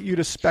invite you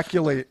to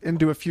speculate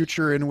into a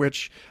future in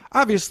which,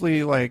 obviously,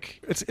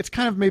 it's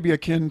kind of maybe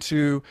akin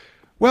to,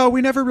 well,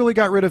 we never really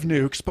got rid of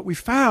nukes, but we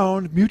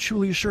found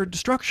mutually assured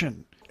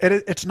destruction.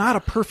 And it's not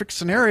a perfect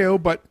scenario,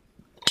 but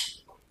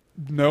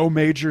no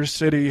major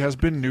city has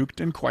been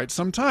nuked in quite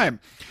some time.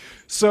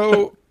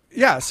 So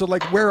yeah, so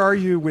where are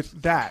you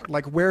with that?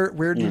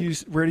 Where do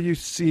you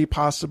see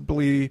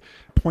possibly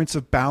points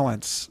of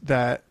balance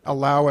that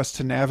allow us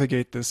to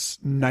navigate this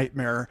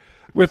nightmare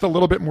with a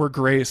little bit more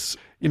grace,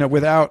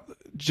 without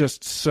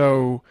just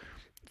so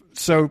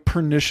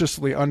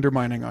perniciously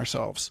undermining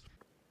ourselves?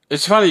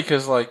 It's funny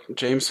because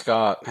James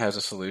Scott has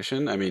a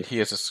solution. He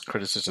has this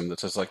criticism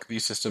that says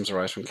these systems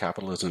arise from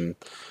capitalism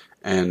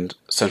and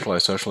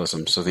centralized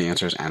socialism, so the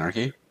answer is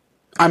anarchy.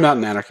 I'm not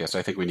an anarchist.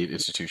 I think we need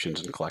institutions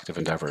and collective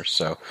endeavors,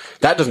 so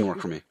that doesn't work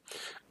for me.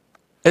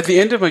 At the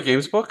end of my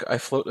games book, I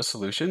float a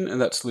solution, and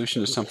that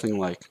solution is something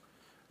like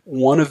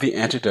one of the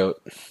antidote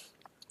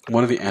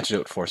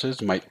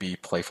forces might be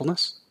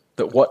playfulness.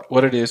 That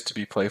what it is to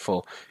be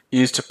playful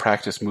is to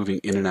practice moving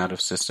in and out of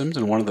systems,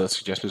 and one of the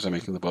suggestions I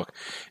make in the book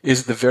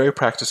is the very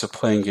practice of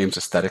playing games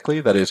aesthetically,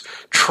 that is,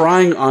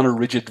 trying on a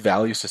rigid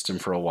value system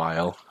for a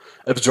while,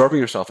 absorbing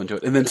yourself into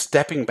it, and then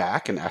stepping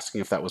back and asking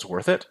if that was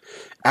worth it,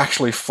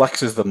 actually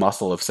flexes the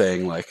muscle of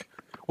saying,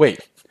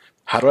 wait,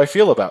 how do I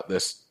feel about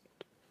this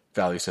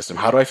value system?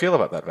 How do I feel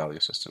about that value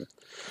system?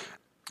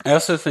 I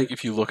also think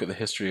if you look at the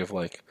history of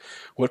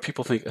what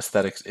people think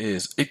aesthetics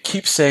is, it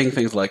keeps saying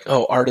things like,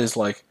 oh, art is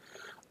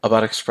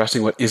about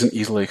expressing what isn't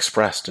easily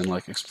expressed in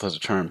like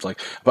explicit terms, like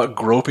about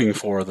groping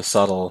for the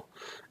subtle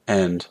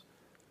and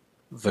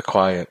the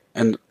quiet.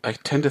 And I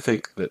tend to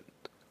think that,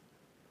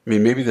 I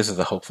mean, maybe this is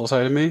the hopeful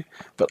side of me,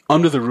 but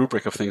under the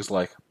rubric of things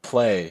like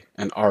play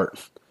and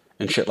art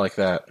and shit like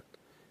that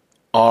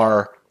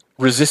are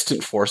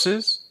resistant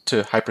forces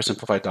to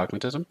hypersimplified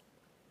dogmatism.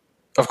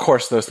 Of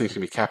course, those things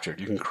can be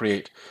captured. You can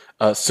create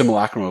a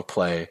simulacrum of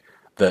play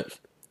that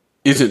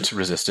isn't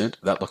resistant.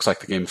 That looks like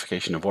the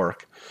gamification of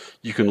work.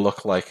 You can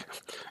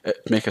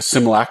make a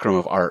simulacrum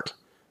of art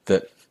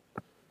that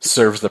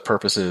serves the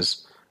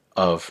purposes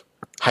of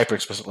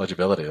hyper-explicit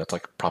legibility. That's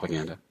like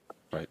propaganda,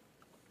 right?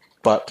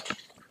 But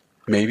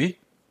maybe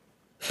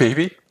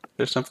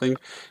there's something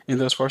in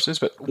those forces.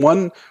 But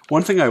one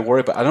thing I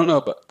worry about, I don't know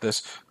about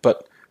this,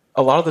 but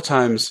a lot of the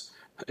times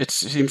it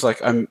seems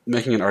like I'm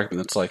making an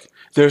argument that's like,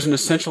 there's an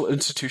essential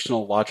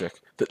institutional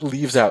logic that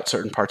leaves out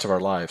certain parts of our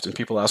lives. And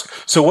people ask,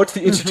 so what's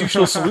the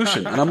institutional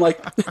solution? And I'm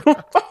like, I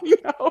don't fucking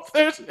know if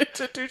there's an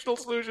institutional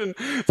solution.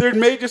 There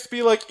may just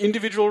be like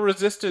individual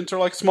resistance or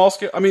like small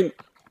scale. I mean,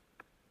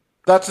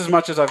 that's as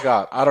much as I've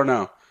got. I don't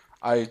know.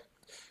 I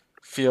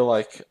feel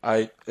like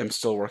I am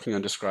still working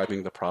on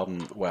describing the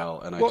problem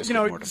well, and I just get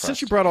more depressed.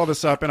 Since you brought all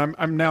this up, and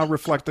I'm now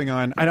reflecting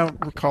on, I don't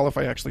recall if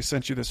I actually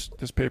sent you this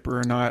paper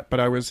or not, but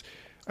I was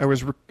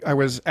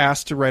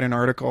asked to write an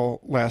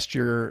article last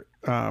year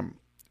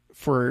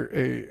for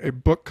a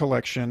book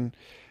collection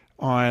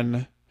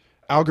on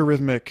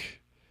algorithmic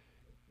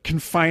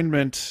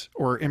confinement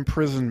or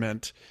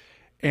imprisonment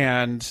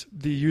and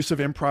the use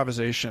of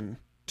improvisation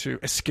to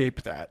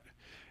escape that.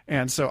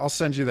 And so I'll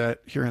send you that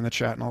here in the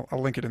chat, and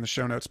I'll link it in the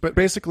show notes. But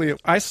basically,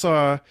 I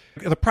saw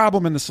the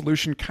problem and the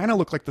solution kind of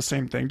look like the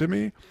same thing to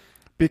me,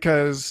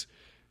 because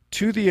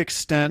to the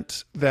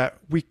extent that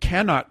we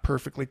cannot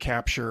perfectly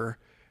capture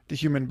the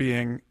human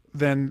being,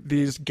 then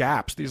these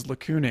gaps, these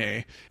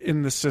lacunae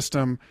in the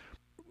system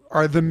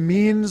are the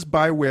means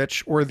by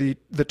which, or the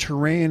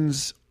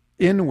terrains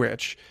in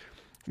which,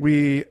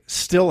 we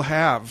still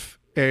have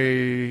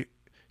a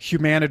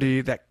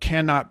humanity that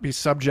cannot be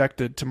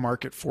subjected to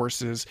market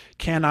forces,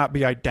 cannot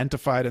be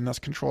identified and thus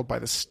controlled by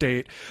the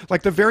state.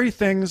 Like the very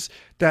things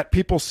that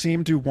people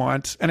seem to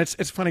want, and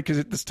it's funny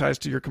because this ties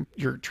to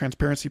your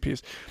transparency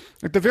piece.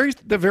 Like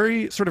the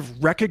very sort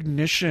of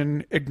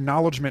recognition,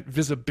 acknowledgement,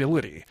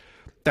 visibility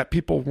that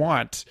people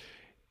want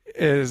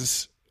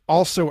is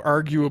also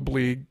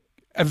arguably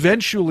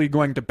eventually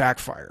going to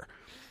backfire.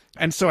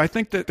 And so I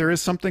think that there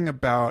is something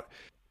about,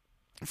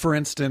 for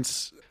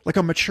instance, like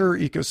a mature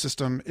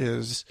ecosystem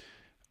is,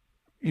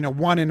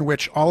 one in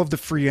which all of the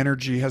free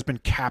energy has been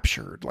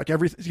captured. Like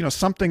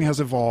something has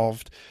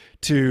evolved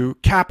to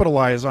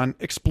capitalize on,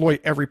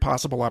 exploit every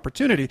possible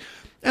opportunity.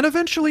 And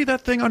eventually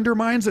that thing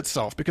undermines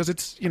itself because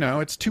it's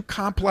too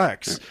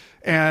complex.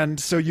 And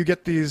so you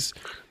get these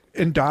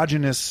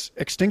endogenous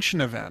extinction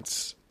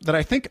events that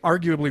I think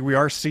arguably we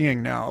are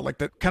seeing now, like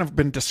that kind of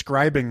been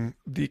describing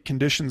the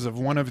conditions of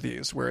one of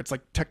these, where it's like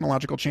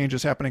technological change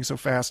is happening so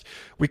fast,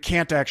 we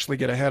can't actually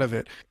get ahead of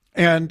it.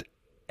 And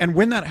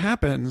when that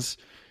happens,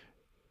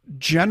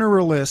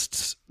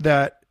 generalists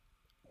that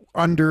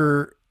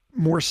under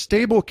more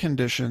stable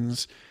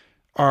conditions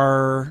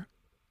are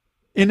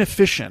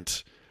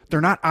inefficient.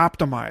 They're not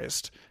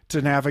optimized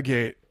to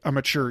navigate a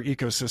mature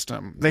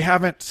ecosystem. They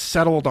haven't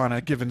settled on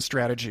a given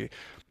strategy.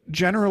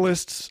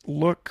 Generalists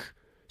look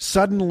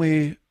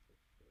suddenly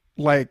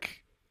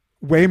like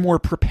way more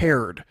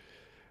prepared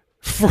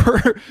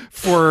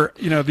for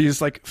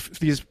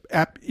these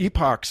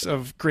epochs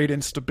of great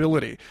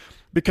instability,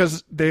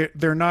 because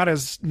they're not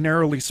as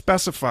narrowly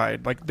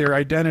specified. Like their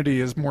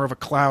identity is more of a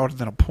cloud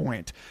than a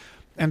point.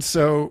 And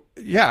so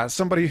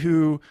somebody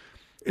who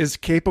is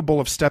capable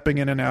of stepping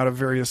in and out of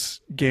various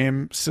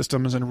game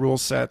systems and rule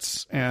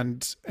sets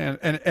and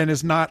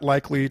is not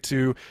likely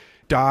to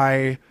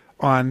die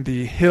on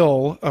the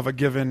hill of a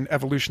given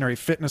evolutionary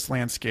fitness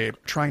landscape,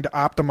 trying to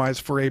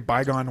optimize for a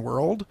bygone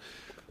world.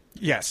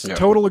 Yes, yeah.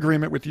 Total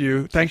agreement with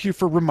you. Thank you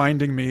for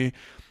reminding me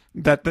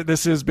that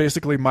this is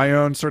basically my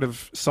own sort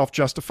of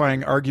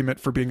self-justifying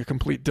argument for being a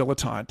complete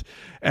dilettante,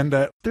 and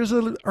that there's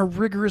a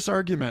rigorous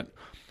argument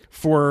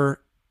for,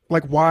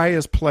 like, why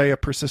is play a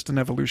persistent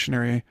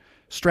evolutionary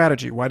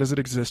strategy? Why does it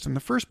exist in the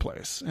first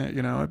place?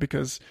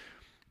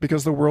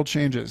 Because the world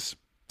changes.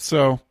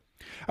 So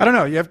I don't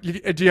know.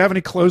 Do you have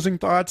any closing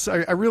thoughts?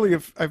 I really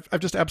have. I've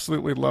just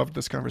absolutely loved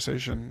this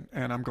conversation,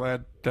 and I'm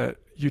glad that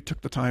you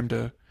took the time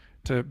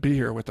to be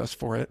here with us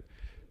for it.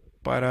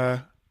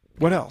 But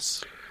what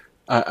else?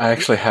 I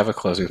actually have a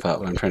closing thought,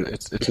 but I'm trying to.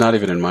 It's not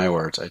even in my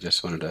words. I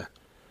just wanted to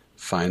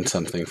find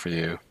something for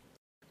you.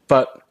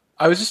 But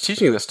I was just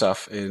teaching this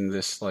stuff in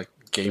this like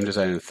game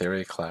design and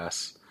theory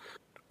class.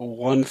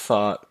 One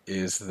thought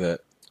is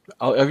that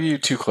I'll give you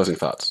two closing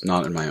thoughts,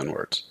 not in my own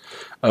words.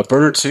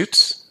 Bernard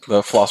Suits,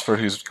 the philosopher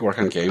who's worked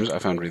on games, I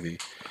found really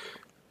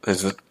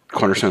is the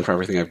cornerstone for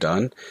everything I've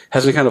done,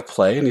 has a kind of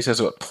play, and he says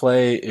what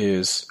play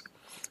is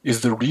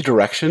the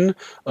redirection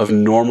of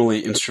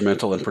normally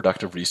instrumental and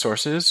productive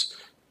resources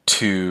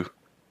to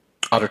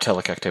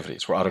autotelic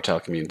activities, where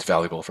autotelic means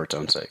valuable for its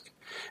own sake.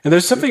 And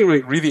there's something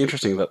really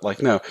interesting that,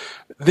 like, no,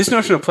 this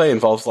notion of play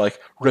involves, like,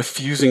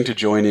 refusing to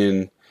join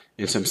in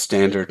some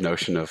standard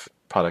notion of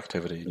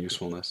productivity and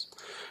usefulness.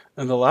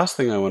 And the last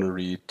thing I want to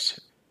read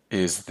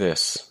is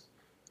this,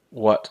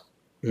 what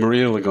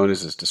Maria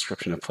Lugones'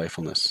 description of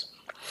playfulness.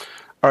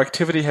 Our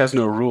activity has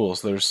no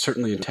rules. There is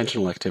certainly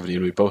intentional activity,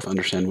 and we both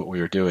understand what we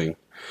are doing.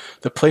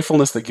 The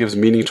playfulness that gives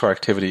meaning to our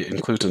activity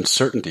includes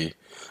uncertainty,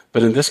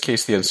 but in this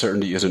case the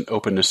uncertainty is an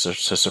openness to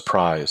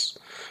surprise.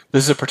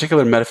 This is a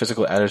particular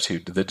metaphysical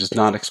attitude that does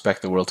not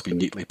expect the world to be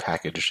neatly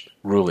packaged,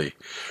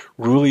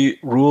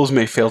 rules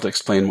may fail to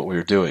explain what we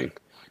are doing.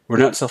 We're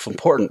not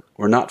self-important.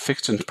 We're not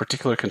fixed in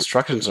particular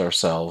constructions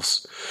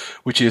ourselves,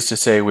 which is to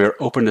say we are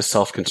open to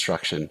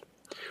self-construction.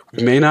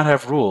 We may not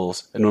have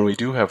rules, and when we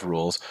do have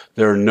rules,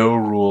 there are no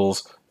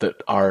rules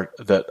that are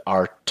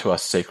to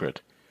us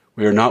sacred.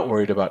 We are not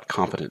worried about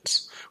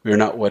competence. We are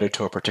not wedded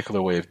to a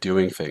particular way of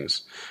doing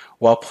things.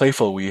 While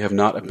playful, we have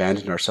not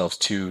abandoned ourselves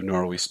to,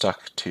 nor are we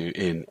stuck to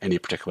in any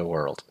particular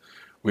world.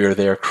 We are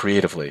there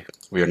creatively.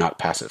 We are not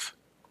passive.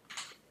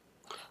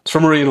 It's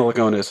from Maria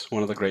Lugones,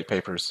 one of the great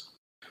papers.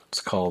 It's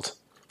called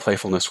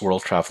Playfulness,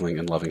 World Traveling,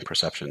 and Loving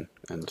Perception.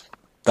 And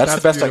that's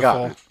the best beautiful.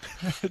 I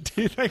got.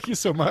 Dee, thank you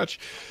so much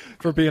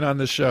for being on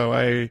this show.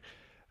 I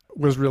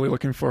was really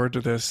looking forward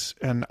to this,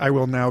 and I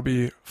will now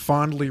be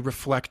fondly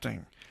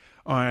reflecting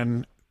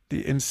on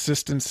the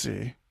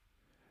insistency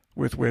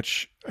with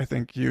which I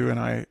think you and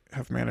I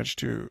have managed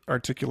to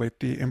articulate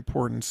the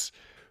importance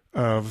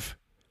of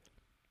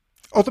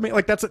ultimately,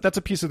 like, that's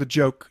a piece of the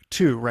joke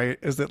too, right?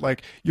 Is that,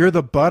 like, you're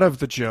the butt of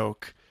the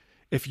joke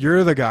if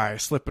you're the guy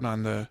slipping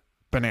on the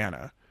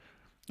banana,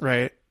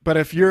 right? But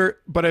if you're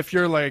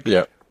like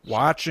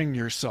watching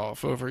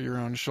yourself over your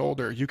own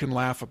shoulder, you can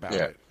laugh about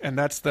it. And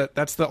that's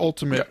the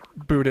ultimate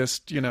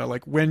Buddhist,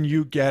 like, when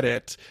you get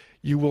it,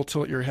 you will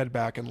tilt your head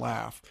back and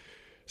laugh.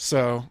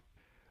 So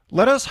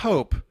let us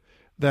hope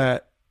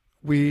that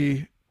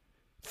we,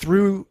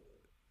 through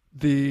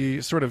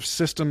the sort of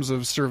systems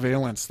of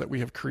surveillance that we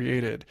have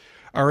created,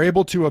 are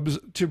able to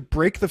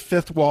break the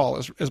fifth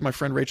wall, as my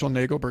friend Rachel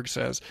Nagelberg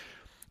says,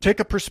 take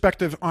a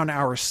perspective on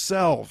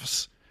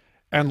ourselves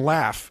and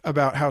laugh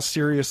about how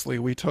seriously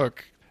we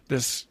took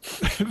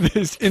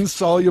these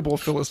insoluble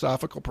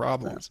philosophical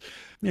problems.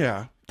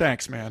 Yeah.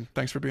 Thanks, man.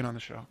 Thanks for being on the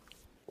show.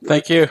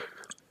 Thank you.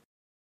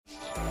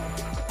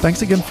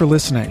 Thanks again for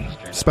listening.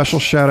 Special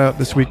shout out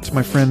this week to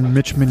my friend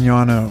Mitch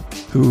Mignano,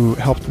 who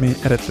helped me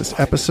edit this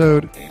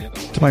episode,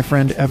 to my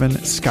friend Evan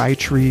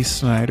Skytree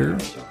Snyder,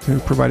 who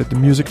provided the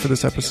music for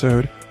this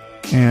episode,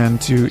 and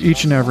to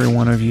each and every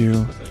one of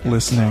you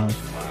listening.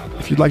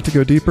 If you'd like to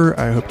go deeper,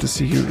 I hope to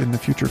see you in the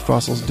Future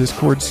Fossils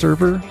Discord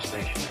server,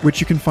 which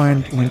you can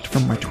find linked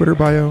from my Twitter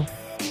bio.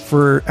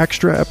 For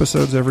extra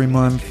episodes every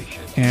month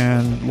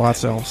and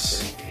lots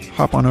else,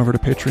 hop on over to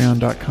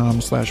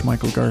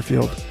patreon.com/Michael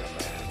Garfield.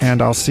 And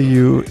I'll see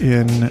you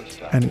in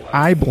an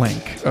eye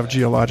blink of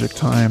geologic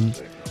time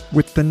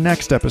with the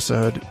next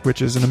episode,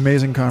 which is an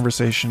amazing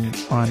conversation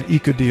on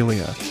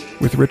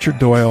ecodelia with Richard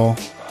Doyle,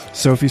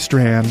 Sophie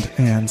Strand,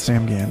 and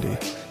Sam Gandy.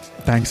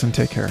 Thanks and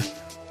take care.